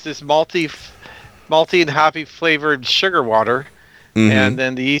have is this malty and hoppy flavored sugar water, and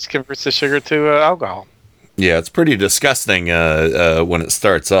then the yeast converts the sugar to alcohol. Yeah, it's pretty disgusting when it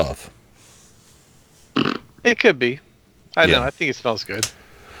starts off. It could be. I don't know. I think it smells good.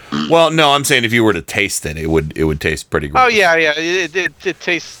 Well, no, I'm saying if you were to taste it, it would taste pretty good. Oh yeah. It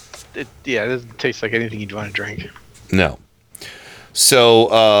tastes. It doesn't taste like anything you'd want to drink. No. So,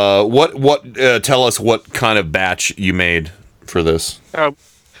 tell us what kind of batch you made for this.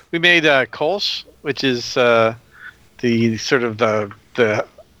 We made Kolsch, which is the sort of the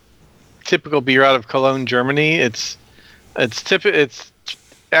typical beer out of Cologne, Germany. It's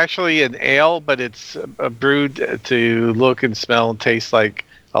actually an ale, but it's brewed to look and smell and taste like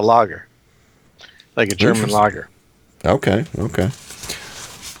a lager, like a German lager. Okay.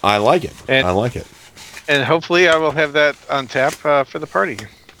 I like it. And hopefully I will have that on tap for the party.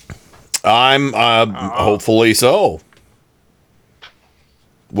 I'm hopefully so.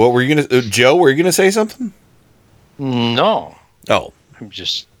 What were you gonna, Joe? Were you gonna say something? No. Oh,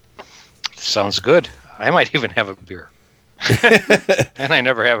 sounds good. I might even have a beer, and I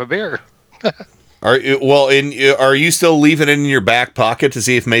never have a beer. Are you still leaving it in your back pocket to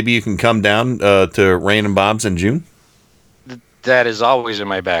see if maybe you can come down to Rain and Bob's in June? That is always in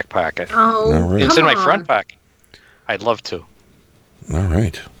my back pocket. Oh, right. It's in my front pocket. I'd love to. All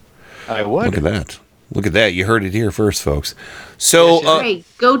right. I would. Look at that. You heard it here first, folks. So,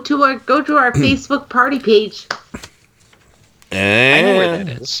 go to our Facebook party page. And I know where that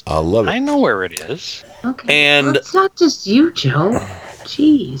is. I love it. I know where it is. Okay. And well, it's not just you, Joe.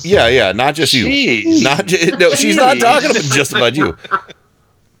 Jeez. Yeah, not just you. Jeez. No, she's not talking about just about you.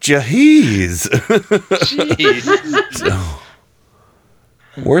 Jaheez. Jeez. So,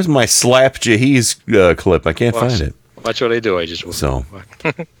 where's my slap Jaheez clip? I can't find it. Watch what I do. I just so.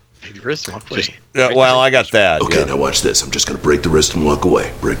 Wrist walk away. Well, I got that. Okay, now watch this. I'm just going to break the wrist and walk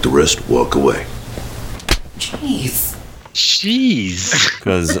away. Break the wrist, walk away. Jeez.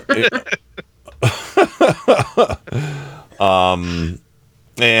 Because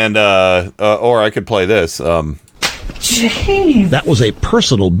or I could play this. Jeez. That was a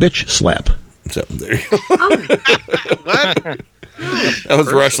personal bitch slap. So there you go. What? That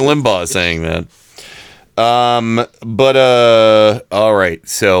was Rush Limbaugh saying that. All right.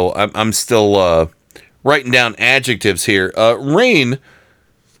 So I'm still writing down adjectives here. Rain,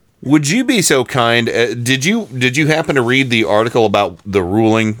 would you be so kind? Did you happen to read the article about the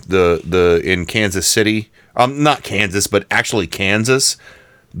ruling in Kansas City? Not Kansas, but actually Kansas,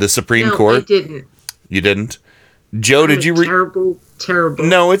 the Supreme Court. I didn't. You didn't? Joe, did you read? Terrible.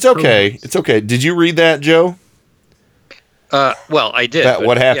 No, it's okay. It's okay. Did you read that, Joe? Well, I did.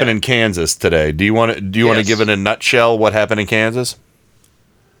 What happened in Kansas today? Do you want to give it a nutshell? What happened in Kansas?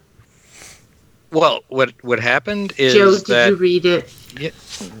 Well, what happened is Joe, did you read it? Yeah.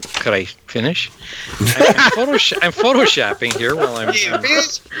 Could I finish? I'm photoshopping here while I'm.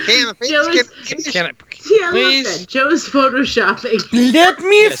 Please. Joe's photoshopping. Let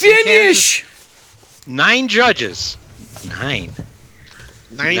me finish. 9 judges. 9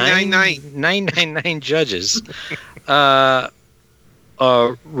 judges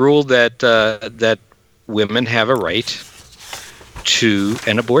ruled that women have a right to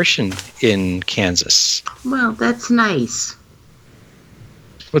an abortion in Kansas. Well, that's nice.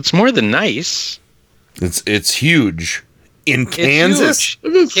 What's more than nice? It's huge in Kansas.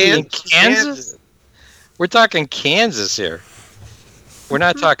 It is in Kansas. We're talking Kansas here. We're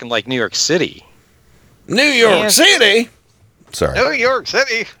not talking like New York City. New York City. Sorry. New York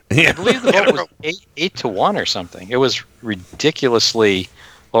City. Yeah. I believe the vote was 8-1 or something. It was ridiculously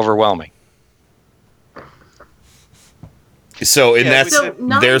overwhelming. So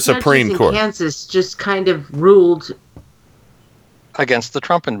their Supreme Court, Kansas just kind of ruled against the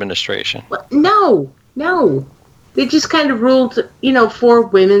Trump administration. No, they just kind of ruled, for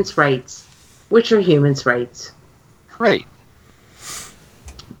women's rights, which are humans' rights. Right.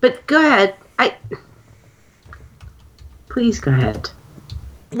 But go ahead. Please go ahead.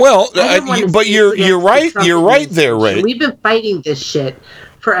 Well, but you're right. You're right there, Ray. We've been fighting this shit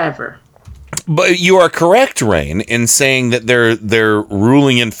forever. But you are correct, Rain, in saying that they're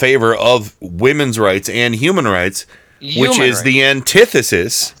ruling in favor of women's rights and human rights, which is the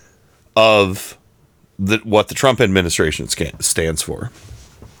antithesis of what the Trump administration stands for.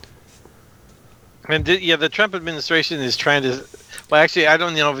 And the Trump administration is trying to. Well, actually, I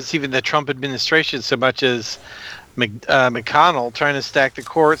don't know if it's even the Trump administration so much as McConnell trying to stack the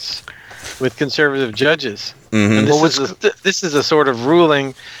courts with conservative judges. Mm-hmm. And this is a sort of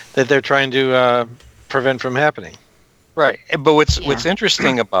ruling that they're trying to prevent from happening. Right, but what's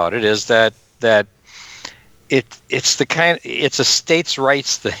interesting about it is that it's a states'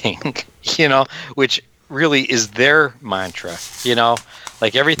 rights thing, which really is their mantra,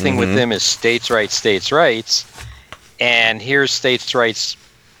 like everything with them is states' rights, and here's states' rights,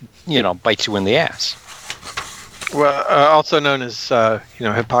 bites you in the ass. Well, also known as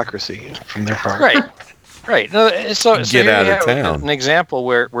hypocrisy from their part. Right. No, so get out of town. An example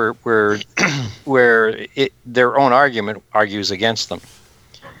where their own argument argues against them.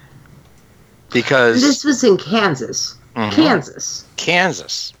 Because this was in Kansas. Mm-hmm.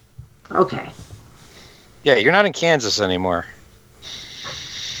 Kansas. Okay. Yeah, you're not in Kansas anymore.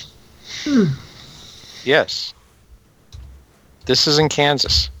 Yes. This is in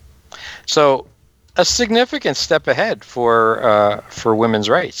Kansas. So, a significant step ahead for women's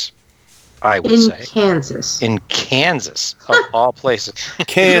rights, I would say. In Kansas, of all places.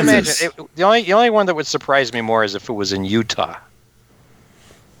 Kansas. The only one that would surprise me more is if it was in Utah.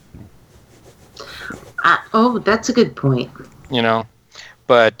 That's a good point.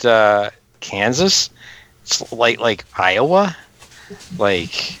 But Kansas, it's like Iowa,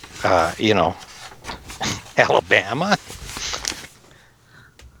 Alabama.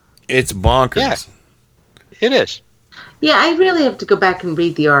 It's bonkers. Yeah, it is. Yeah, I really have to go back and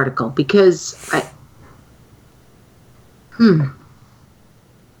read the article because Well,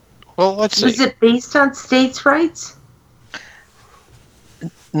 let's see. Was it based on states' rights?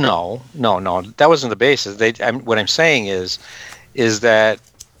 No. That wasn't the basis. What I'm saying is that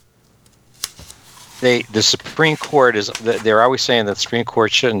the Supreme Court is. They're always saying that the Supreme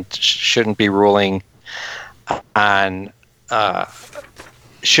Court shouldn't be ruling on.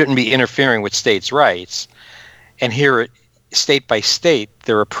 Shouldn't be interfering with states' rights, and here, state by state,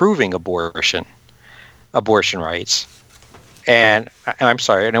 they're approving abortion rights, and I'm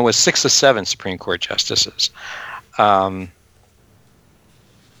sorry, and it was 6 of 7 Supreme Court justices.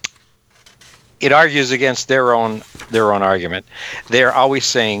 It argues against their own argument. They're always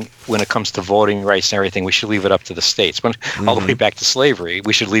saying when it comes to voting rights and everything, we should leave it up to the states. All the way back to slavery,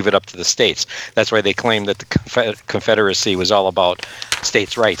 we should leave it up to the states. That's why they claim that the Confederacy was all about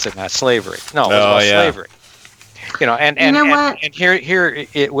states' rights and not slavery. No, it was about slavery. And here,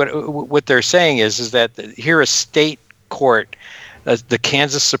 what they're saying is that here a state court, the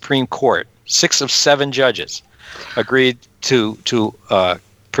Kansas Supreme Court, 6 of 7 judges agreed to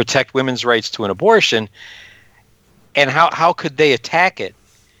protect women's rights to an abortion, and how could they attack it?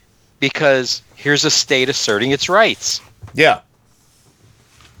 Because here's a state asserting its rights. Yeah.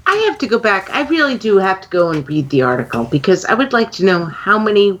 I have to go back. I really do have to go and read the article because I would like to know how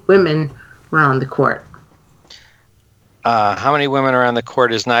many women were on the court. How many women are on the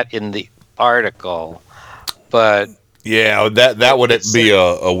court is not in the article, but yeah, that would be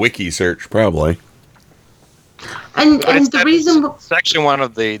a wiki search probably. And the reason Section 1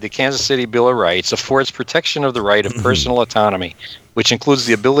 of the Kansas City Bill of Rights affords protection of the right of personal autonomy, which includes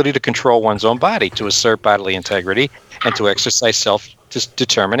the ability to control one's own body, to assert bodily integrity, and to exercise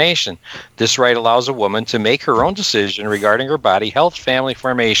self-determination. This right allows a woman to make her own decision regarding her body, health, family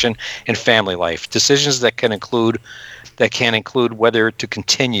formation, and family life. Decisions that can include whether to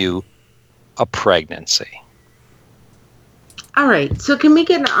continue a pregnancy. All right. So can we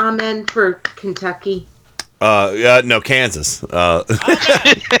get an amen for Kentucky? No, Kansas. We could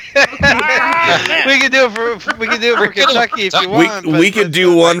do it for Kentucky if you want. We could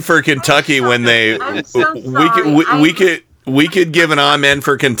do one for Kentucky when they. We could give an amen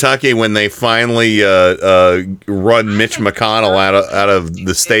for Kentucky when they finally run Mitch McConnell out of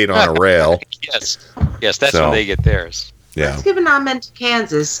the state on a rail. Yes, that's when they get theirs. Yeah. Let's give an amen to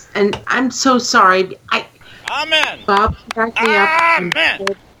Kansas, and I'm so sorry. Amen. Bob, back me up.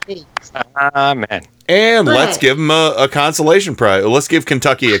 Amen. And let's give them a consolation prize. Let's give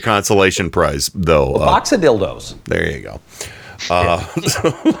Kentucky a consolation prize, though. A box of dildos. There you go.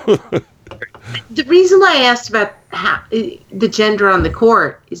 The reason why I asked about the gender on the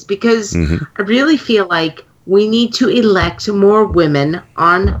court is because I really feel like we need to elect more women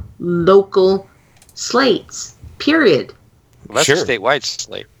on local slates, period. Well, that's a statewide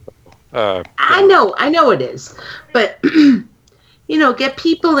slate. I know it is. But, get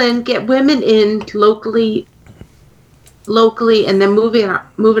people in, get women in locally, and then move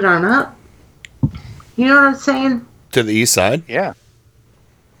it on up. You know what I'm saying? To the east side? Yeah.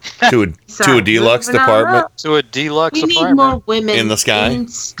 To a deluxe department? To a deluxe apartment. We need more women in the sky? In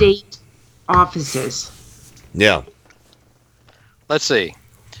state offices. Yeah. Let's see.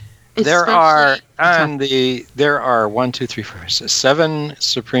 There are 7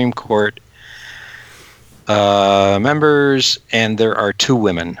 Supreme Court members, and there are 2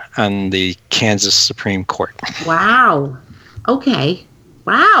 women on the Kansas Supreme Court. Wow. Okay.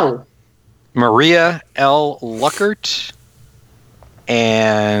 Wow. Maria L. Luckert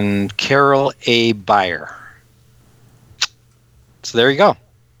and Carol A. Beyer. So there you go.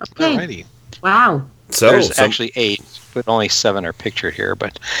 Okay. Alrighty. Wow. So there's actually 8, but only 7 are pictured here.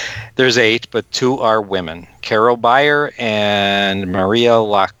 But there's 8, but 2 are women: Carol Beyer and Maria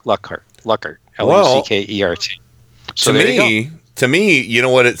Luckert. Luckert. So to me, you know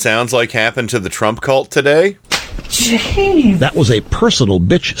what it sounds like happened to the Trump cult today? Jeez. That was a personal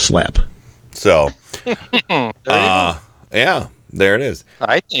bitch slap. So, yeah, there it is.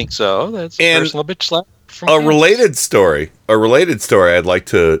 I think so. That's a personal bitch slap. A related story I'd like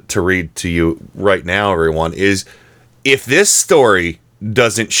to read to you right now, everyone, is if this story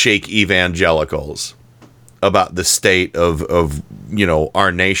doesn't shake evangelicals about the state of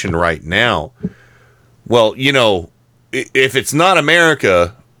our nation right now, well, if it's not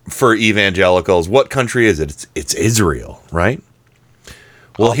America for evangelicals, what country is it? It's Israel, right?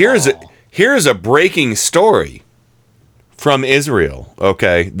 Well, here's a breaking story from Israel,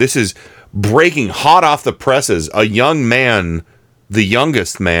 okay? This is breaking hot off the presses. A young man, the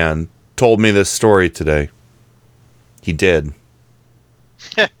youngest man, told me this story today. He did.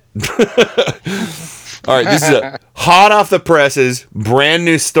 All right, this is a hot off the presses, brand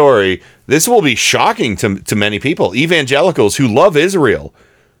new story. This will be shocking to many people, evangelicals who love Israel,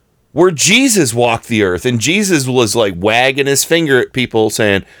 where Jesus walked the earth, and Jesus was like wagging his finger at people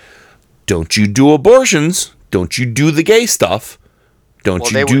saying, don't you do abortions, don't you do the gay stuff. They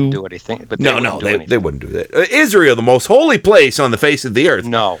wouldn't do anything. But they wouldn't do that. Israel, the most holy place on the face of the earth.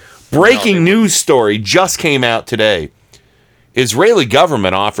 No. Breaking news story just came out today. Israeli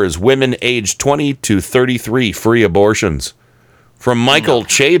government offers women aged 20 to 33 free abortions. From Michael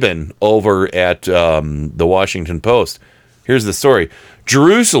Chabin over at the Washington Post. Here's the story.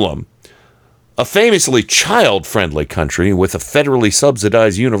 Jerusalem, a famously child-friendly country with a federally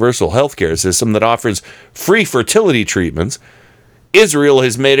subsidized universal healthcare system that offers free fertility treatments, Israel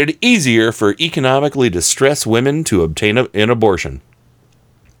has made it easier for economically distressed women to obtain an abortion.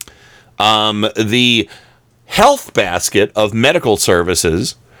 The health basket of medical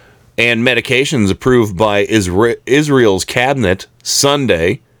services and medications approved by Israel's cabinet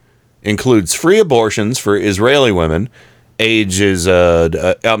Sunday includes free abortions for Israeli women aged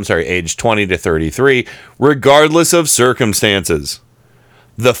 20 to 33, regardless of circumstances.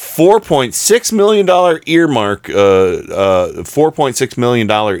 The $4.6 million earmark, $4.6 million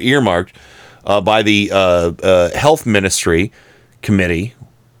earmarked by the Health Ministry Committee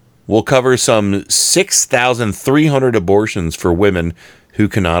will cover some 6,300 abortions for women who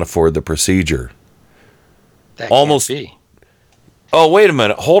cannot afford the procedure. That can't be. Oh, wait a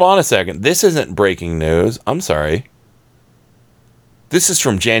minute. Hold on a second. This isn't breaking news. I'm sorry. This is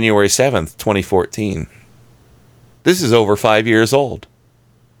from January 7th, 2014. This is over 5 years old.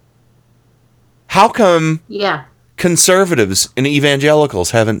 How come conservatives and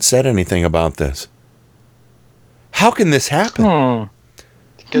evangelicals haven't said anything about this? How can this happen?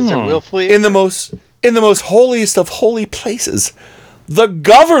 Because they're willfully in the most holiest of holy places, the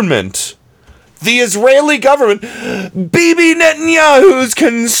government, the Israeli government, Bibi Netanyahu's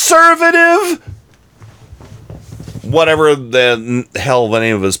conservative, whatever the hell the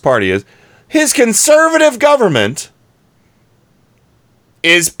name of his party is, his conservative government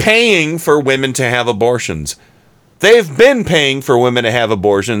is paying for women to have abortions. They've been paying for women to have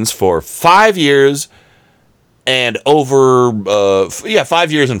abortions for 5 years and over,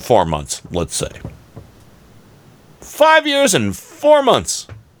 5 years and 4 months, let's say. 5 years and 4 months.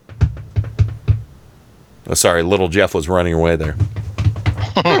 Oh, sorry, little Jeff was running away there.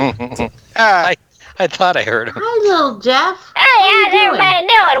 I thought I heard him. Hi, little Jeff. Hey, how's everybody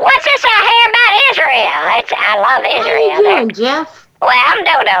doing? What's this I hear about Israel? I love Israel. How you doing, Jeff? Well, I'm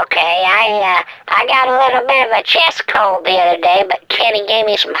doing okay. I got a little bit of a chest cold the other day, but Kenny gave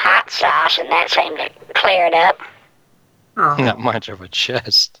me some hot sauce, and that seemed to clear it up. Oh. Not much of a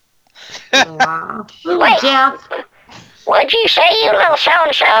chest. Wow. Wait, Jeff. What'd you say, you little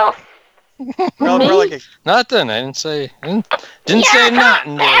so-and-so? Nothing. I didn't say. Didn't say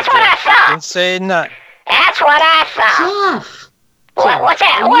nothing. That's what I thought. Didn't say nothing. That's what I thought. Jeff. What's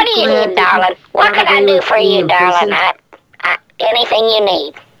that? What do you need, darling? What can I do for you, darling? Anything you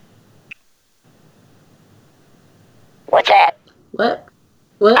need. What's that? What?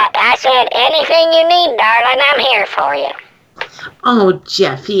 I said, anything you need, darling, I'm here for you. Oh,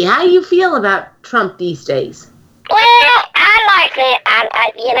 Jeffy, how you feel about Trump these days? Well, I like it. I'm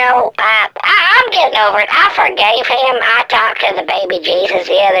getting over it. I forgave him. I talked to the baby Jesus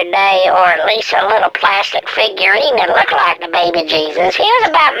the other day, or at least a little plastic figurine that looked like the baby Jesus. He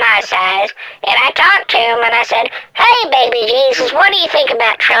was about my size, and I talked to him, and I said, hey, baby Jesus, what do you think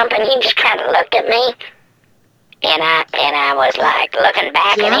about Trump? And he just kind of looked at me, and I was like looking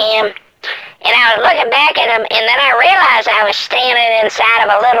back at him. And I was looking back at him, and then I realized I was standing inside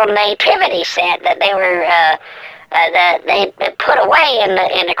of a little nativity set that they were they put away in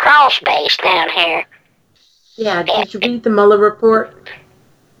the crawl space down here. Yeah, did you read the Mueller report?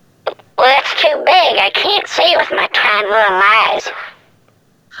 Well, it's too big. I can't see with my tiny little eyes.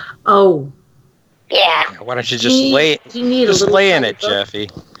 Oh. Yeah. Why don't you just lay in it, Jeffy?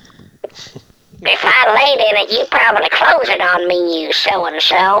 If I laid in it, you'd probably close it on me, you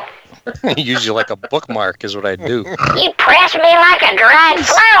so-and-so. Use you like a bookmark is what I do. You'd press me like a dried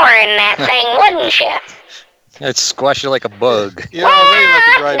flower in that thing, wouldn't you? I'd squash you like a bug. Yeah, like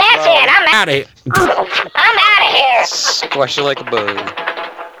a dried that's flower. it. I'm out of here. I'm out of here. Squash you like a bug.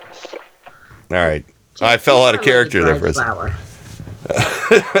 All right. I fell out of character there for a second.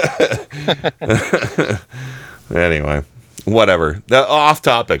 Anyway, whatever. Off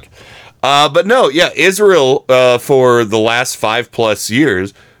topic. But no, yeah, Israel for the last 5+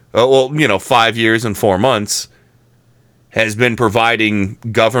 years, 5 years and 4 months, has been providing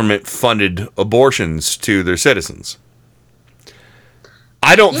government-funded abortions to their citizens.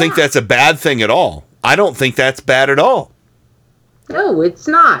 I don't think that's a bad thing at all. I don't think that's bad at all. No, it's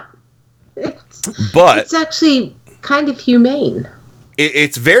not. It's actually kind of humane.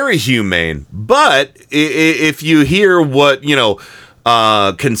 It's very humane. But if you hear what,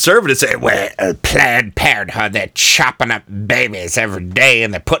 conservatives say, well, Planned Parenthood, they're chopping up babies every day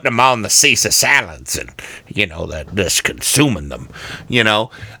and they're putting them on the Caesar salads and, they're just consuming them,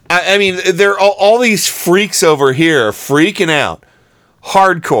 I mean, there are all these freaks over here are freaking out.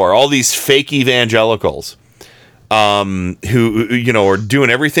 Hardcore, all these fake evangelicals who, are doing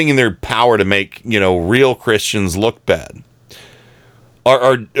everything in their power to make, real Christians look bad.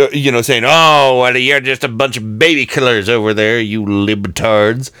 Are saying, oh, well, you're just a bunch of baby killers over there, you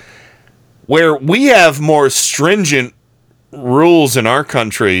libtards. Where we have more stringent rules in our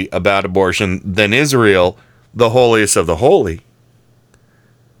country about abortion than Israel, the holiest of the holy.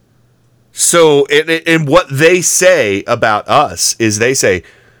 So, and what they say about us is they say,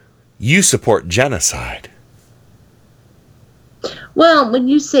 you support genocide. Well, when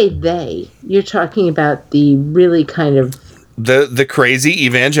you say they, you're talking about the really kind of the crazy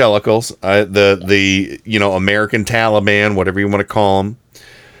evangelicals, the American Taliban, whatever you want to call them.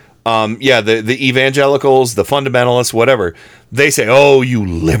 The evangelicals, the fundamentalists, whatever. They say, oh, you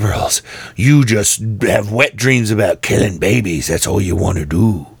liberals, you just have wet dreams about killing babies. That's all you want to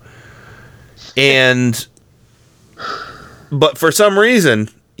do. But for some reason,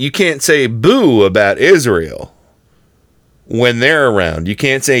 you can't say boo about Israel when they're around. You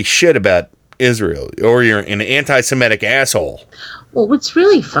can't say shit about Israel, or you're an anti-Semitic asshole. Well, what's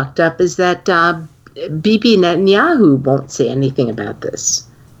really fucked up is that Bibi Netanyahu won't say anything about this.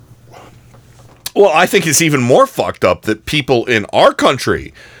 Well, I think it's even more fucked up that people in our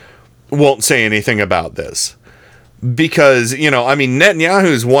country won't say anything about this. Because,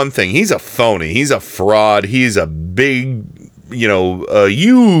 Netanyahu's one thing. He's a phony. He's a fraud. He's a big, a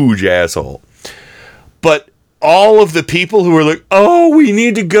huge asshole. But all of the people who are like, oh, we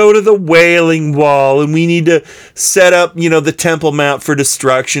need to go to the Wailing Wall and we need to set up, the Temple Mount for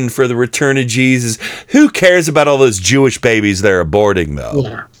destruction for the return of Jesus. Who cares about all those Jewish babies they're aborting, though?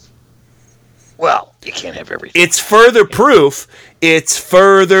 Yeah. Well, you can't have everything. It's further proof that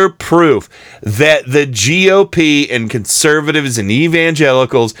the GOP and conservatives and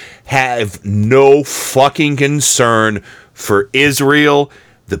evangelicals have no fucking concern for Israel,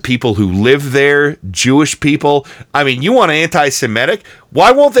 the people who live there, Jewish people. I mean, you want anti-Semitic?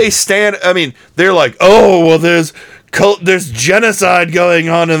 Why won't they stand? I mean, they're like, oh, well, there's genocide going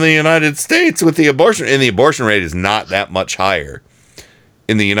on in the United States with the abortion. And the abortion rate is not that much higher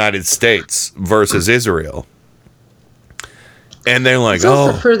in the United States versus Israel. And they're like, it's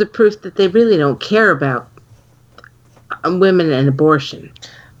also further proof that they really don't care about women and abortion.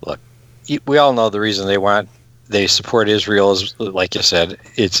 Look, we all know the reason they support Israel is, like you said,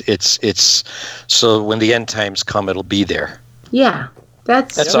 it's so when the end times come, it'll be there. Yeah,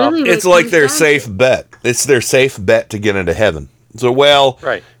 that's really what it's like their safe bet. It's their safe bet to get into heaven. So,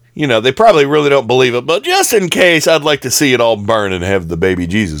 right. They probably really don't believe it, but just in case, I'd like to see it all burn and have the baby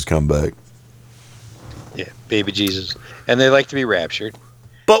Jesus come back. Yeah, baby Jesus, and they like to be raptured.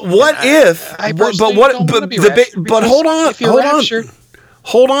 But what if? But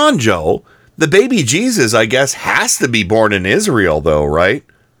hold on, Joe. The baby Jesus, I guess, has to be born in Israel, though, right?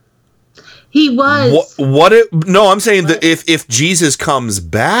 He was. What? No, I'm saying that if Jesus comes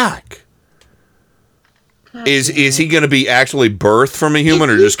back, is he going to be actually birthed from a human,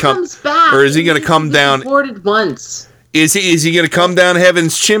 or just comes back, or is he going to come down? Aborted once. Is he going to come down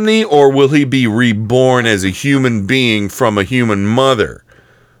heaven's chimney, or will he be reborn as a human being from a human mother?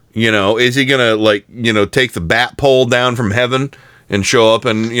 Is he going to take the bat pole down from heaven and show up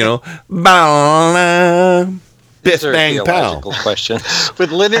and biff bang pow? Questions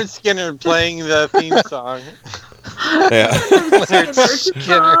with Leonard Skinner playing the theme song. Yeah. Leonard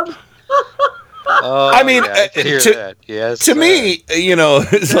Skinner. To me,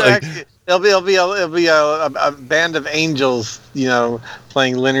 it's like it'll be a band of angels,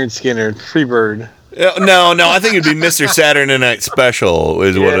 playing Leonard Skinner, Freebird. No, I think it'd be Mr. Saturday Night Special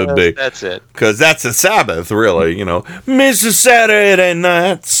is what it'd be. That's it. Because that's the Sabbath, really, Mr. Saturday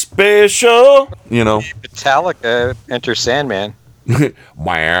Night Special, Metallica, Enter Sandman. I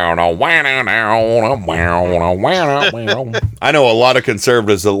know a lot of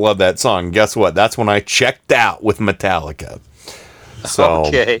conservatives that love that song. Guess what? That's when I checked out with Metallica. So.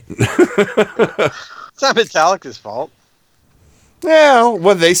 Okay. It's not Metallica's fault. Yeah,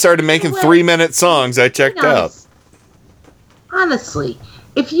 when they started making 3-minute songs, I checked out. Honestly,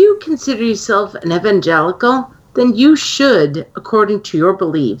 if you consider yourself an evangelical, then you should, according to your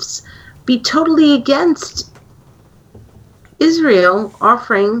beliefs, be totally against Israel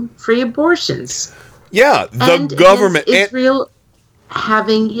offering free abortions. Yeah, the government. Israel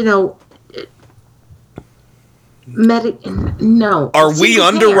having, no. Are we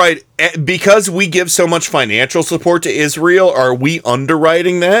underwriting, because we give so much financial support to Israel, are we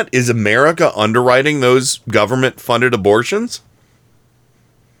underwriting that? Is America underwriting those government-funded abortions?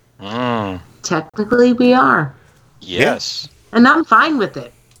 Technically, we are. Yes. And I'm fine with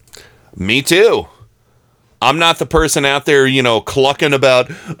it. Me too. I'm not the person out there, clucking about,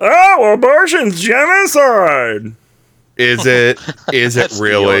 abortion's genocide. Is it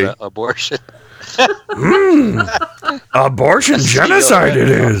really? Abortion. Abortion genocide it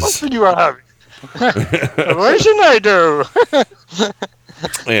is. What you are having? Abortion I do.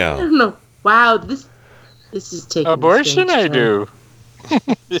 Yeah. I don't know. Wow, this is taking abortion I do.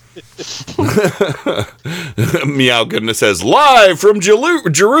 Meow Goodness says, live from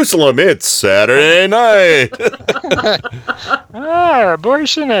Jerusalem, it's Saturday night.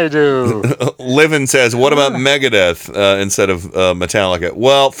 Abortion I do. Livin says, what about Megadeth instead of Metallica?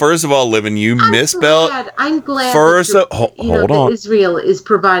 Well, first of all, Livin, you misspelled. I'm glad first hold on. Israel is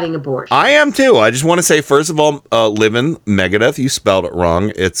providing abortion. I am too. I just want to say, first of all, Livin, Megadeth, you spelled it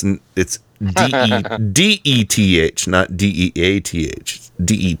wrong. It's D-E-T-H, not D-E-A-T-H.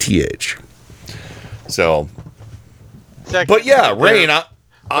 D-E-T-H. So, but yeah, Rain.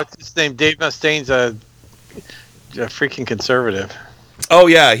 What's his name? Dave Mustaine's a freaking conservative. Oh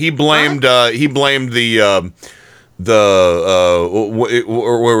yeah, he blamed the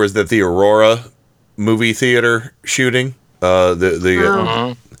where was that, the Aurora movie theater shooting?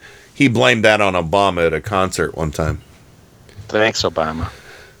 He blamed that on Obama at a concert one time. Thanks, Obama.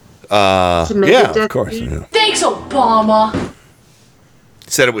 Yeah, of course. Yeah. Thanks, Obama.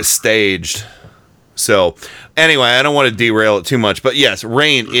 Said it was staged. So, anyway, I don't want to derail it too much, but yes,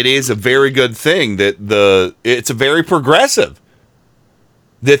 Rain, it is a very good thing that it's a very progressive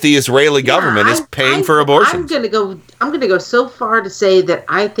that the Israeli government is paying for abortion. I'm gonna go so far to say that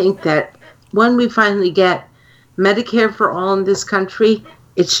I think that when we finally get Medicare for all in this country,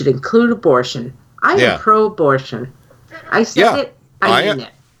 it should include abortion. I am pro-abortion. I said it. I mean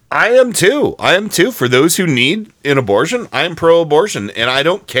it. I am too. For those who need an abortion, I am pro-abortion, and I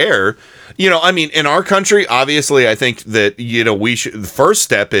don't care. In our country, obviously, I think that, we should. The first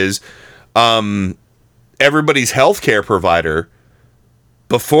step is everybody's healthcare provider,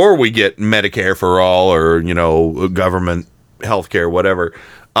 before we get Medicare for all or, government healthcare, whatever.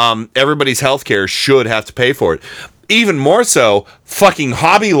 Everybody's healthcare should have to pay for it. Even more so, fucking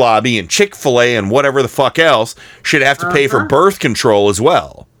Hobby Lobby and Chick-fil-A and whatever the fuck else should have to pay for birth control as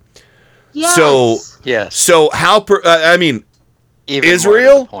well. Yes. So how? Even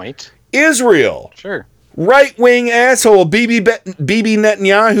Israel? Point. Israel. Sure. right-wing asshole Bibi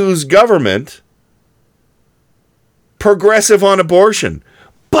Netanyahu's government progressive on abortion.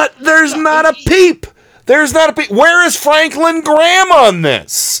 But there's not a peep. There's not a peep. Where is Franklin Graham on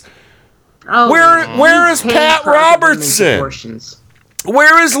this? Where is Pat Robertson?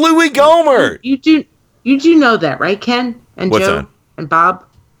 Where is Louis Gohmert? You do know that, right, Ken and What's Joe that? and Bob?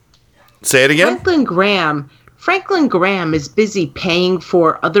 Say it again. Franklin Graham is busy paying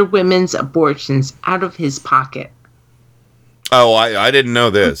for other women's abortions out of his pocket. Oh, I didn't know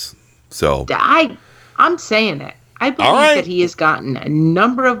this. So I'm saying it. I believe that he has gotten a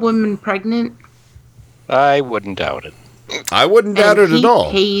number of women pregnant. I wouldn't doubt it. I wouldn't doubt it at all.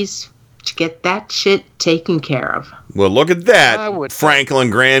 He pays to get that shit taken care of. Well, look at that.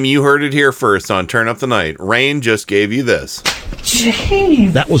 Franklin Graham, you heard it here first on Turn Up the Night. Rain just gave you this.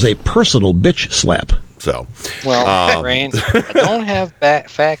 That was a personal bitch slap. So, well, Rain, I don't have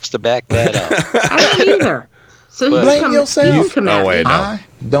facts to back that up. I don't either. So you blame yourself. No way, no. I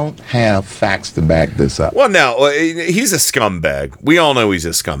don't have facts to back this up. Well, no, he's a scumbag. We all know he's a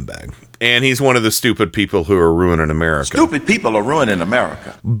scumbag. And he's one of the stupid people who are ruining America. Stupid people are ruining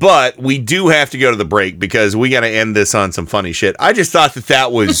America. But we do have to go to the break because we got to end this on some funny shit. I just thought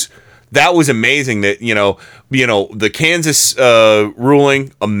that was amazing that, the Kansas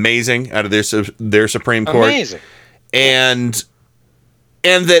ruling, amazing, out of their Supreme Court. Amazing. And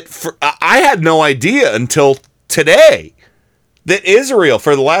that I had no idea until today that Israel,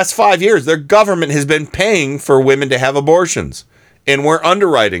 for the last 5 years, their government has been paying for women to have abortions. And we're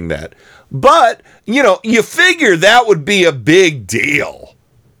underwriting that. But, you figure that would be a big deal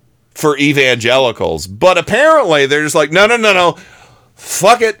for evangelicals. But apparently they're just like, no.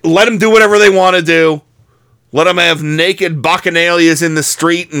 Fuck it. Let them do whatever they want to do. Let them have naked bacchanalias in the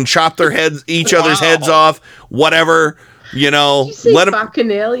street and chop their heads, each other's heads off. Whatever. Let them.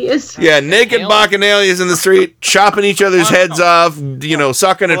 Bacchanalias? Yeah, naked bacchanalias in the street, chopping each other's heads off.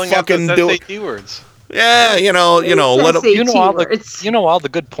 Sucking and fucking doing. Yeah, let them. You know all the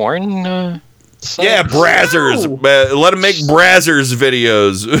good porn. Sites? Yeah, Brazzers. Let them make Brazzers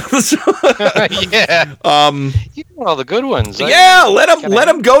videos. Yeah. You know all the good ones. Yeah, let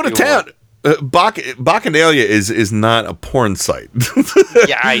them go to town. Bacchanalia is not a porn site.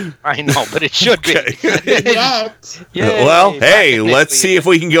 Yeah, I know, but it should be. Yeah, well, hey, let's see if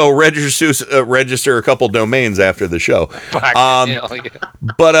we can go register a couple domains after the show. But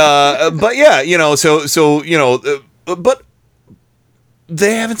yeah, but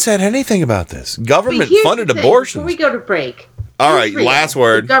they haven't said anything about this. Government funded abortions. Before we go to break. All right, last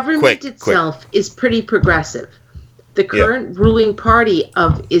word. The government itself is pretty progressive. The current ruling party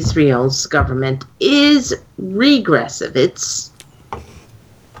of Israel's government is regressive.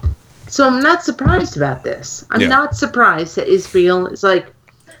 So I'm not surprised about this. I'm not surprised that Israel is like,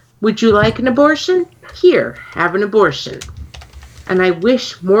 would you like an abortion? Here, have an abortion. And I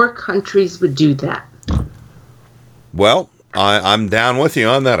wish more countries would do that. Well, I'm down with you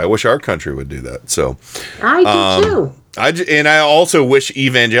on that. I wish our country would do that. So I do too. I also wish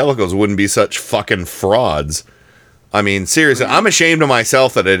evangelicals wouldn't be such fucking frauds. I mean, seriously, I'm ashamed of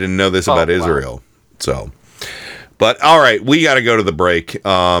myself that I didn't know this about Israel. So, but all right, we got to go to the break.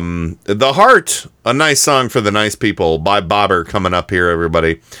 The Heart, a nice song for the nice people by Bobber coming up here,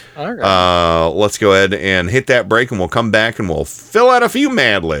 everybody. All right. Let's go ahead and hit that break, and we'll come back and we'll fill out a few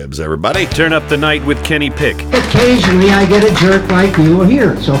Mad Libs, everybody. Turn Up the Night with Kenny Pick. Occasionally, I get a jerk like you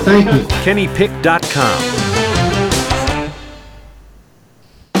here, so thank you. KennyPick.com.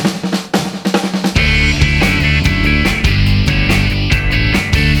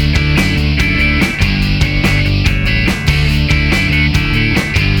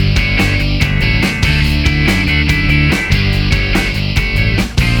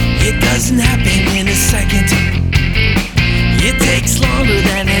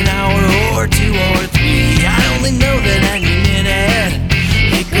 I only know that any minute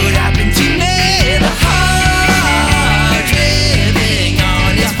it could happen to me. The heart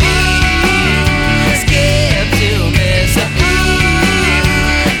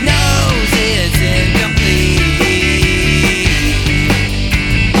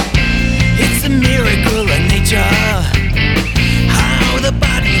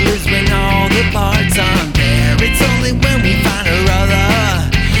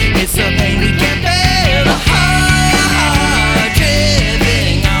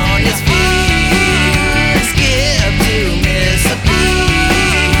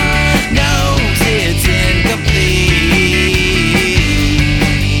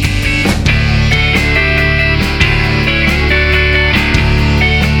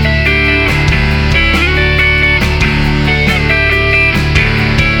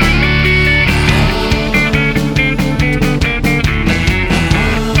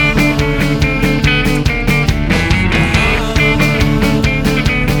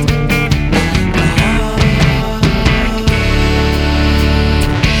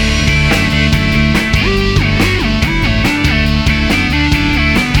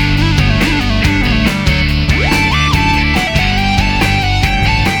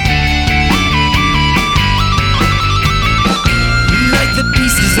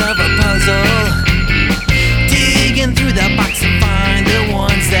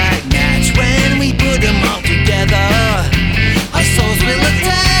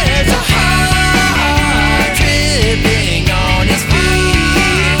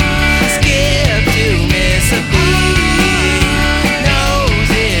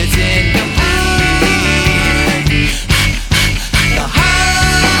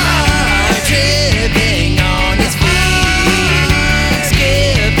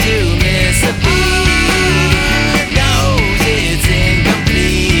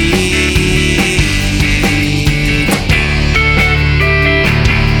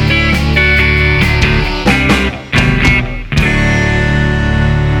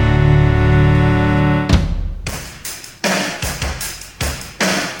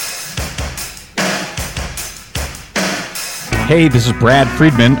Hey, this is Brad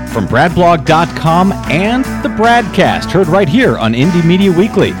Friedman from BradBlog.com and the Bradcast, heard right here on Indie Media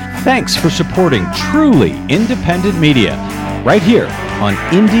Weekly. Thanks for supporting truly independent media, right here on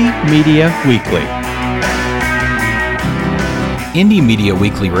Indie Media Weekly. Indie Media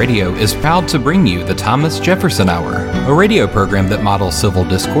Weekly Radio is proud to bring you the Thomas Jefferson Hour, a radio program that models civil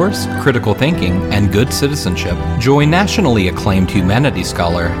discourse, critical thinking, and good citizenship. Join nationally acclaimed humanities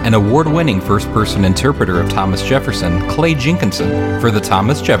scholar and award-winning first-person interpreter of Thomas Jefferson, Clay Jenkinson, for the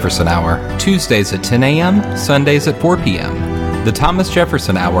Thomas Jefferson Hour, Tuesdays at 10 a.m., Sundays at 4 p.m. The Thomas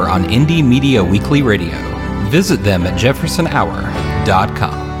Jefferson Hour on Indie Media Weekly Radio. Visit them at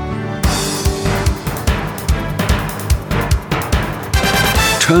jeffersonhour.com.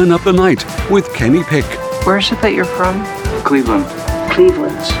 Turn up the night with Kenny Pick. Where is it that you're from? Cleveland.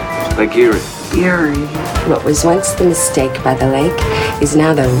 Cleveland. Like Erie. Erie. What was once the mistake by the lake is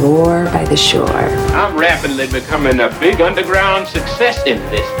now the roar by the shore. I'm rapidly becoming a big underground success in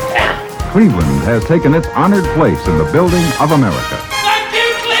this town. Cleveland has taken its honored place in the building of America. Thank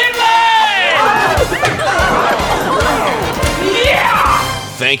you, Cleveland! Yeah!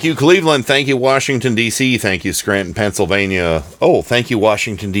 Thank you, Cleveland. Thank you, Washington, D.C. Thank you, Scranton, Pennsylvania. Oh, thank you,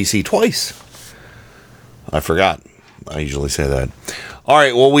 Washington, D.C. twice. I forgot. I usually say that. All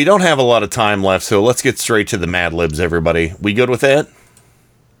right, well, we don't have a lot of time left, so let's get straight to the Mad Libs, everybody. We good with that?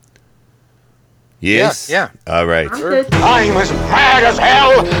 Yes? Yeah. All right. I'm as mad as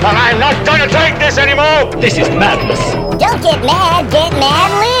hell, and I'm not gonna take this anymore! This is madness. Don't get mad, get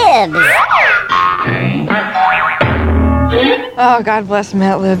Mad Libs. Oh, God bless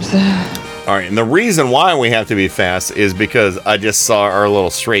Mad Libs. All right, and the reason why we have to be fast is because I just saw our little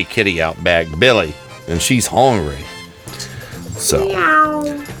stray kitty out back, Billy, and she's hungry. So,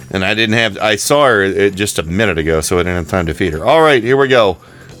 and I saw her just a minute ago, so I didn't have time to feed her. All right, here we go.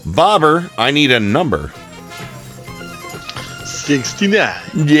 Bobber, I need a number. 69.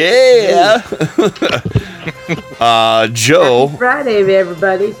 Yeah. Joe. Happy Friday,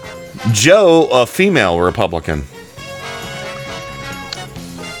 everybody. Joe, a female Republican.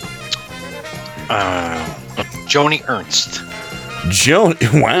 Joni Ernst.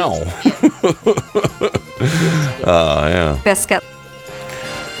 Wow. Yeah. Biscuit.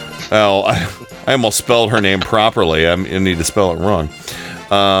 Oh, I almost spelled her name properly. I need to spell it wrong.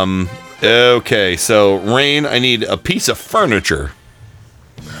 Okay, so Rain, I need a piece of furniture.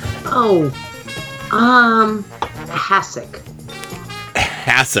 Oh, hassock.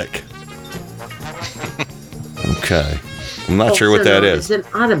 Hassock. Okay, I'm not sure what that is. It's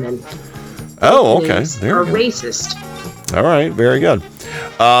an ottoman. Oh, okay. There we go. Racist. All right, very good.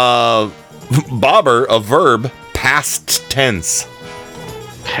 Bobber, a verb, past tense.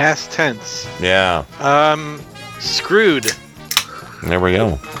 Past tense. Yeah. Screwed. There we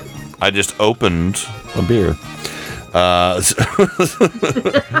go. I just opened a beer.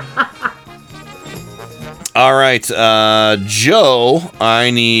 All right, Joe, I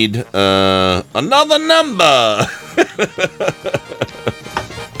need another number.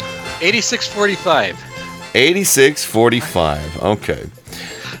 8645. 8645. Okay.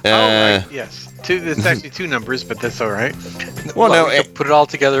 Right. Yes. It's actually two numbers, but that's all right. Well, we can put it all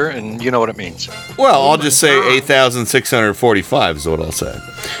together, and you know what it means. Well, I'll just say 8,645 is what I'll say.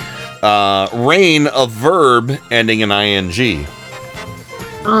 Rain, a verb ending in ing.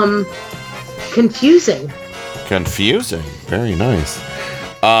 Confusing. Confusing. Very nice.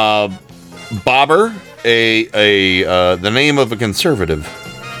 Bobber, the name of a conservative.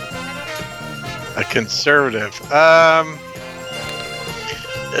 A conservative. A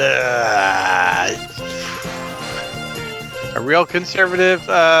real conservative.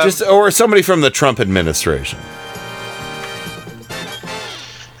 Or somebody from the Trump administration.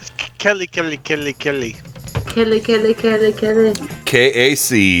 Kelly. Kelly.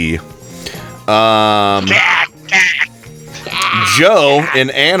 KAC. Joe, an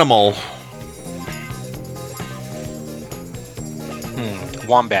animal.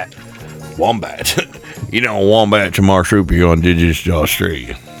 Wombat. You know, wombat to marsupial on Digits Jaw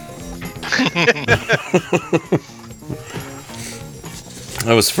Street.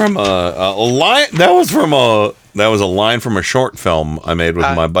 That was from a line. That was a line from a short film I made with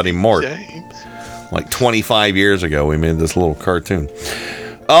my buddy Mort. Like 25 years ago, we made this little cartoon.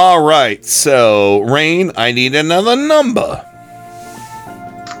 All right, so Rain, I need another number.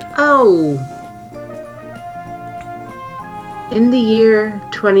 Oh. In the year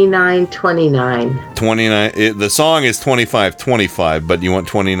 2929. 29. The song is 2525, but you want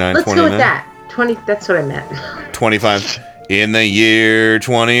 2929? Let's go with that. 20. That's what I meant. 25. In the year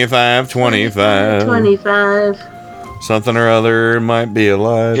 2525. 25. Something or other might be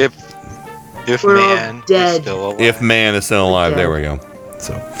alive. If We're all man is dead. still alive. If man is still alive, there we go.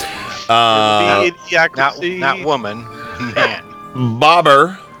 So, not woman, man.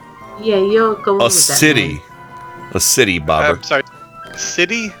 Bobber, Yeah, you'll go on a with that. city. A city, Bobber. I'm sorry.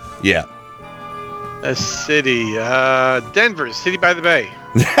 City? Yeah. A city. Denver, City by the Bay.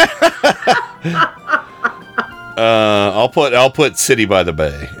 I'll put City by the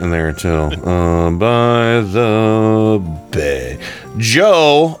Bay in there too. By the Bay.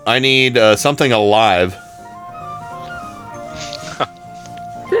 Joe, I need something alive.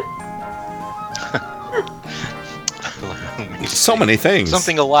 So many things.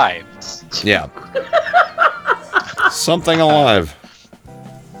 Something alive. Yeah. Something alive.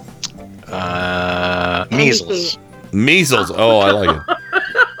 Measles. Measles. Oh, I like it.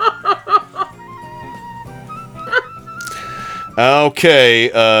 Okay,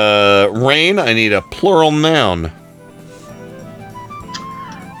 Rain, I need a plural noun.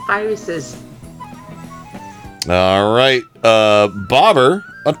 Viruses. All right, Bobber,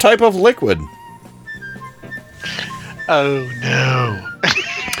 a type of liquid. Oh, no.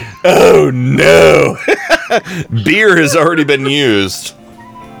 Oh, no. Beer has already been used.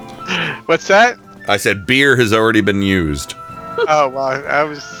 What's that? I said beer has already been used. Oh, well, I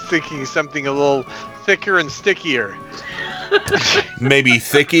was thinking something a little thicker and stickier. Maybe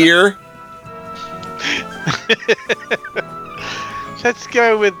thickier? Let's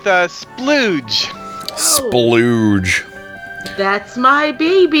go with splooge. Splooge. That's my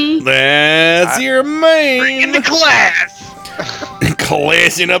baby. That's your main. Bring in the class.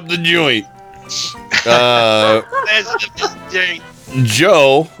 Classing up the joint.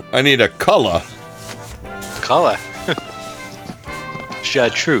 Joe, I need a color. Color.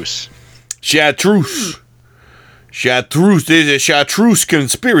 Chartreuse. Chartreuse. Chartreuse. There's a chartreuse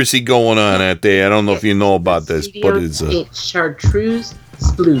conspiracy going on out there. I don't know if you know about this, but it's chartreuse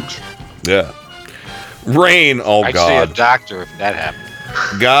splooge. Yeah. Rain. Oh I'd God. say a doctor if that happened.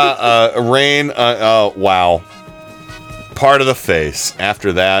 God. Rain. Oh wow. Part of the face.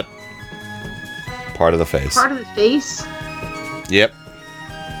 After that. Part of the face. Part of the face? Yep.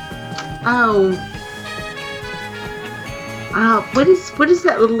 Oh. What is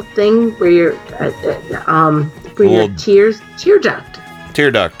that little thing where you're where your tear duct?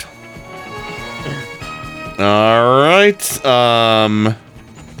 Tear duct. All right.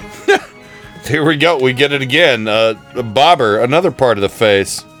 Here we go. We get it again. Bobber, another part of the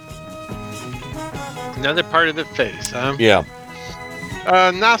face. Another part of the face, huh? Yeah.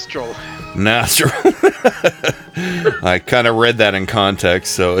 Nostril. Nostril. I kind of read that in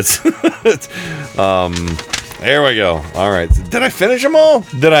context, so it's there we go. All right. Did I finish them all?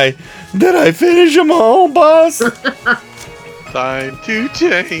 Did I finish them all, boss? Time to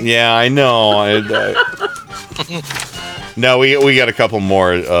change. Yeah, I know. No, we got a couple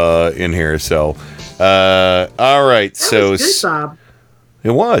more in here. So, all right. That was good, Bob.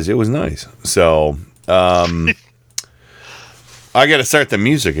 It was nice. So, I got to start the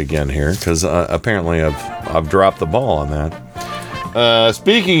music again here because apparently I've dropped the ball on that.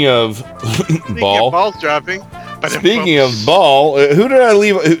 Speaking of ball, balls dropping. Speaking of ball, who did I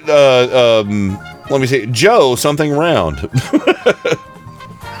leave? Let me see. Joe, something round.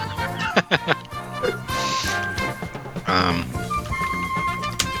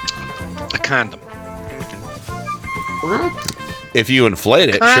 A condom. What? If you inflate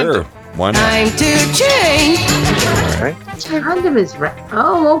it, sure. Why not? Time to change. All right. Condom is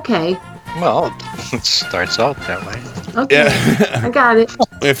Oh, okay. Well, it starts out that way. Okay. Yeah. I got it.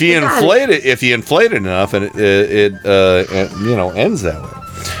 If you inflate it enough, and it ends that way.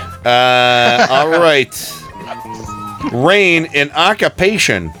 All right. Rain, an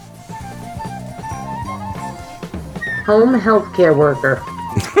occupation. Home healthcare worker.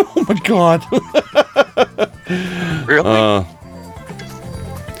 Oh my God. Really?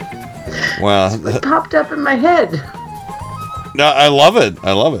 Wow. It popped up in my head. No, I love it.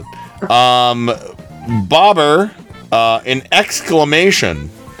 Bobber, an exclamation.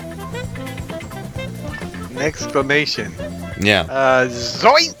 An exclamation. Yeah.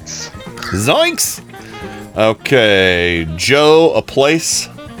 Zoinks! Zoinks! Okay. Joe, a place.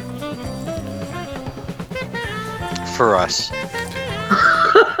 For us.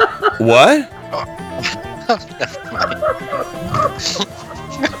 What?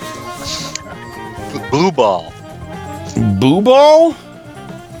 Blue Ball. Blue Ball?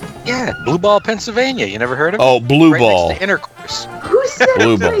 Yeah, Blue Ball, Pennsylvania. You never heard of it? Oh, Blue right Ball. Next to Intercourse. Who said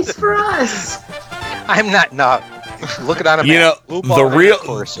Blue a Ball. place for us? I'm not. No, look it on a map. You know, Blue Ball the and real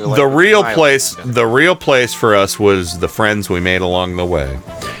Intercourse are like the real miles place distant. the real place for us was the friends we made along the way.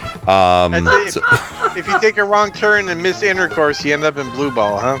 So- if you take a wrong turn and miss intercourse, you end up in blue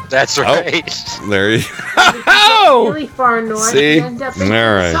ball, huh? That's right. There you Really far north. See? You end up in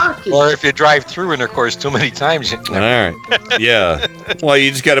All right. Kawasaki. Or if you drive through intercourse too many times. All right. Yeah. Well,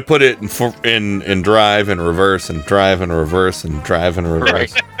 you just got to put it in drive and reverse and drive and reverse and drive and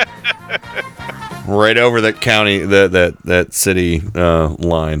reverse. Right over that county, that city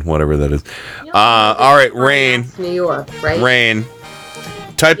line, whatever that is. All right, Rain. New York, right? Rain.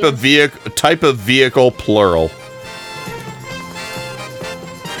 Type of vehicle, plural.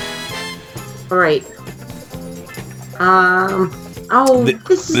 All right.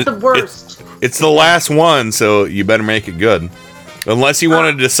 This is the worst. It's the last one, so you better make it good. Unless you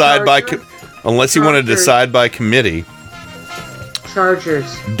want to decide by committee.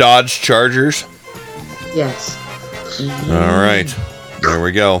 Chargers. Dodge Chargers. Yes. All right. There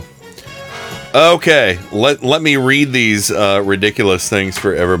we go. Okay, let me read these ridiculous things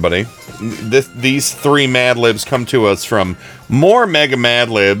for everybody. These 3 Mad Libs come to us from More Mega Mad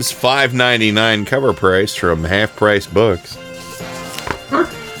Libs, $5.99 cover price from Half Price Books.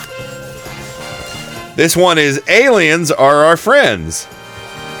 This one is Aliens Are Our Friends.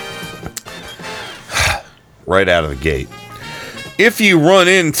 Right out of the gate. If you run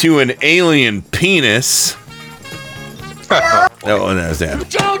into an alien penis... Oh, that's that.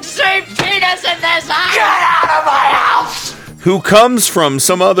 Don't say penis in this house! Get out of my house! Who comes from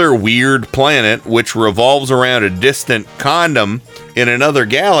some other weird planet which revolves around a distant condom in another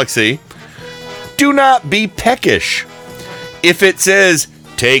galaxy, do not be peckish. If it says,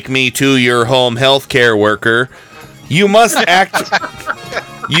 "Take me to your home healthcare worker," you must act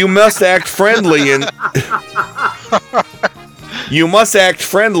friendly and you must act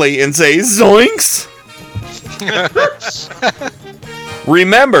friendly and say zoinks.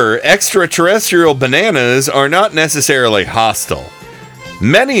 Remember, extraterrestrial bananas are not necessarily hostile.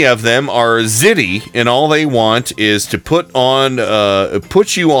 Many of them are zitty, and all they want is to put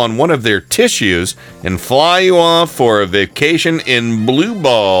you on one of their tissues and fly you off for a vacation in blue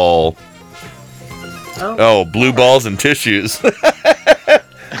ball. Oh, blue balls and tissues.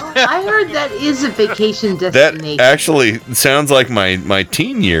 I heard that is a vacation destination. That actually sounds like my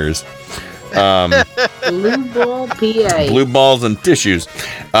teen years. Blue Ball, PA. Blue balls and tissues.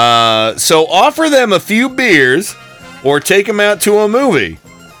 So offer them a few beers or take them out to a movie.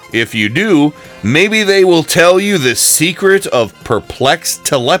 If you do, maybe they will tell you the secret of perplexed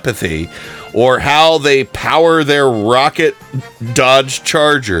telepathy or how they power their rocket Dodge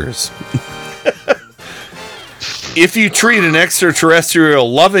Chargers. If you treat an extraterrestrial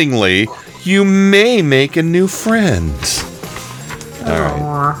lovingly, you may make a new friend. All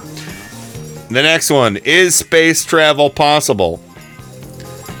right. The next one, is space travel possible?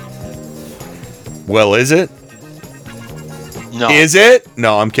 Well, is it? No. Is it?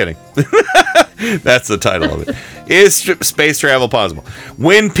 No, I'm kidding. That's the title of it. Is space travel possible?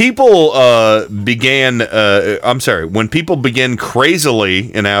 When people began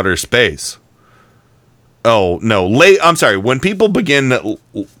crazily in outer space. Oh, no. When people begin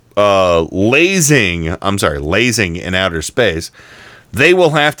lazing in outer space, they will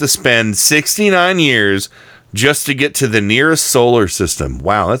have to spend 69 years just to get to the nearest solar system.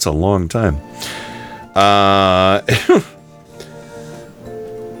 Wow, that's a long time.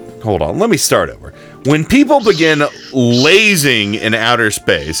 Hold on, let me start over. When people begin lazing in outer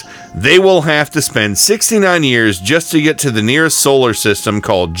space, they will have to spend 69 years just to get to the nearest solar system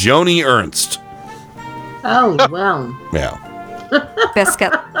called Joni Ernst. Oh, well. Yeah.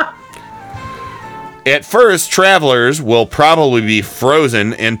 Biscuit. At first, travelers will probably be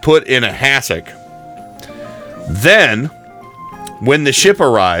frozen and put in a hassock. Then, when the ship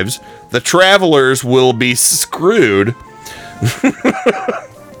arrives, the travelers will be screwed.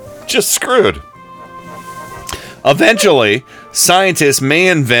 Just screwed. Eventually, scientists may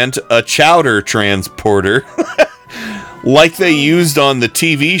invent a chowder transporter like they used on the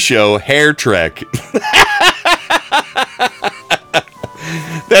TV show Hair Trek.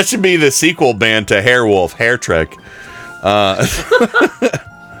 That should be the sequel band to Hairwolf, Hair Trek.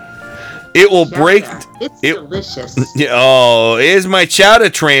 It will break. It's delicious. Oh, here's my chowder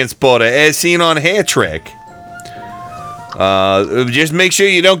transporter, as seen on Hair Trek. Just make sure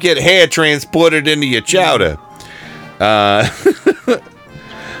you don't get hair transported into your chowder. Is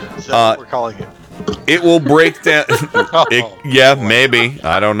that what we're calling it? It will break down. Yeah, maybe.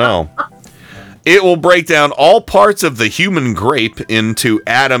 I don't know. It will break down all parts of the human grape into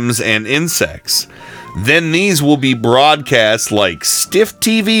atoms and insects. Then these will be broadcast like stiff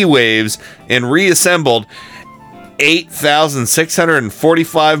TV waves and reassembled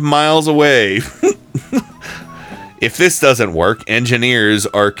 8,645 miles away. If this doesn't work, engineers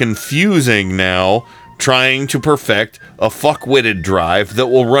are confusing now trying to perfect a fuck-witted drive that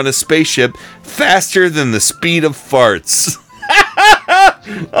will run a spaceship faster than the speed of farts.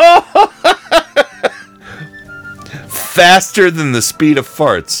 Faster than the speed of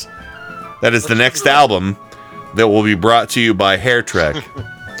farts. That is the next album that will be brought to you by Hair Trek.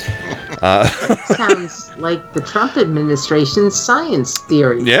 Sounds like the Trump administration's science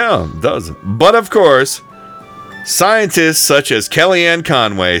theory. Yeah, it does. But of course, scientists such as Kellyanne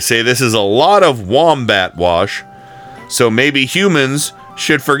Conway say this is a lot of wombat wash, so maybe humans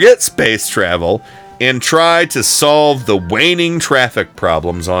should forget space travel and try to solve the waning traffic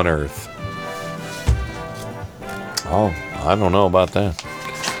problems on Earth. Oh, I don't know about that.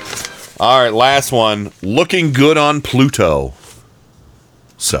 All right, last one. Looking good on Pluto.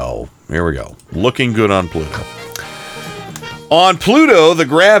 So, here we go. Looking good on Pluto. On Pluto, the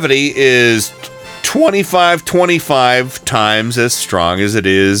gravity is 25 times as strong as it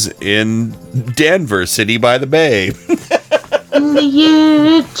is in Denver City by the Bay. In the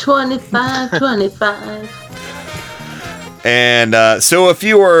year 25. And so if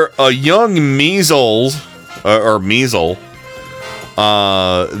you are a young measles or measle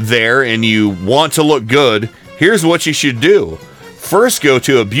there and you want to look good, here's what you should do. First, go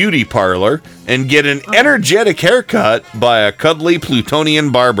to a beauty parlor and get an energetic haircut by a cuddly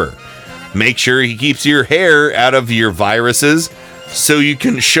Plutonian barber. Make sure he keeps your hair out of your viruses so you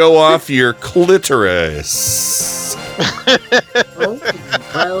can show off your clitoris. Well,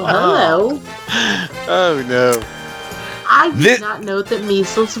 hello. Oh, no. I did not know that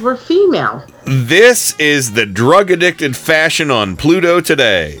measles were female. This is the drug-addicted fashion on Pluto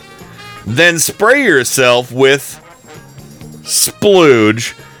today. Then spray yourself with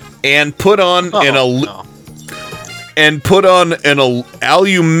splooge and put on an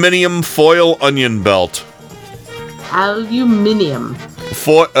aluminum foil onion belt. Aluminium.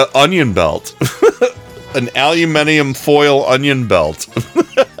 Onion belt. An aluminium foil onion belt.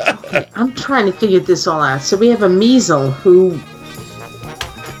 Okay, I'm trying to figure this all out. So we have a measle who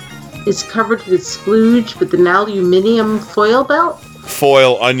is covered with splooge with an aluminium foil belt?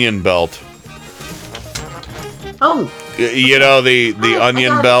 Foil onion belt. Oh. You know the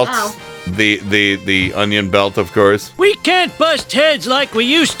onion belt? The onion belt, of course. We can't bust heads like we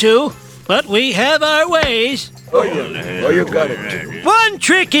used to, but we have our ways. Oh, you got it. One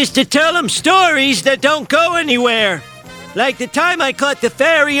trick is to tell them stories that don't go anywhere. Like the time I caught the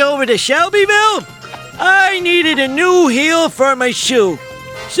ferry over to Shelbyville, I needed a new heel for my shoe.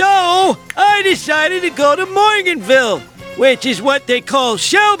 So I decided to go to Morganville, which is what they call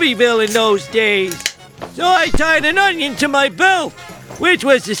Shelbyville in those days. So I tied an onion to my belt, which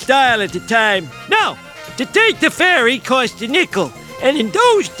was the style at the time. Now, to take the ferry cost a nickel, and in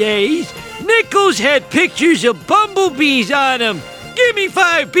those days, nickels had pictures of bumblebees on them. Give me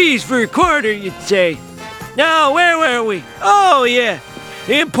 5 bees for a quarter, you'd say. Now, where were we? Oh, yeah.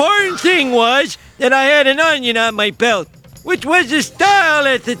 The important thing was that I had an onion on my belt, which was the style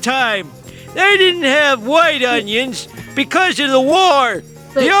at the time. They didn't have white onions because of the war.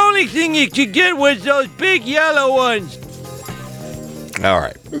 The only thing you could get was those big yellow ones. All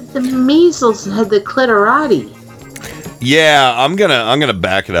right. The measles had the clitorati. Yeah, I'm gonna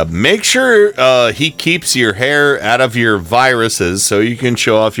back it up. Make sure he keeps your hair out of your viruses so you can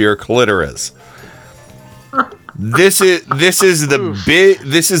show off your clitoris. This is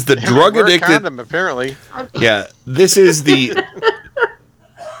the drug addicted. Condom, apparently. Yeah, this is the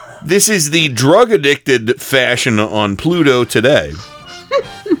drug addicted fashion on Pluto today.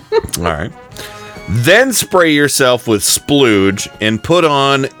 All right. Then spray yourself with splooge and put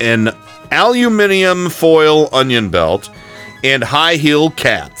on an aluminium foil onion belt and high heel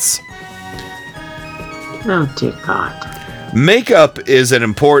cats. Oh dear God. Makeup is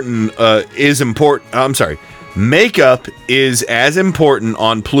Makeup is as important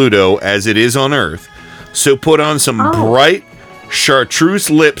on Pluto as it is on Earth. So put on some bright chartreuse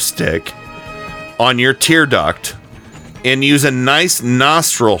lipstick on your tear duct and use a nice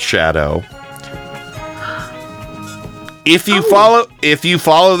nostril shadow. If you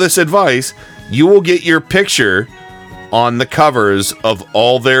follow this advice, you will get your picture on the covers of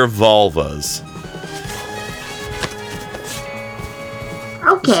all their vulvas.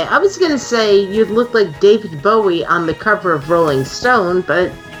 Okay, I was going to say you'd look like David Bowie on the cover of Rolling Stone,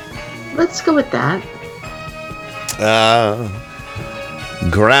 but let's go with that.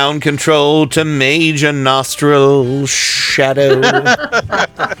 Ground control to major nostril shadow.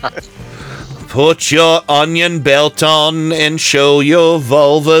 Put your onion belt on and show your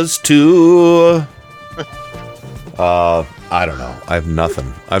vulvas too. I don't know. I have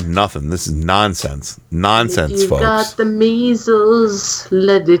nothing. This is nonsense. Nonsense, if you folks. got the measles,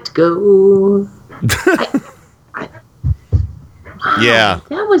 let it go. Yeah.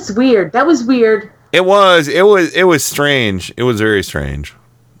 That was weird. It was strange. It was very strange.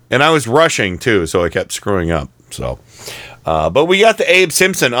 And I was rushing too, so I kept screwing up. So, but we got the Abe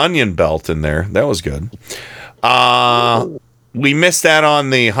Simpson onion belt in there. That was good. We missed that on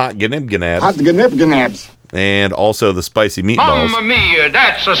the hot gnib-gnabs. Hot gnib-gnabs. And also the spicy meatballs. Mamma mia,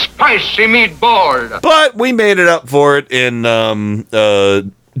 that's a spicy meatball. But we made it up for it in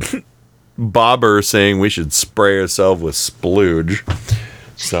Bobber saying we should spray ourselves with splooge.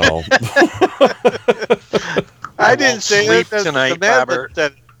 So I didn't say sleep that tonight, the man Bobber.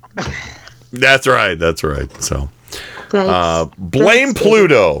 that That's right. So Thanks. blame Thanks,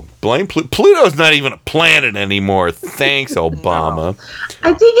 Pluto. Pluto's not even a planet anymore. Thanks, Obama.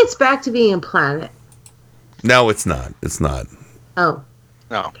 I think it's back to being a planet. No, it's not. It's not. Oh,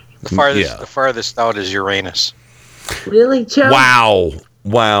 No, the Yeah. farthest out is Uranus. really, Joe? Wow.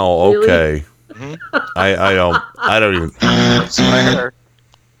 Really? Okay. I don't even. That's what I heard.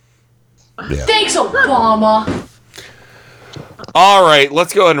 Yeah. Thanks, Obama. All right,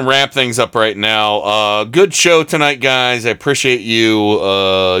 let's go ahead and wrap things up right now. Good show tonight, guys. I appreciate you.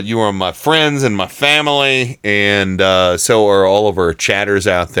 You are my friends and my family, and so are all of our chatters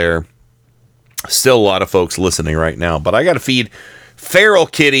out there. Still a lot of folks listening right now, but I got to feed feral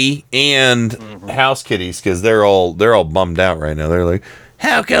kitty and house kitties because they're all bummed out right now. They're like,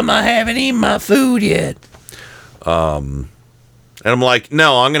 "How come I haven't eaten my food yet?" And I'm like,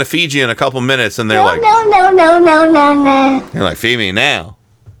 "No, I'm going to feed you in a couple minutes," and they're like, No. "You're like, feed me now."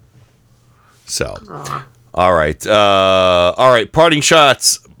 So, all right. Parting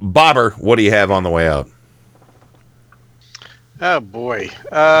shots. Bobber, what do you have on the way out? Oh boy.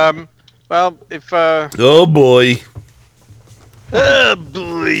 Well, if Oh boy. oh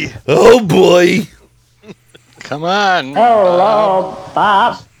boy. Oh boy. Come on. Hello,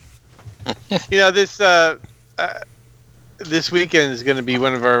 Bob. You know, this weekend is going to be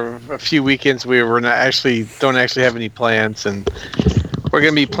one of a few weekends where we're don't actually have any plans, and we're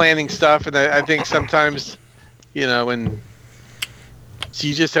going to be planning stuff. And I think sometimes, you know, when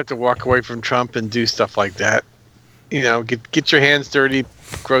you just have to walk away from Trump and do stuff like that. You know, get your hands dirty,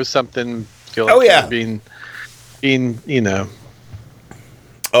 grow something. Feel like you're being, you know.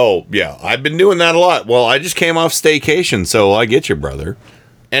 Oh yeah, I've been doing that a lot. Well, I just came off staycation, so I get you, brother.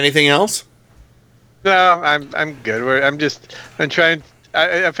 Anything else? No, I'm good. I'm trying.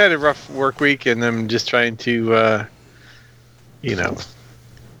 I've had a rough work week, and I'm just trying to, you know,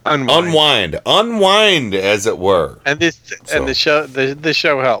 unwind, as it were. And the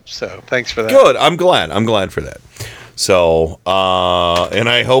show helps. So thanks for that. Good. I'm glad for that. So, and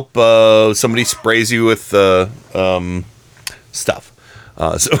I hope somebody sprays you with stuff.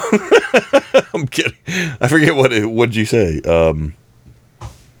 So I'm kidding. I forget what'd you say.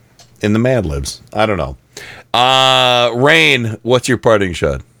 In the Mad Libs. I don't know. Rain, what's your parting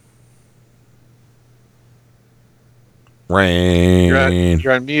shot? Rain.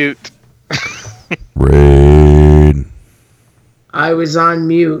 You're on mute. Rain. I was on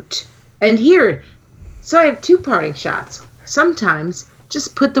mute. And here, so I have two parting shots. Sometimes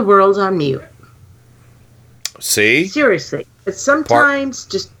just put the world on mute. See? Seriously. But sometimes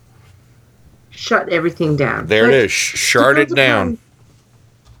just shut everything down. There it is. Shard it down.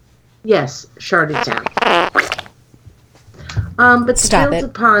 Yes, shard it down. But to build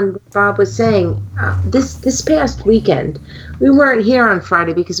upon what Bob was saying, this past weekend, we weren't here on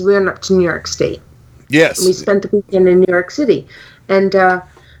Friday because we went up to New York State. Yes. And we spent the weekend in New York City. And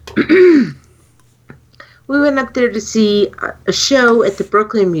we went up there to see a show at the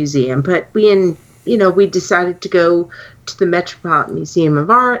Brooklyn Museum, but we decided to go to the Metropolitan Museum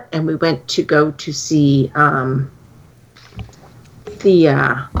of Art, and we went to go to see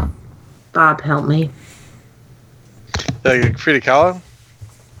Bob, help me. Frida Kahlo?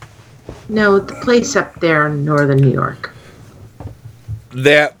 No, the place up there in northern New York.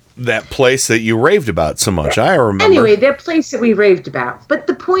 That place that you raved about so much. I remember. Anyway, that place that we raved about. But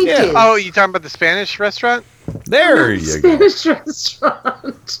the point is... Oh, you talking about the Spanish restaurant? There you go. Spanish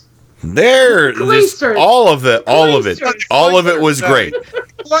restaurant. There, all of it was great.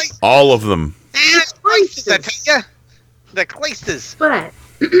 All of them. The cloisters. But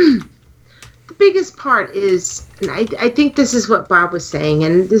the biggest part is, and I think this is what Bob was saying,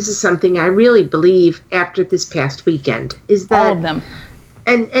 and this is something I really believe after this past weekend, is that all of them.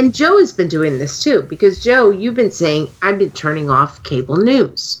 And Joe has been doing this too, because Joe, you've been saying I've been turning off cable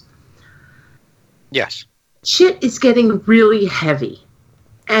news. Yes. Shit is getting really heavy.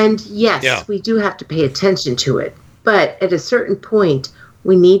 And yes, we do have to pay attention to it. But at a certain point,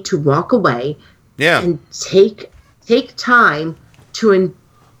 we need to walk away and take time to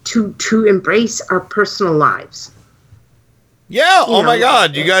to embrace our personal lives. Yeah. Oh my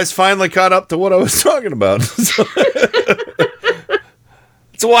God. You guys finally caught up to what I was talking about.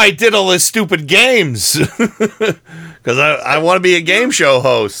 That's why I did all these stupid games. Because I want to be a game show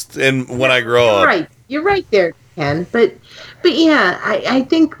host when I grow up. Right. You're right there, Ken. But yeah, I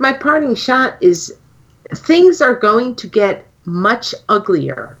think my parting shot is things are going to get much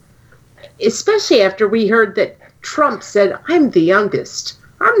uglier. Especially after we heard that Trump said, I'm the youngest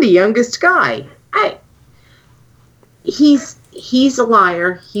guy. He's a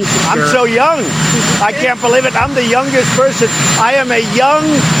liar. He's a jerk. I'm so young. I can't believe it. I'm the youngest person. I am a young,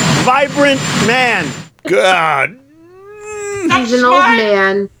 vibrant man. God. He's an old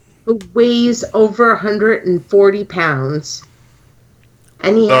man who weighs over 140 pounds.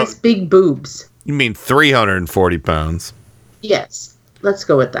 And he has big boobs. You mean 340 pounds? Yes. Let's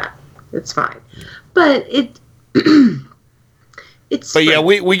go with that. It's fine. But it's. But yeah,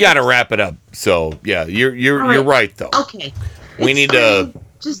 we got to wrap it up. So yeah, you're right though. Okay. We need to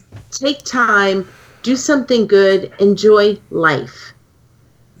just take time, do something good, enjoy life.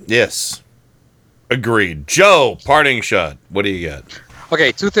 Yes. Agreed. Joe, parting shot. What do you got?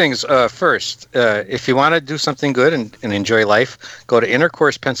 Okay, two things. First, if you want to do something good and enjoy life, go to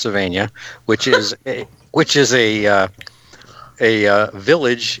Intercourse, Pennsylvania, which is a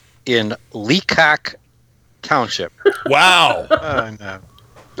village in Leacock Township. Wow. No.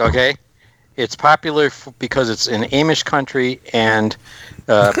 Okay. It's popular because it's in Amish country and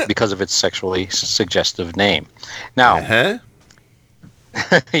because of its sexually suggestive name. Now,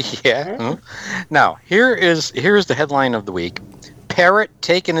 yeah. Now, here's the headline of the week: Parrot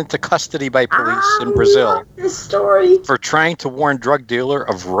taken into custody by police in Brazil. This story for trying to warn drug dealer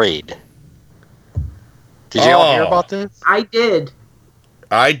of raid. Did you all hear about this? I did.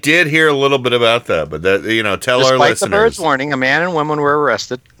 I did hear a little bit about that, but that tell our listeners. Despite the bird's warning, a man and woman were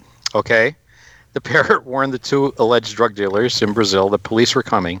arrested. Okay, the parrot warned the two alleged drug dealers in Brazil that police were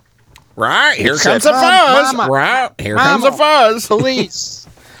coming. Right, here comes the fuzz. Mama, right, here comes the fuzz. Police.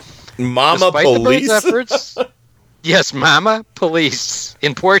 Mama Despite police. The bird's efforts, yes, Mama police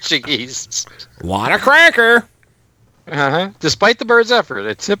in Portuguese. What a cracker. Despite the bird's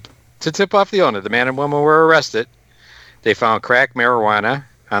effort to tip off the owner, the man and woman were arrested. They found crack marijuana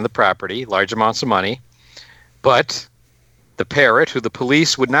on the property, large amounts of money, but the parrot, who the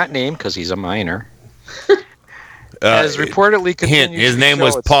police would not name because he's a minor, has reportedly continued. His name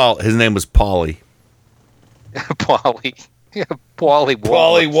was Paul. His name was Paulie. Paulie. Yeah, Paulie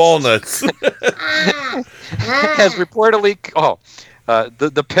Walnuts. Has reportedly.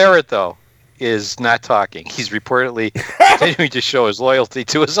 The parrot though is not talking. He's reportedly continuing to show his loyalty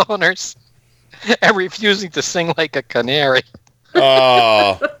to his owners and refusing to sing like a canary.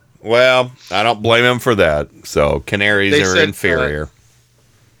 Oh, well, I don't blame him for that. So canaries are inferior.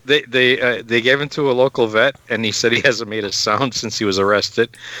 They gave him to a local vet, and he said he hasn't made a sound since he was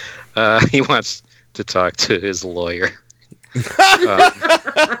arrested. He wants to talk to his lawyer. Do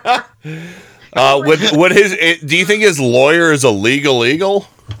you think his lawyer is a legal eagle?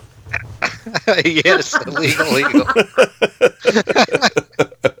 Yes, legal.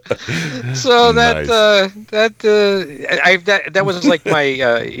 So Nice. that was like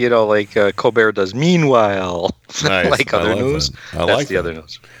my Colbert does. Meanwhile, Nice. like other news. I That's like the that. other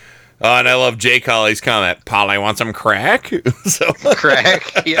news. And I love Jay Colley's comment. Polly want some crack? So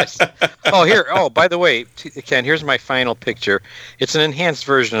Crack, yes. Oh, by the way, Ken, here's my final picture. It's an enhanced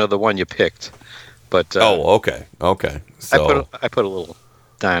version of the one you picked. But okay. So I put a little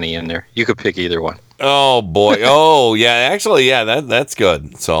Donnie in there. You could pick either one. oh boy. Oh yeah. Actually, yeah. That's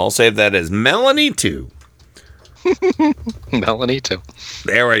good. So I'll save that as Melanie 2. Melanie 2.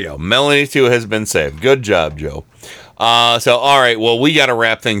 There we go. Melanie 2 has been saved. Good job, Joe. So all right. Well, we got to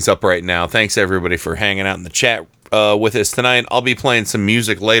wrap things up right now. Thanks everybody for hanging out in the chat with us tonight. I'll be playing some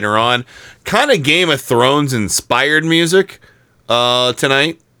music later on, kind of Game of Thrones inspired music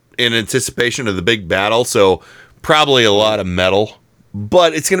tonight in anticipation of the big battle. So probably a lot of metal.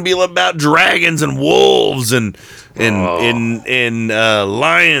 But it's going to be about dragons and wolves and lions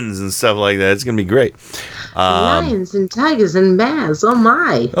and stuff like that. It's going to be great. Lions and tigers and bears. Oh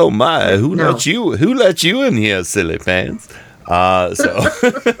my! Oh my! Who let you in here, silly pants? Sorry,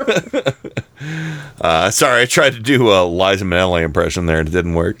 I tried to do a Liza Minnelli impression there and it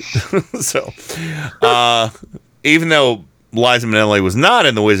didn't work. So, even though Liza Minnelli was not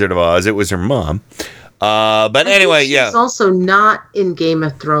in The Wizard of Oz, it was her mom. But anyway, yeah. She's also not in Game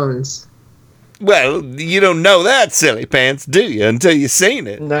of Thrones. Well, you don't know that, silly pants, do you? Until you've seen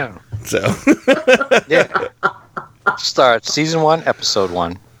it. No. So. Yeah. Start season 1, episode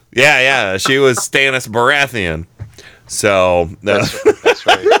 1. Yeah. She was Stannis Baratheon. So that's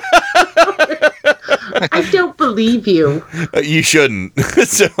right. I don't believe you. You shouldn't.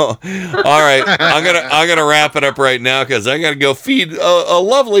 So, all right, I'm gonna wrap it up right now because I gotta go feed a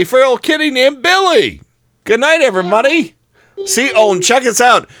lovely feral kitty named Billy. Good night, everybody. See, and check us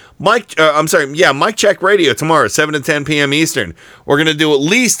out, Mike Check Radio tomorrow, 7 to 10 p.m. Eastern. We're gonna do at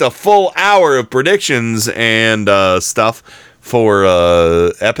least a full hour of predictions and stuff for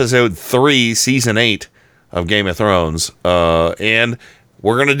episode 3, season 8 of Game of Thrones, and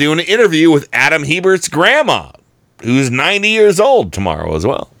we're going to do an interview with Adam Hebert's grandma, who's 90 years old tomorrow as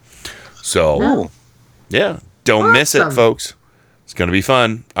well. So, yeah, don't miss it, folks. It's going to be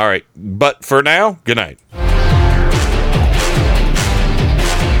fun. All right, but for now, good night.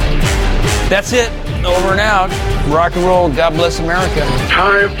 That's it. Over and out. Rock and roll. God bless America.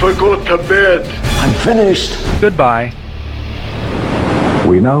 Time for go to bed. I'm finished. Goodbye.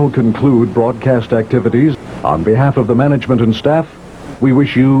 We now conclude broadcast activities. On behalf of the management and staff, we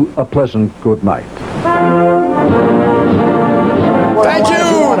wish you a pleasant good night. Thank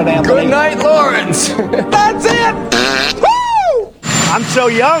you. Good night, Lawrence. That's it. Woo! I'm so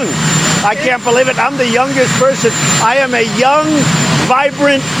young. I can't believe it. I'm the youngest person. I am a young,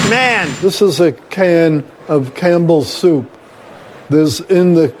 vibrant man. This is a can of Campbell's soup. There's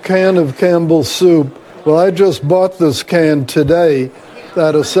in the can of Campbell's soup. Well, I just bought this can today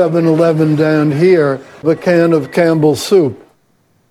at a 7-Eleven down here, a can of Campbell's soup.